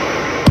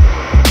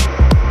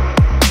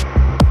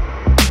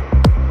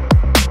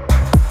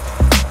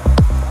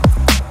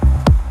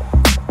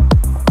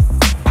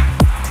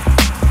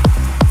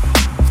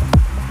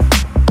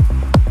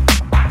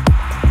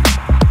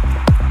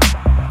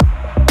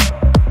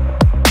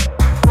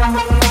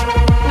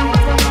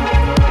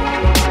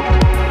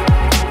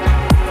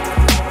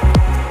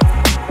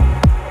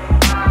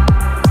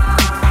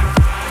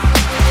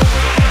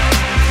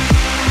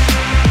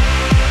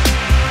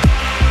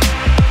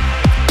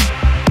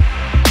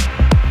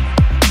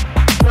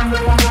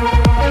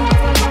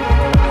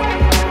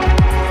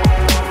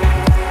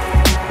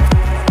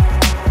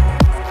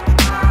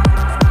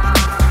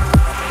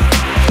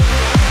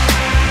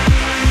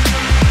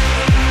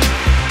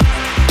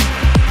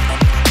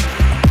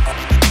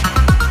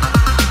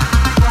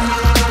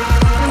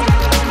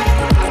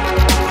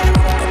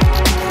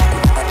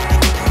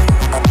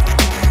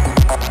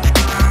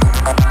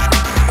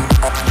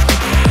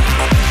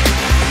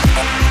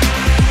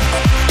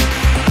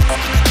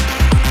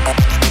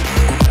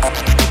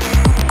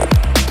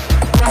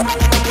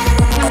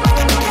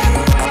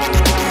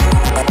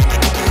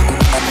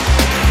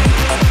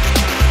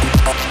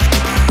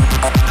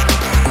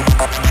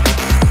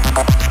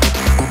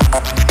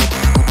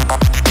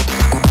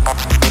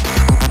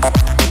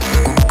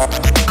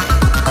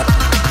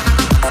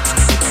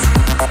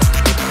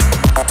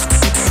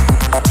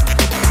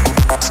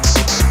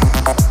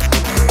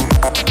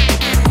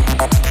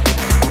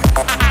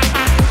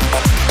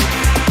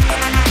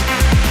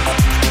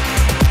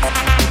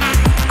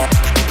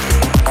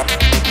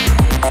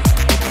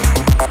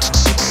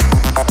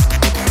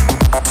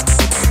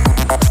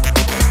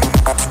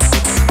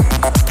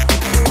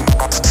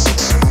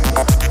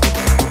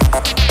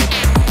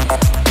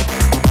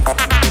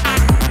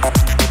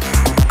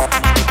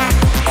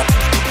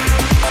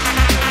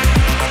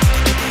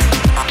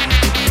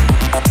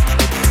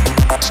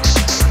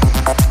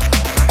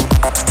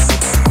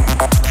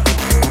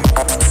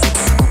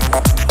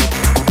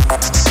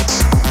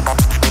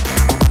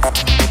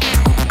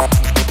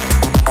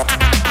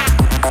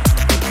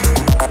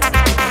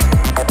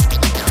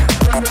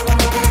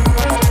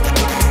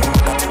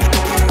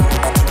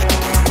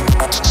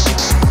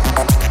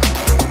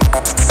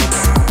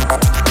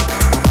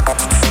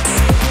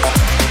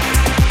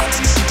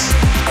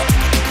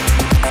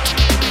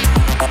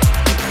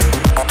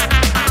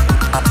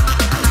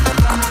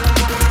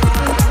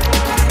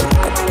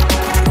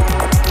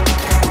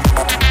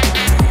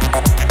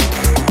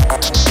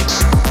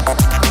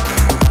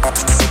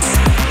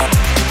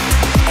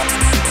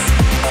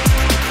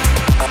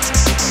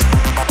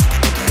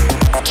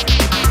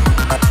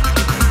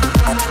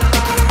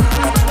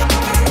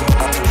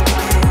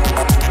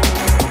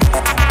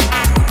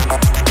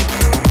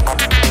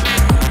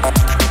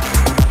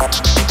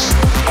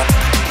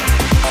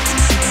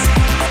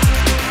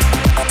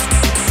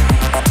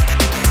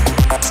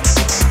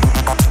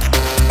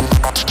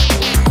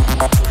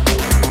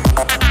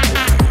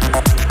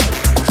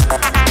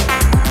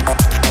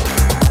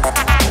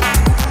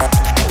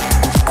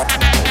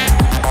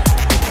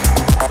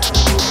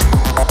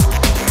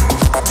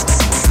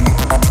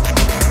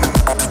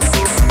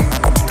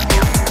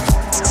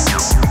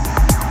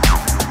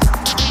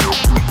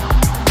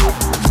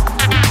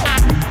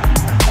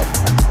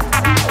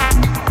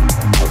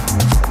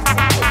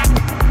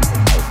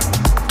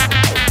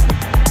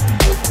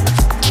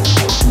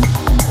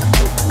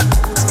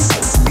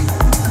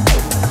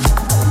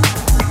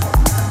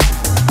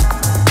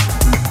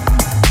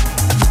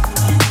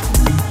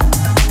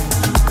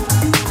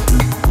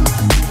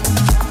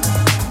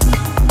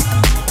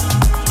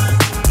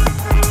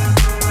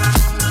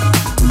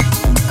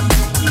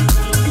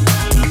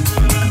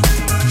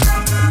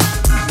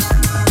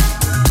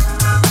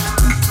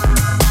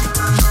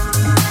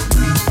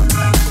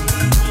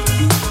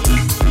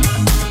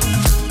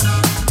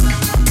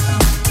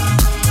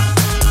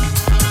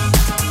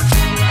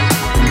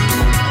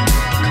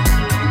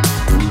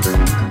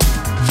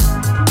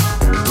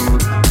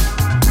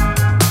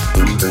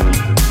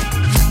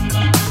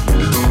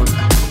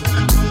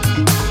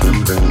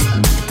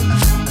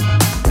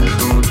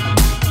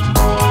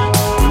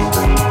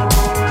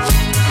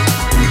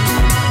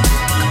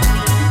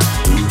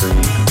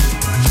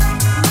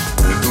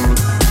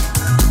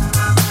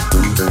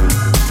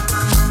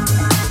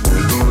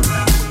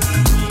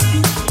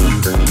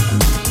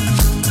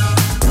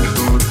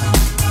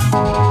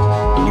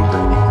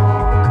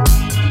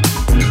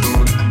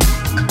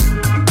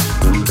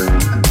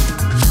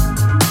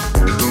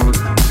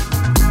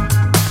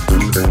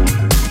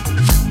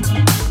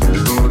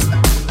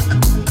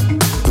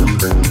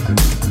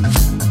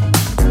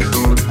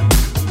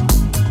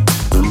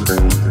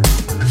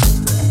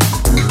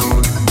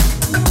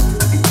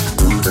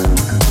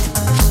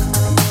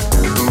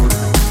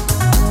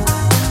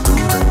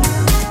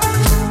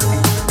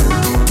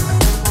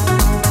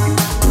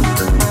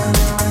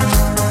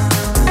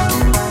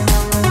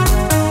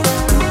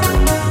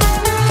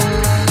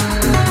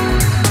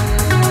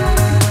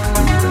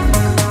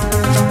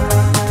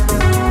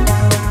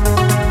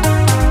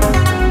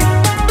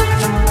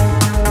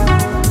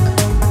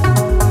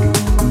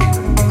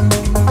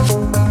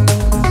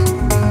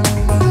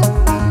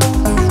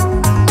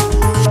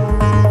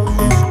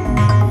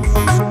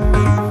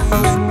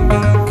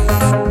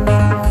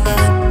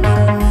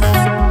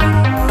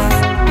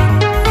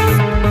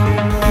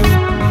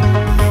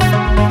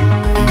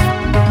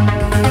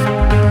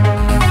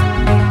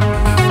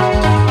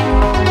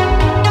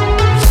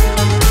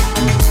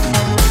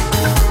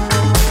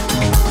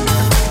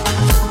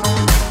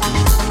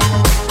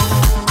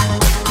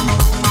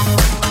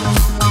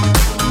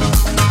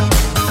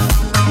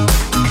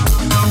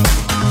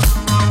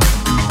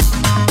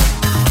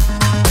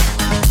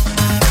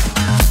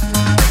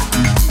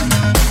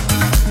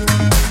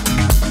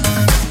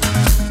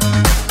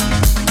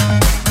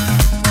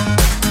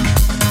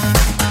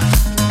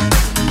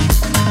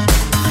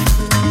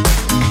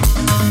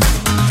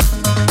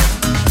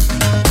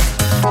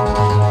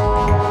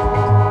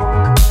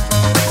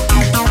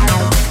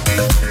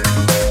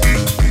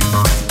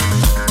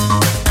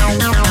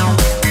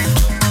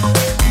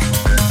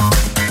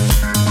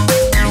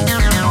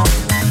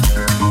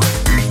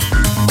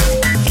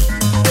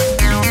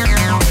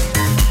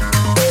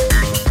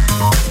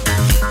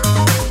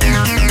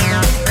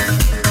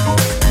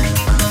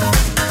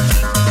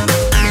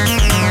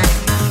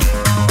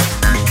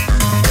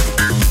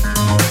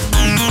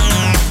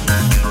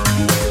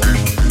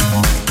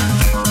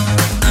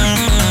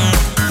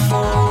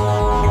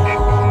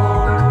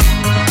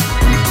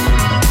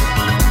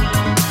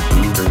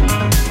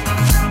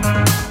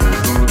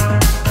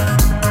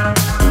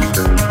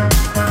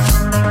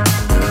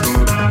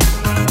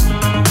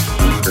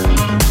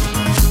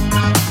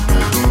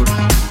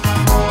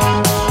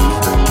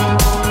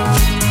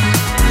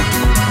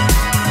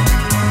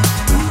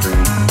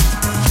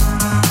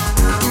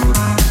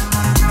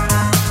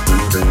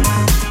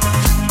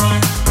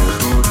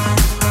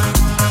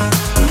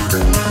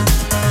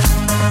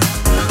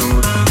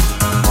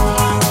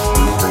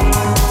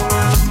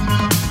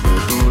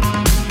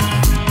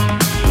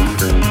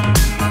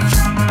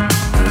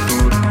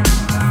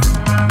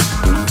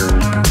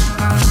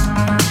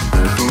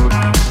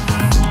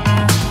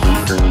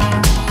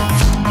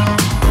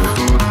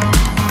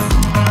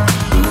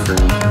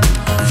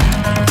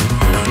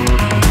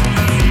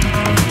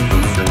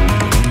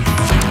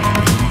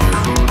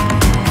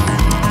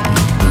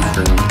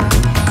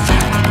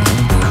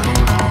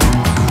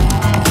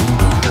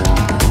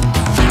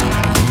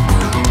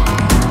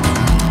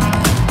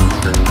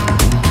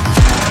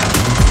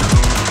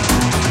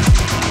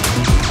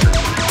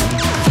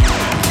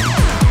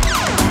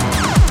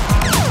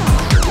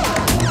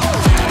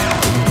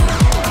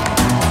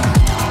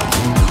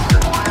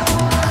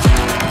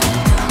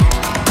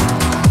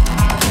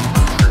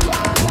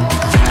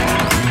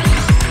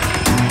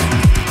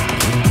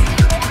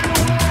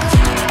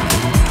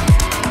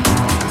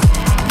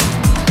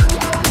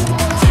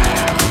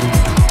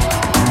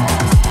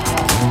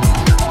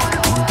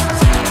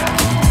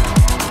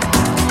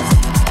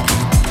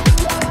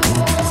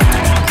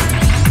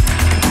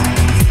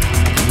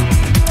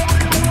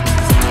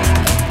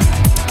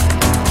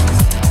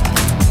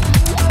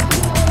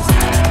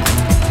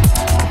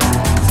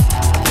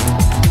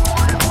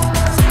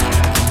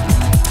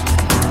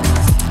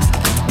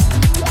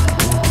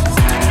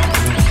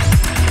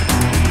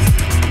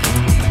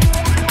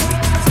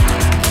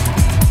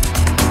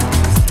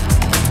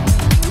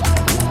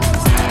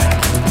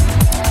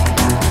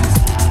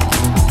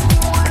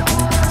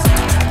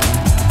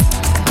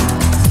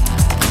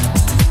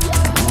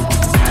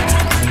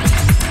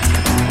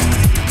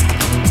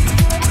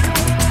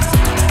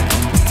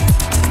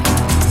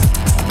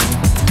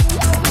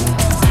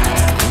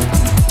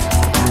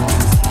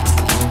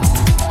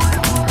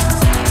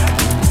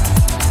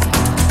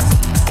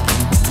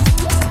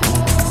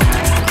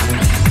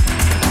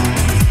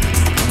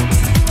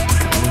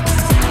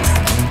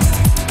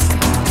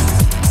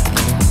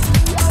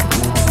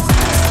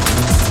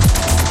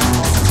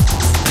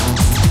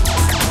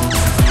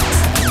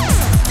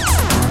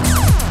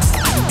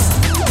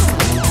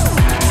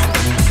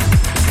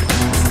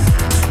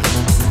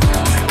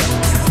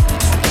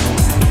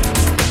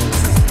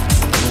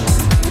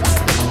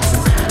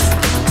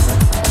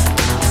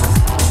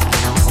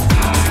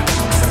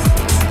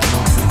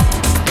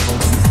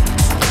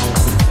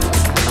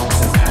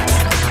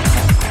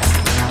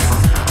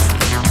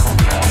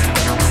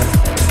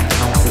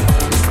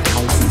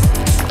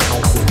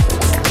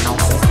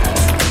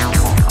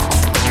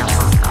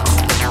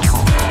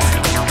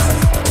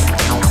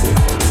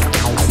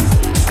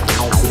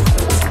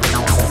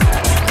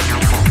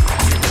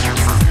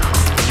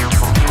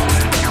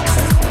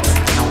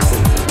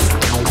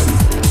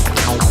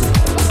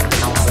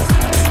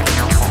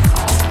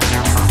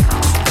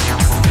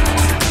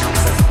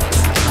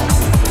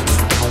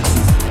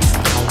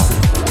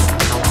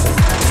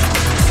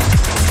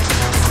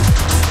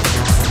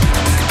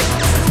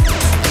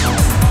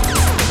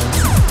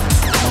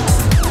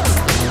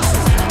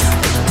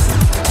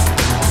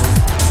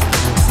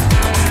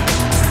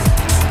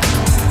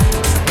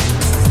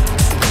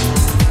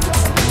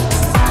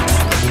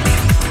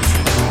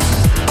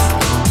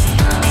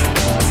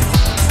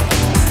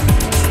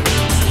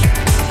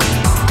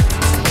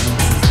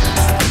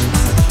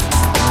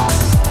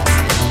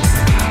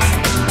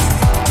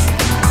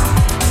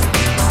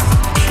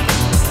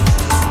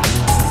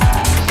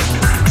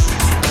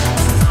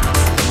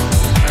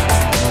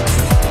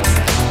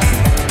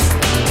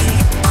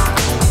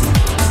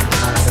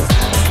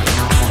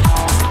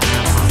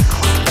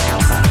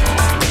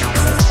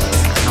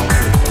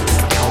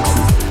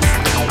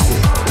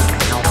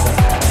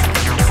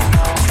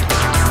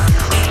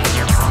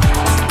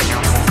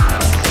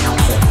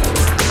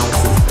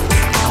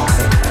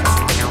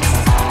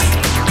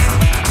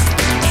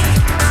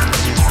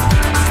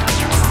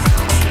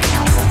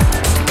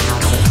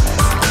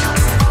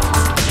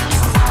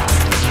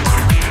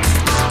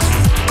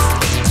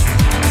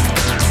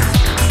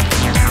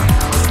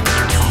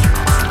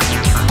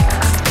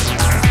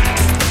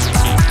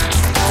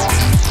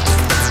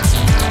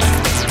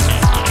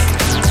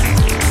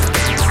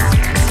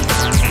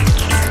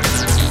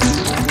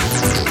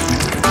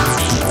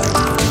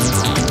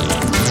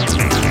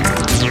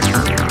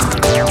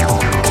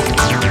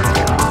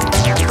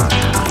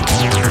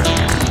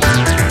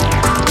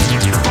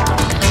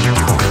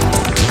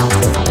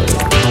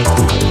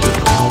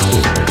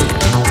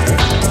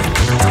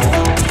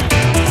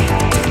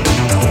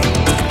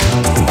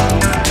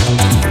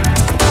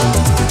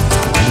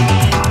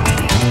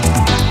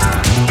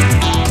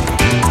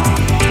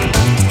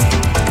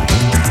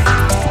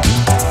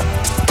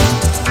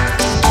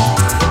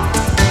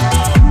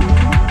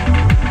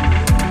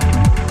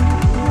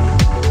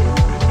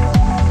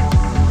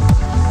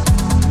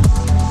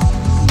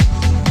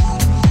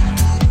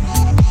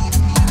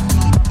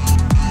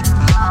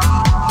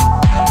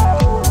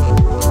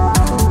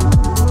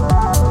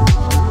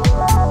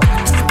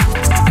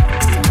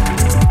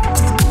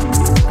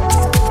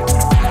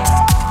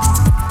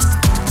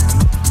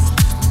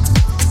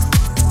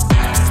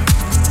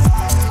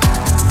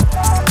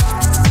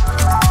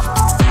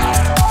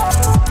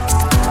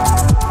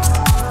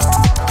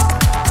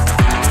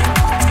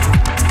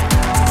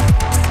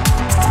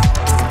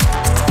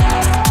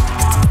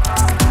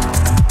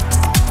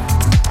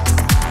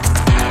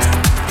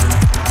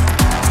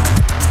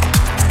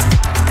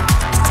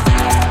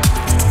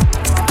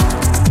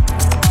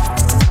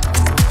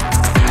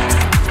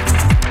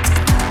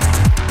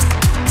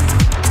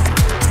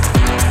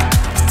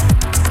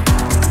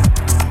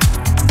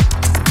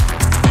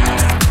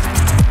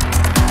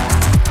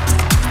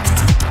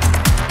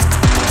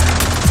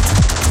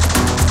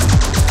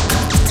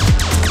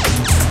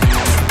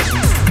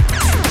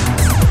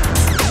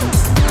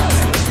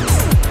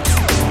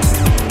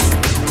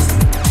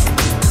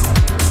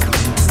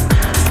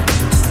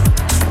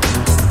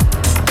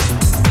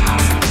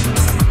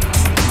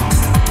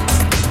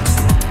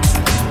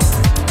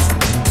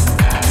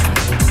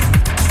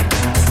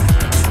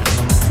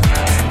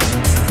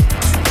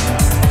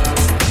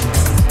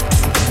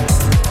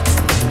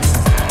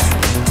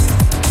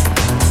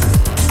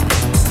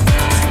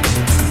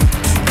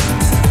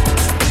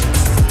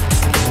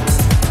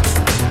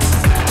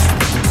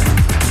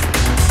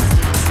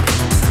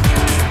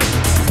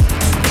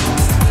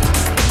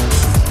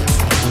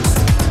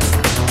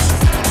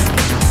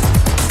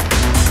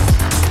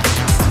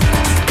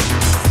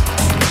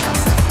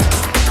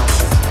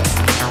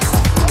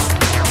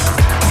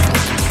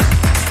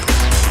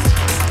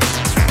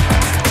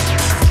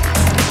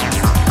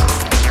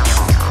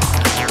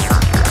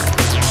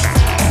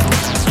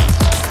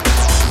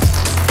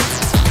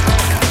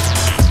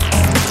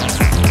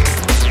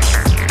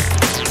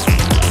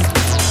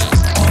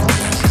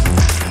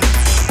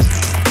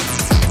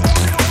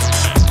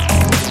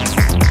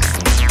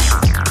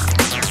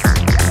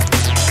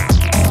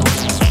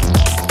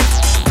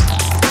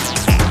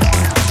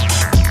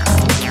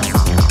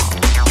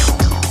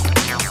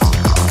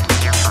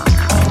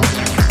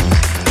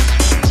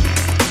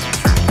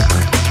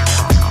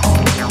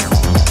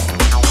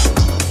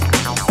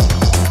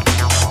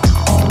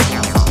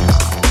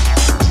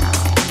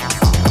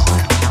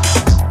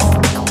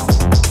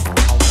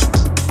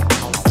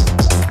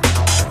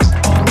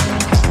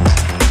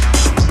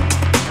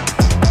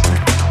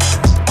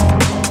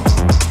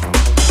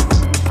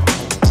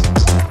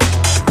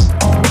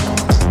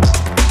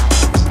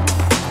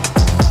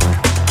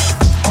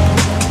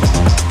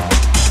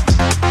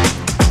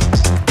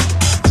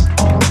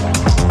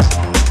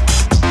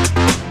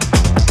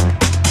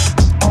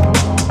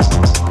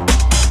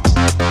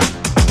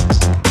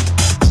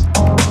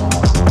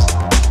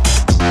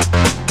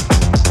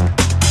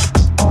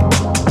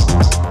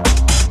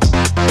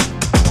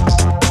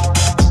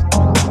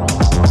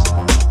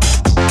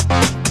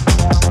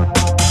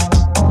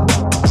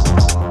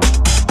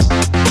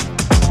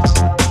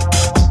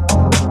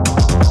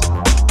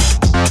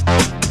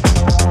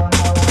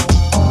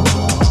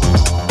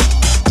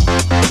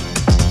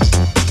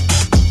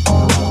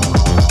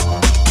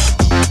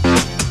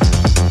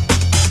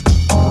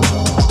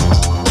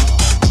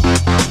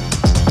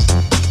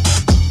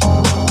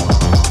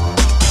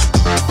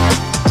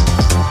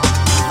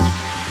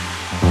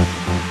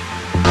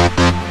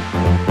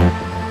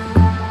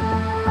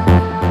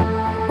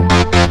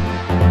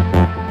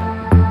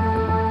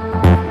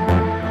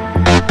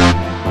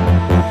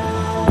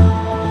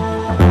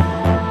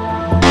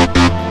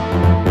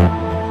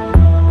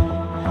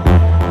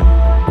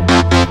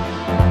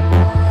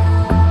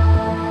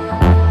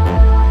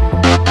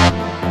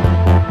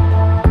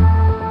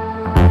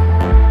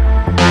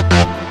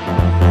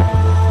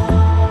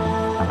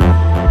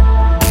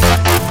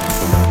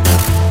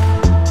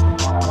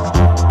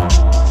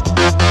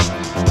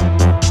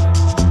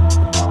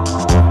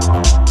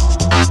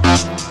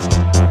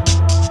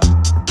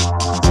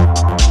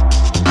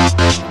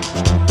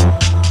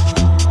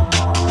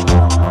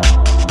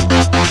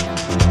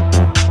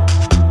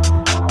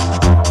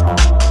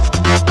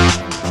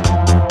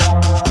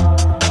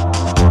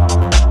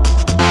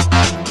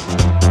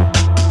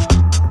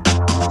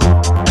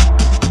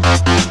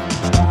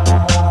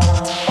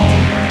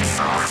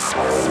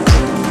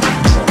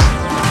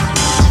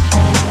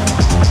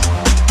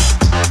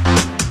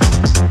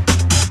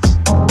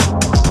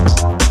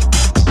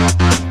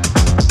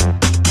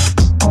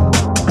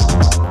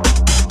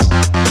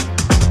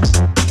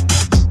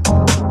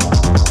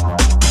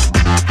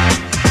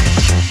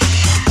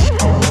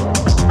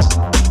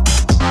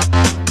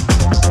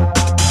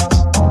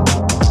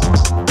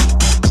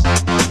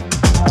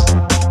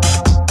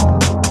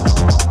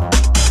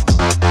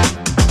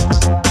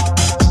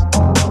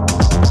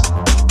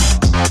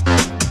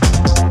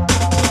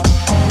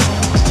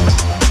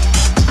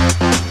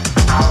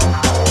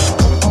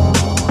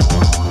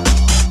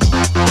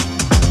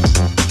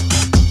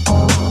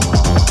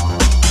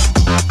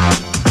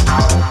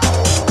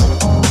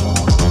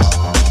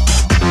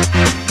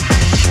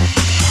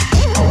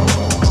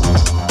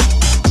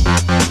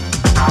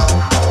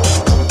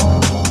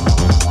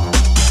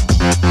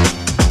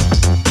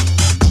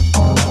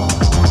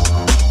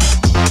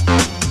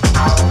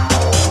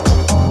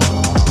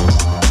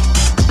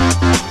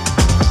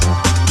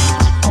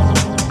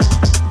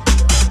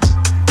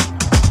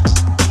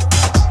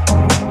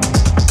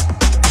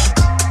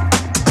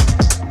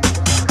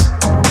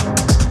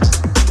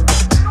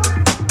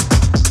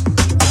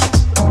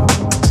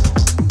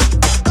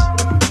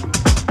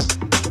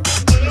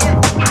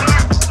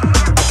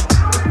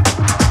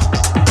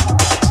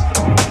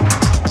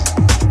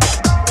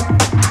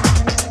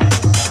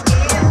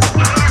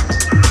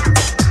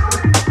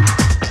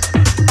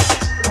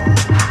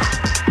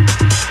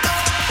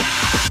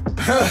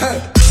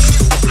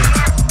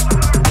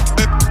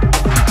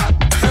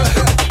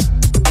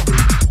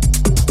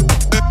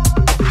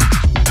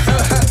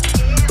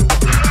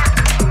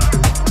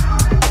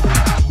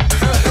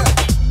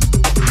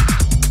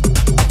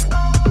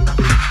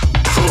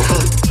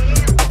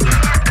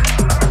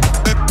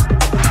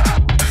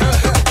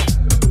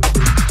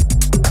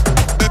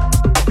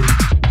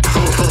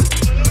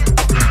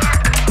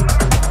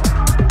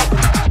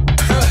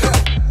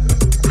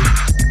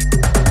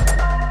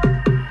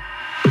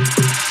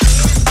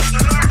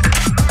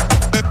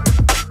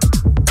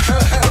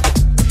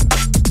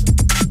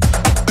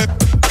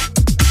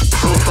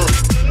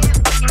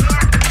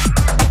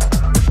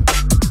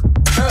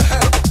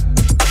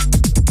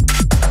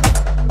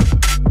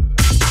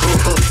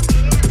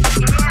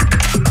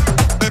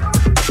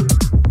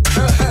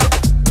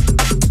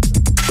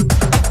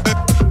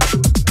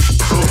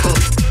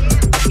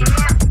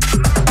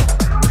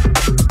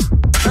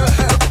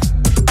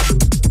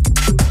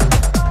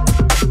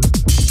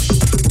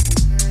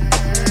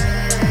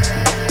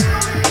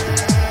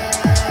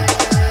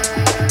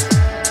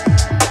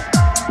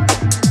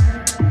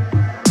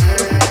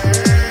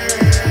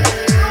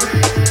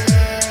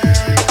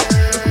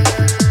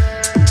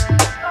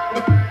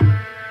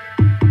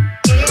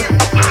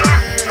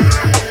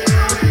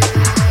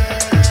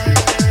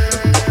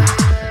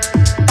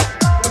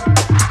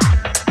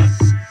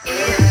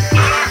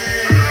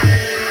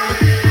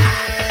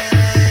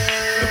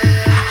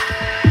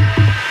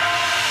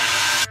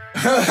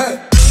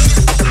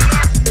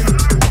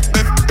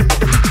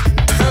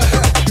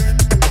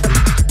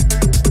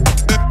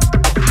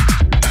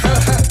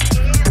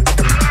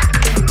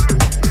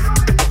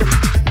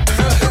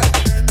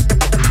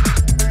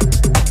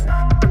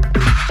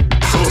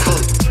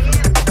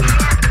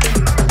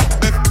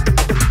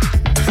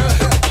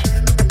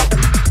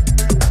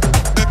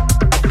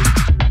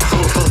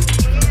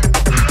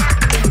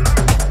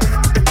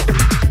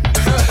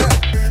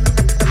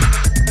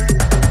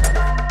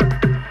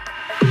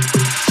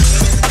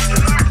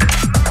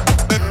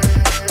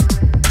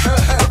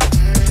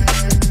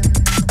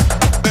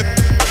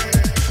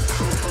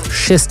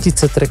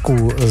 Šestice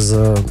tracků z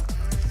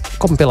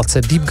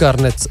kompilace Deep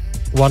Garnet 100.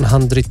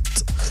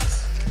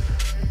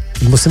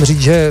 Musím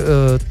říct, že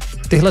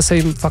tyhle se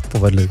jim fakt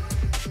povedly.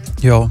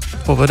 Jo,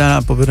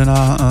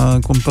 povedená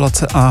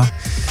kompilace a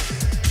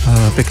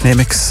pěkný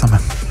mix samé.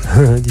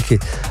 Díky.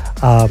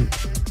 A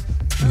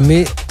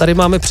my tady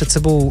máme před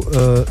sebou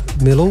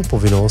milou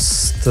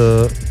povinnost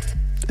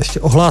ještě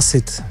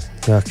ohlásit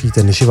nějaký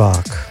ten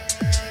živák.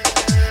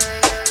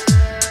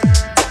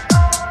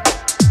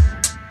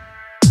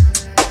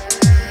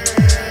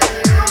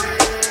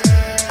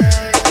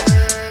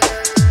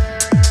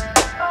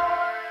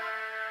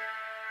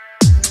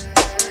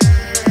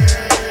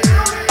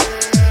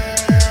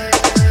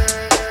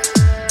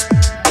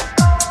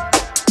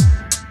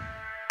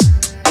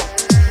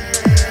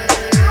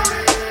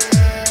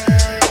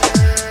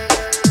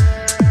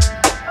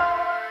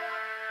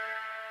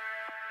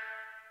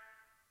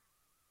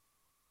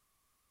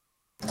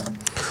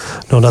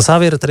 No na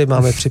závěr tady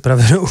máme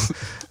připravenou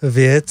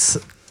věc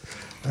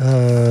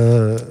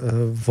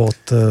od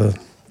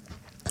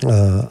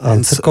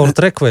Answer Call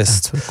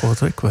Request. Answer Call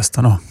Request,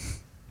 ano.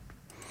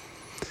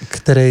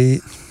 Který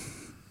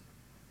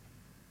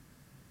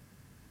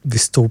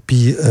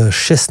vystoupí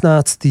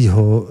 16.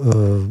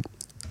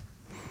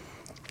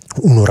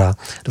 února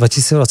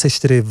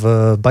 2024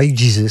 v By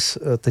Jesus.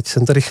 Teď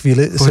jsem tady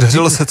chvíli...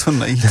 Podařilo se to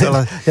najít,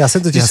 ale já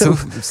jsem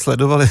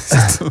sledovali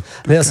to.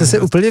 Ne, já jsem se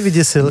úplně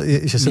vyděsil,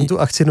 že jsem tu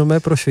akci nomé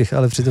prošvih,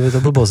 ale přitom je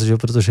to blbost, že?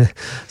 Protože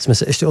jsme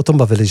se ještě o tom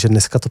bavili, že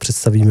dneska to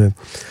představíme.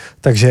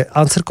 Takže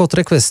Answer Call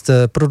Request,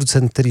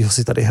 producent, kterýho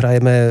si tady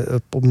hrajeme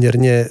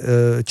poměrně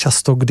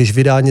často, když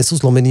vydá něco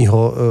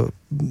zlomenýho,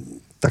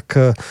 tak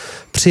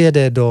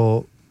přijede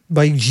do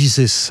By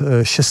Jesus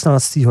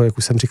 16. jak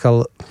už jsem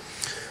říkal,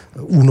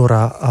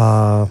 února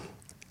a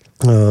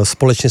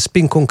společně s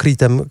Pink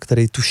Concretem,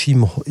 který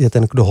tuším je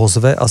ten, kdo ho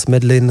zve, a s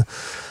Medlin,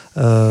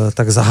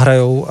 tak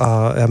zahrajou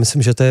a já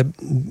myslím, že to je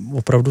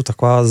opravdu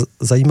taková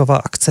zajímavá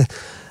akce,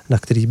 na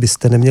který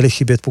byste neměli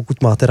chybět,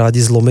 pokud máte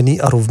rádi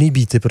zlomený a rovný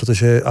beaty,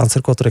 protože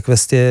Answer Call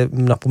Request je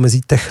na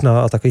pomezí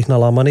techna a takových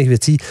nalámaných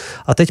věcí.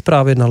 A teď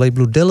právě na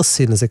labelu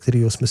Delsin, ze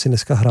kterého jsme si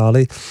dneska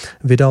hráli,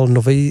 vydal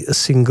nový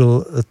single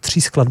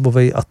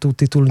 3skladbovej a tu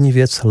titulní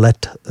věc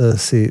LED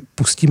si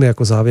pustíme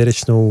jako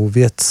závěrečnou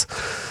věc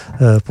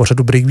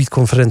pořadu Breakbeat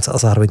Conference a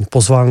zároveň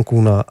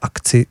pozvánku na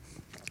akci,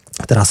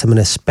 která se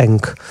jmenuje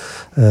Spank.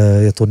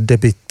 Je to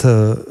debut,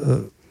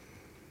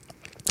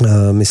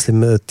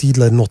 myslím,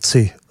 týdle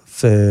noci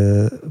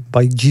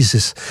By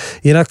Jesus.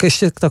 Jinak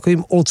ještě k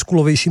takovým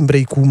oldschoolovějším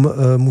breakům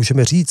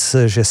můžeme říct,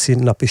 že si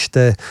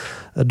napište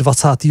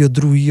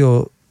 22.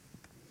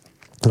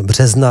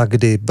 března,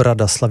 kdy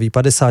Brada slaví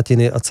 50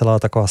 a celá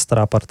taková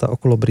stará parta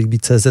okolo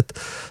Breakbeat.cz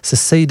se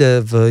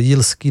sejde v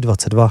Jilský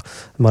 22.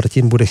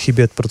 Martin bude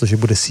chybět, protože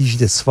bude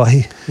sjíždět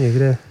svahy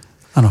někde.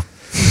 Ano.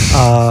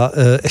 A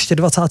ještě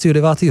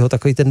 29.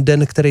 takový ten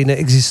den, který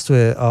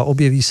neexistuje a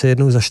objeví se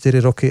jednou za 4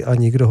 roky a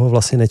nikdo ho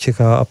vlastně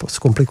nečeká a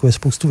zkomplikuje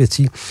spoustu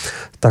věcí,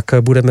 tak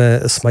budeme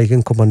s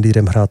Mikem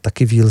Komandýrem hrát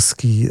taky v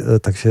Jilský,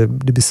 takže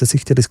kdybyste si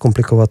chtěli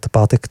zkomplikovat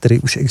pátek, který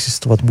už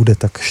existovat bude,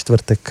 tak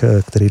čtvrtek,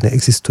 který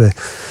neexistuje,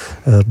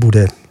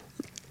 bude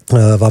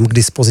vám k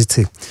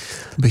dispozici.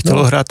 Bych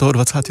chtěl hrát toho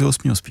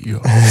 28. spíš,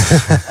 jo.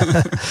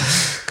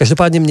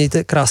 Každopádně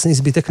mějte krásný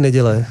zbytek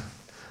neděle.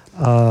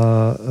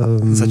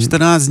 Za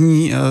 14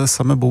 dní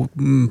same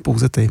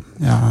pouze ty.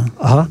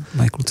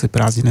 Mají kluci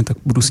prázdniny, tak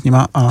budu s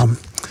nima a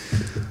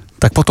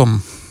tak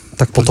potom.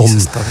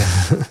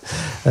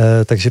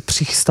 Takže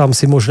přichystám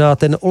si možná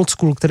ten old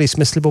school, který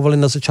jsme slibovali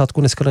na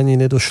začátku, dneska na něj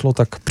nedošlo,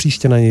 tak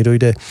příště na něj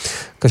dojde.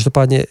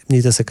 Každopádně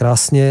mějte se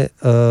krásně.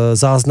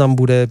 Záznam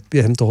bude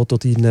během tohoto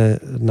týdne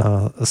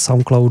na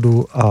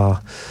Soundcloudu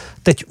a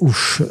teď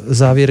už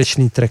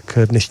závěrečný track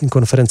dnešní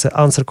konference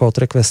Answer Call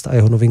Request a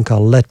jeho novinka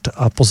LED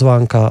a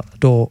pozvánka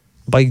do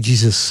By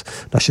Jesus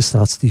na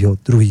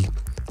 16.2.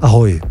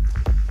 Ahoj.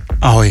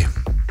 Ahoj.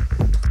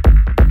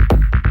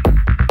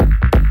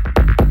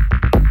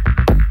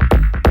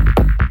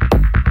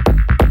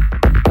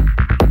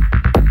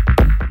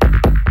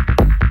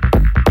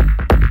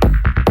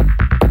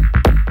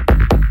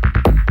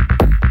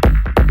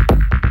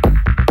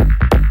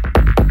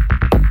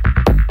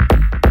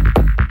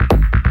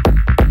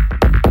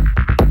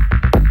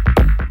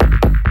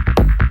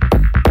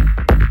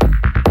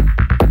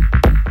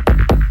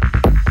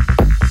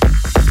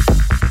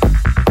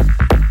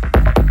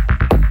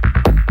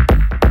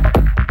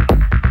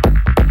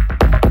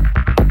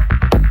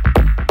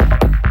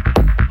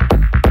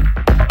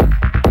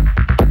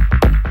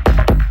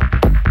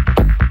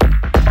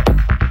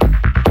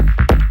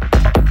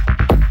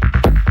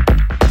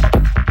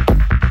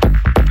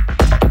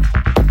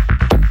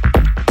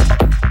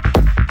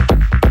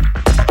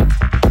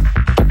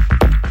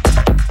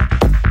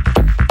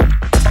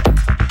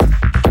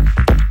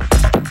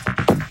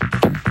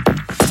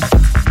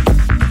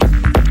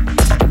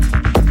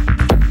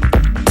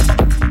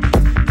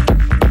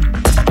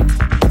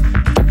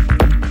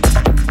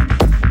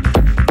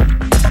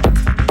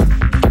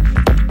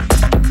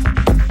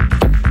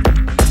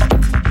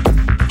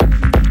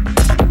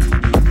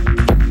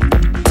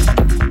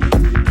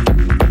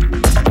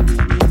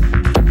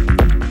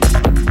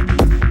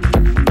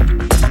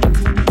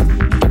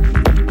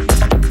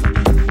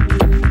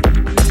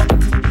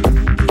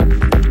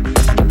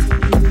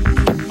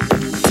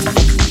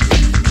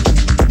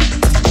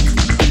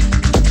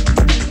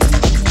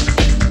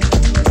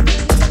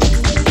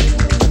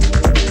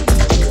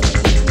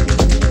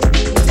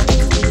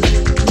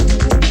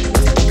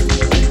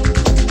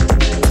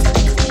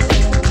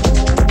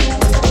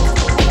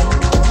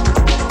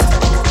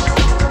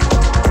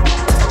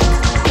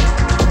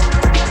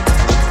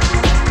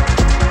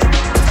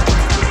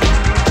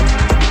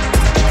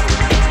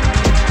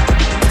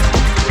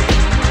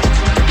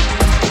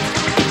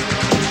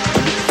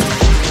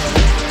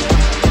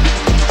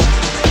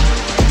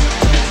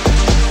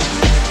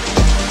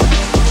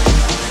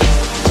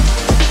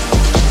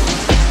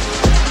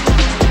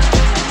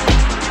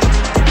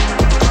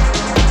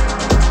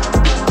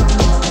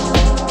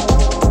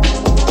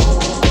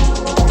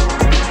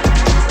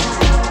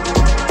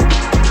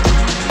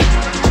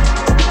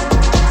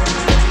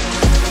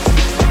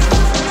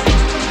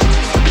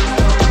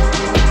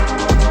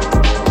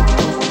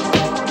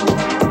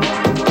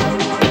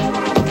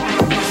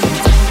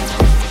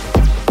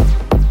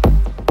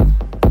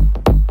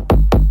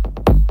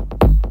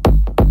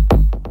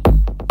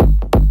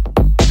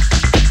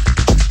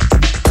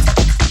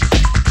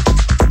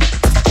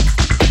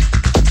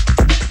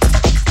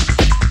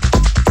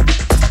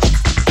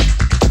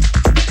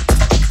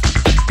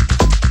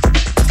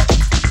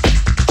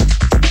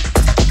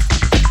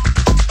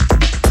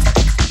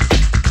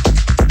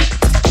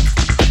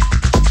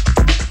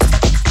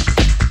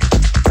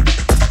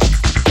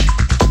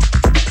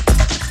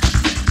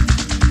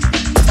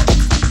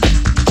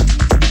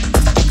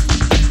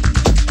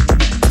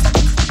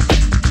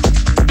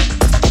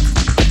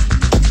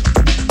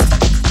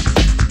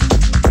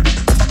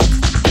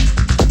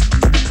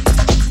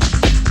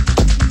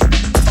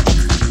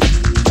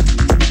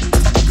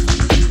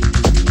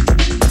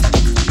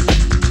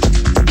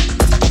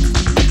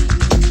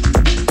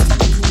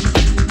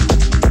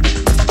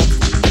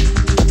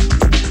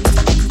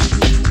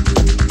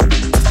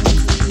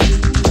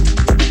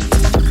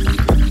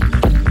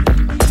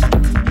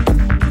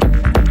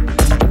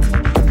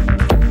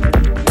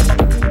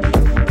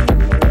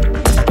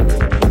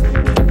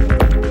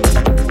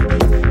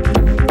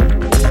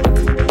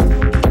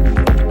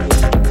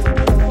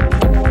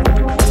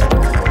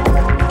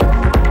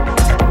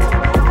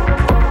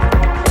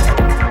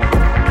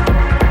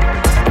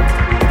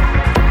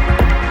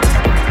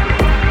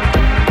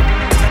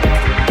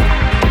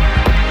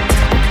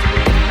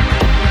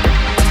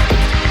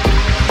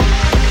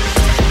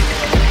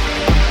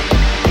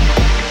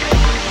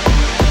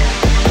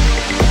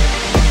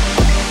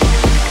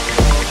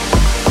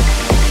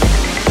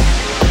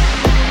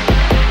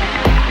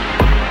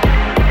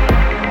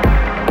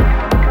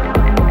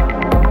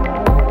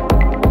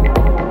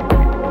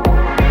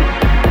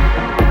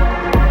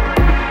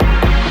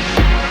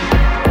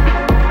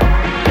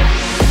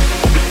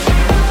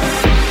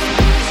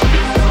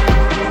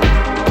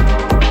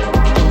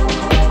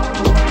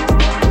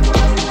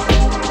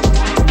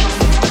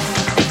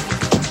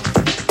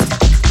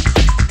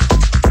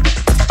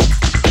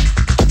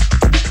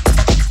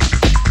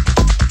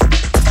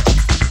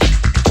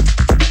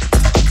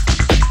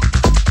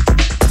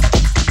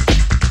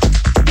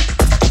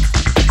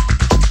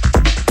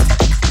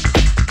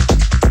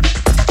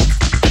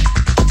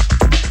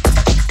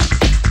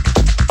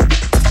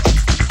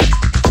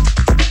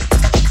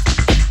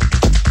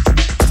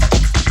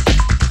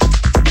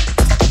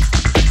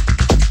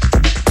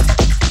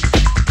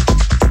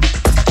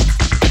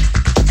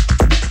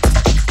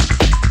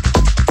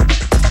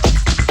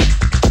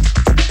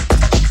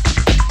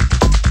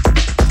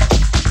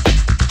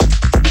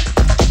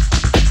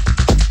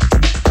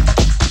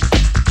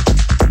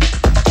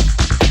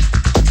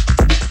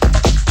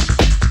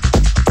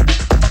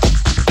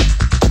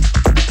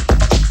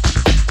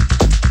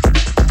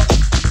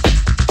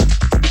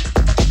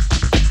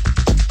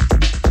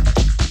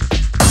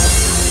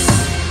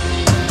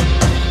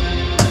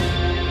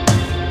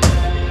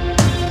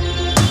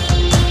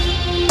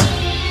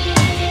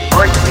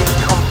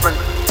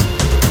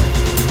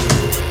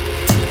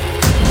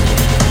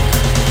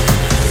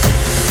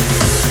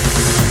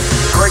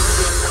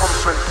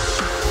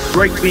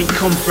 Breakbeat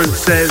Conference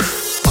says.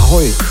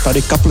 Ahoj,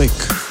 tady Kaplik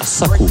a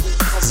Saku.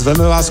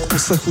 Zveme vás k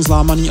poslechu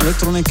zlámaný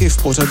elektroniky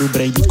v pořadu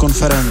Breakbeat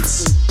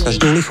Conference.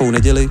 Každou lichou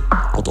neděli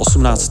od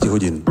 18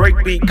 hodin.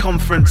 Breakbeat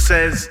Conference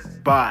says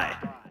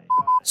bye.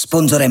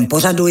 Sponzorem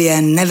pořadu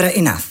je Never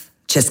Enough,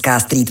 česká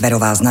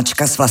streetwearová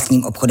značka s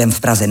vlastním obchodem v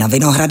Praze na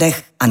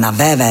Vinohradech a na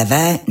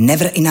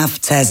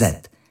www.neverenough.cz.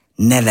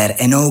 Never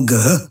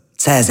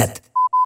Enough.cz.